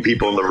so many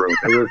people in the room.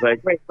 It was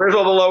like, wait, where's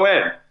all the low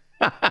end?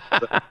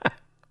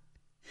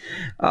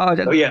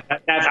 So yeah,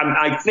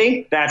 I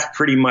think that's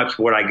pretty much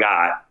what I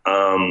got.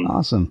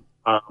 Awesome.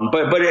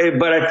 But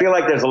I feel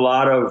like there's a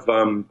lot of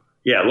a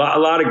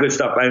lot of good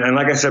stuff. And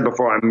like I said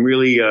before, I'm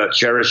really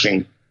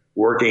cherishing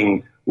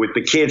working with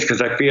the kids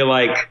because I feel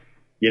like,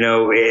 you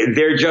know,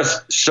 they're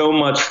just so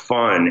much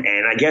fun.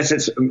 And I guess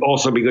it's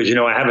also because, you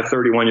know, I have a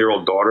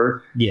 31-year-old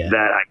daughter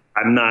that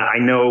I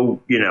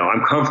know, you know,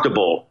 I'm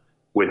comfortable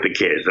with the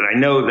kids. And I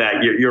know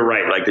that you're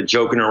right, like the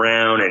joking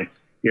around and,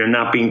 you know,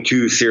 not being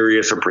too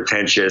serious or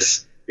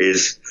pretentious.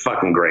 is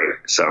fucking great.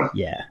 So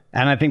yeah,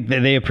 and I think that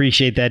they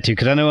appreciate that too,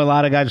 because I know a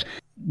lot of guys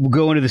will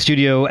go into the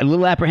studio a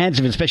little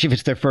apprehensive, especially if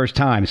it's their first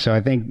time. So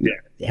I think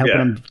helping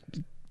them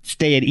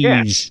stay at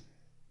ease.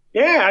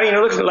 Yeah, I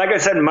mean, listen, like I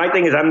said, my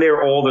thing is I'm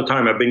there all the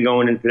time. I've been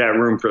going into that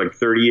room for like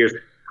 30 years.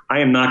 I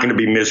am not going to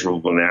be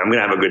miserable now. I'm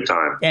going to have a good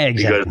time. Yeah,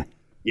 exactly. Because,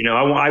 you know,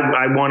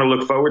 I want to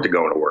look forward to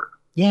going to work.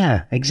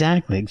 Yeah,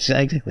 exactly.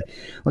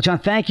 Well, John,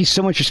 thank you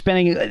so much for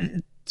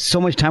spending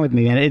so much time with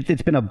me, man.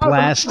 It's been a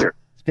blast.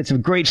 It's been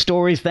some great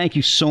stories. Thank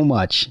you so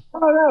much. Oh,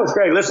 that was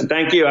great. Listen,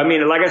 thank you. I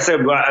mean, like I said,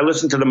 I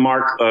listened to the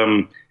Mark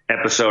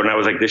episode, and I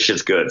was like, this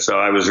shit's good. So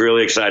I was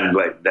really excited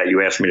that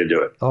you asked me to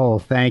do it. Oh,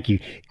 thank you.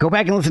 Go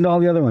back and listen to all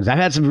the other ones. I've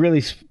had some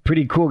really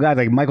pretty cool guys,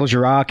 like Michael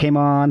Girard came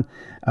on,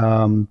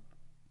 Alan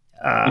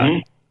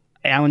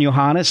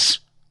Johannes.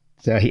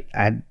 So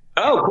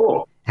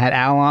cool. Had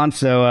Al on,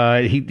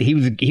 so he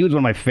was one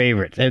of my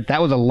favorites.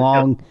 That was a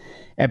long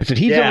episode.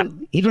 He's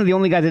one of the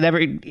only guys that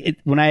ever,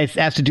 when I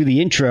asked to do the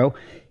intro,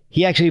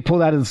 he actually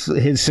pulled out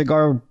his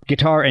cigar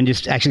guitar and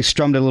just actually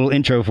strummed a little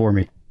intro for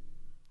me.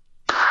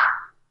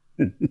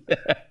 Oh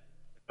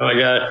my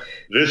God!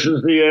 This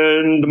is the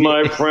end,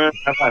 my friend.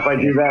 If I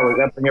do that, would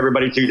that bring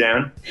everybody too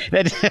down?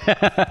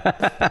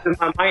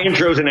 My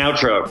intro's and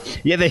outro.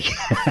 Yeah,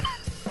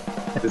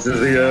 This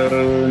is the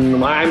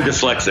I'm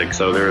dyslexic,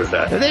 so there is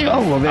that.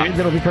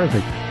 That'll be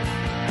perfect.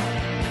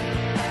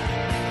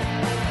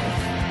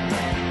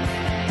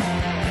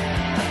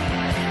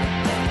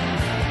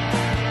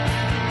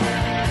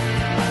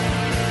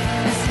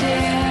 I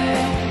stare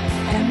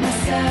at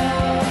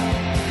myself.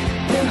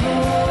 The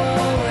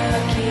whole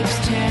world keeps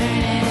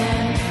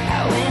turning.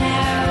 I went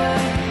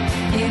out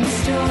in the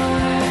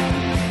storm.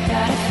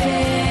 Got a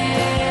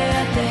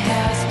fit, the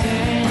house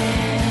burning.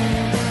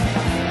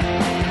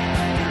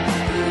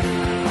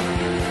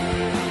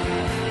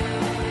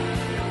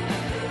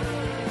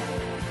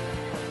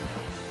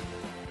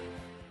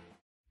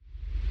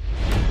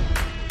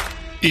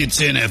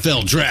 It's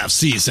NFL draft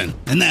season,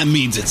 and that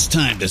means it's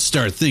time to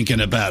start thinking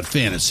about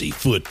fantasy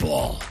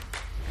football.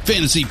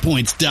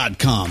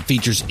 FantasyPoints.com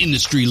features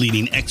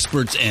industry-leading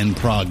experts and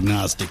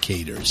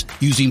prognosticators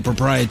using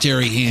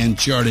proprietary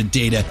hand-charted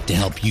data to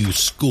help you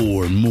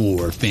score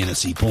more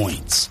fantasy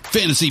points.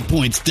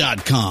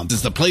 FantasyPoints.com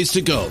is the place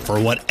to go for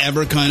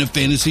whatever kind of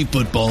fantasy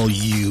football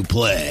you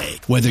play.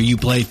 Whether you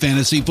play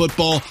fantasy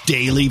football,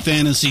 daily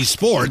fantasy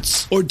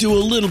sports, or do a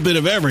little bit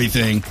of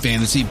everything,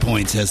 Fantasy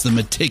Points has the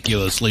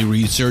meticulously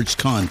researched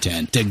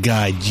content to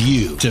guide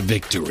you to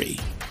victory.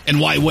 And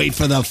why wait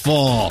for the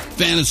fall?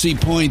 Fantasy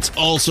Points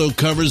also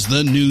covers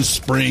the new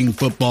spring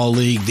football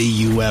league,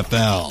 the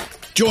UFL.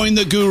 Join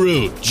the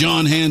guru,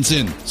 John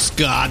Hansen,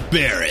 Scott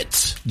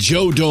Barrett,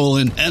 Joe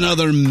Dolan, and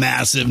other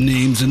massive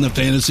names in the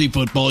fantasy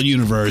football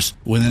universe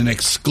with an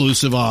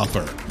exclusive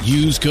offer.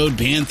 Use code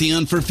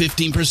Pantheon for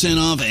 15%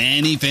 off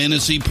any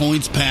Fantasy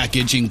Points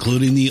package,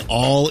 including the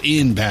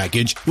all-in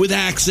package, with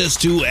access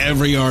to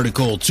every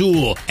article,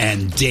 tool,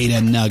 and data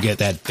nugget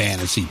that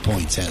Fantasy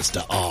Points has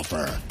to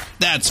offer.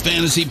 That's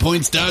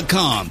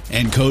FantasyPoints.com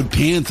and code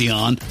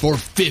Pantheon for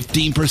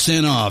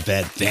 15% off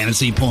at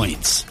Fantasy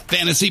Points.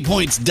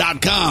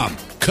 FantasyPoints.com,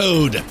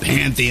 code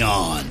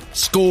Pantheon.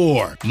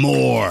 Score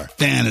more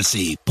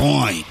fantasy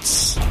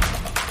points.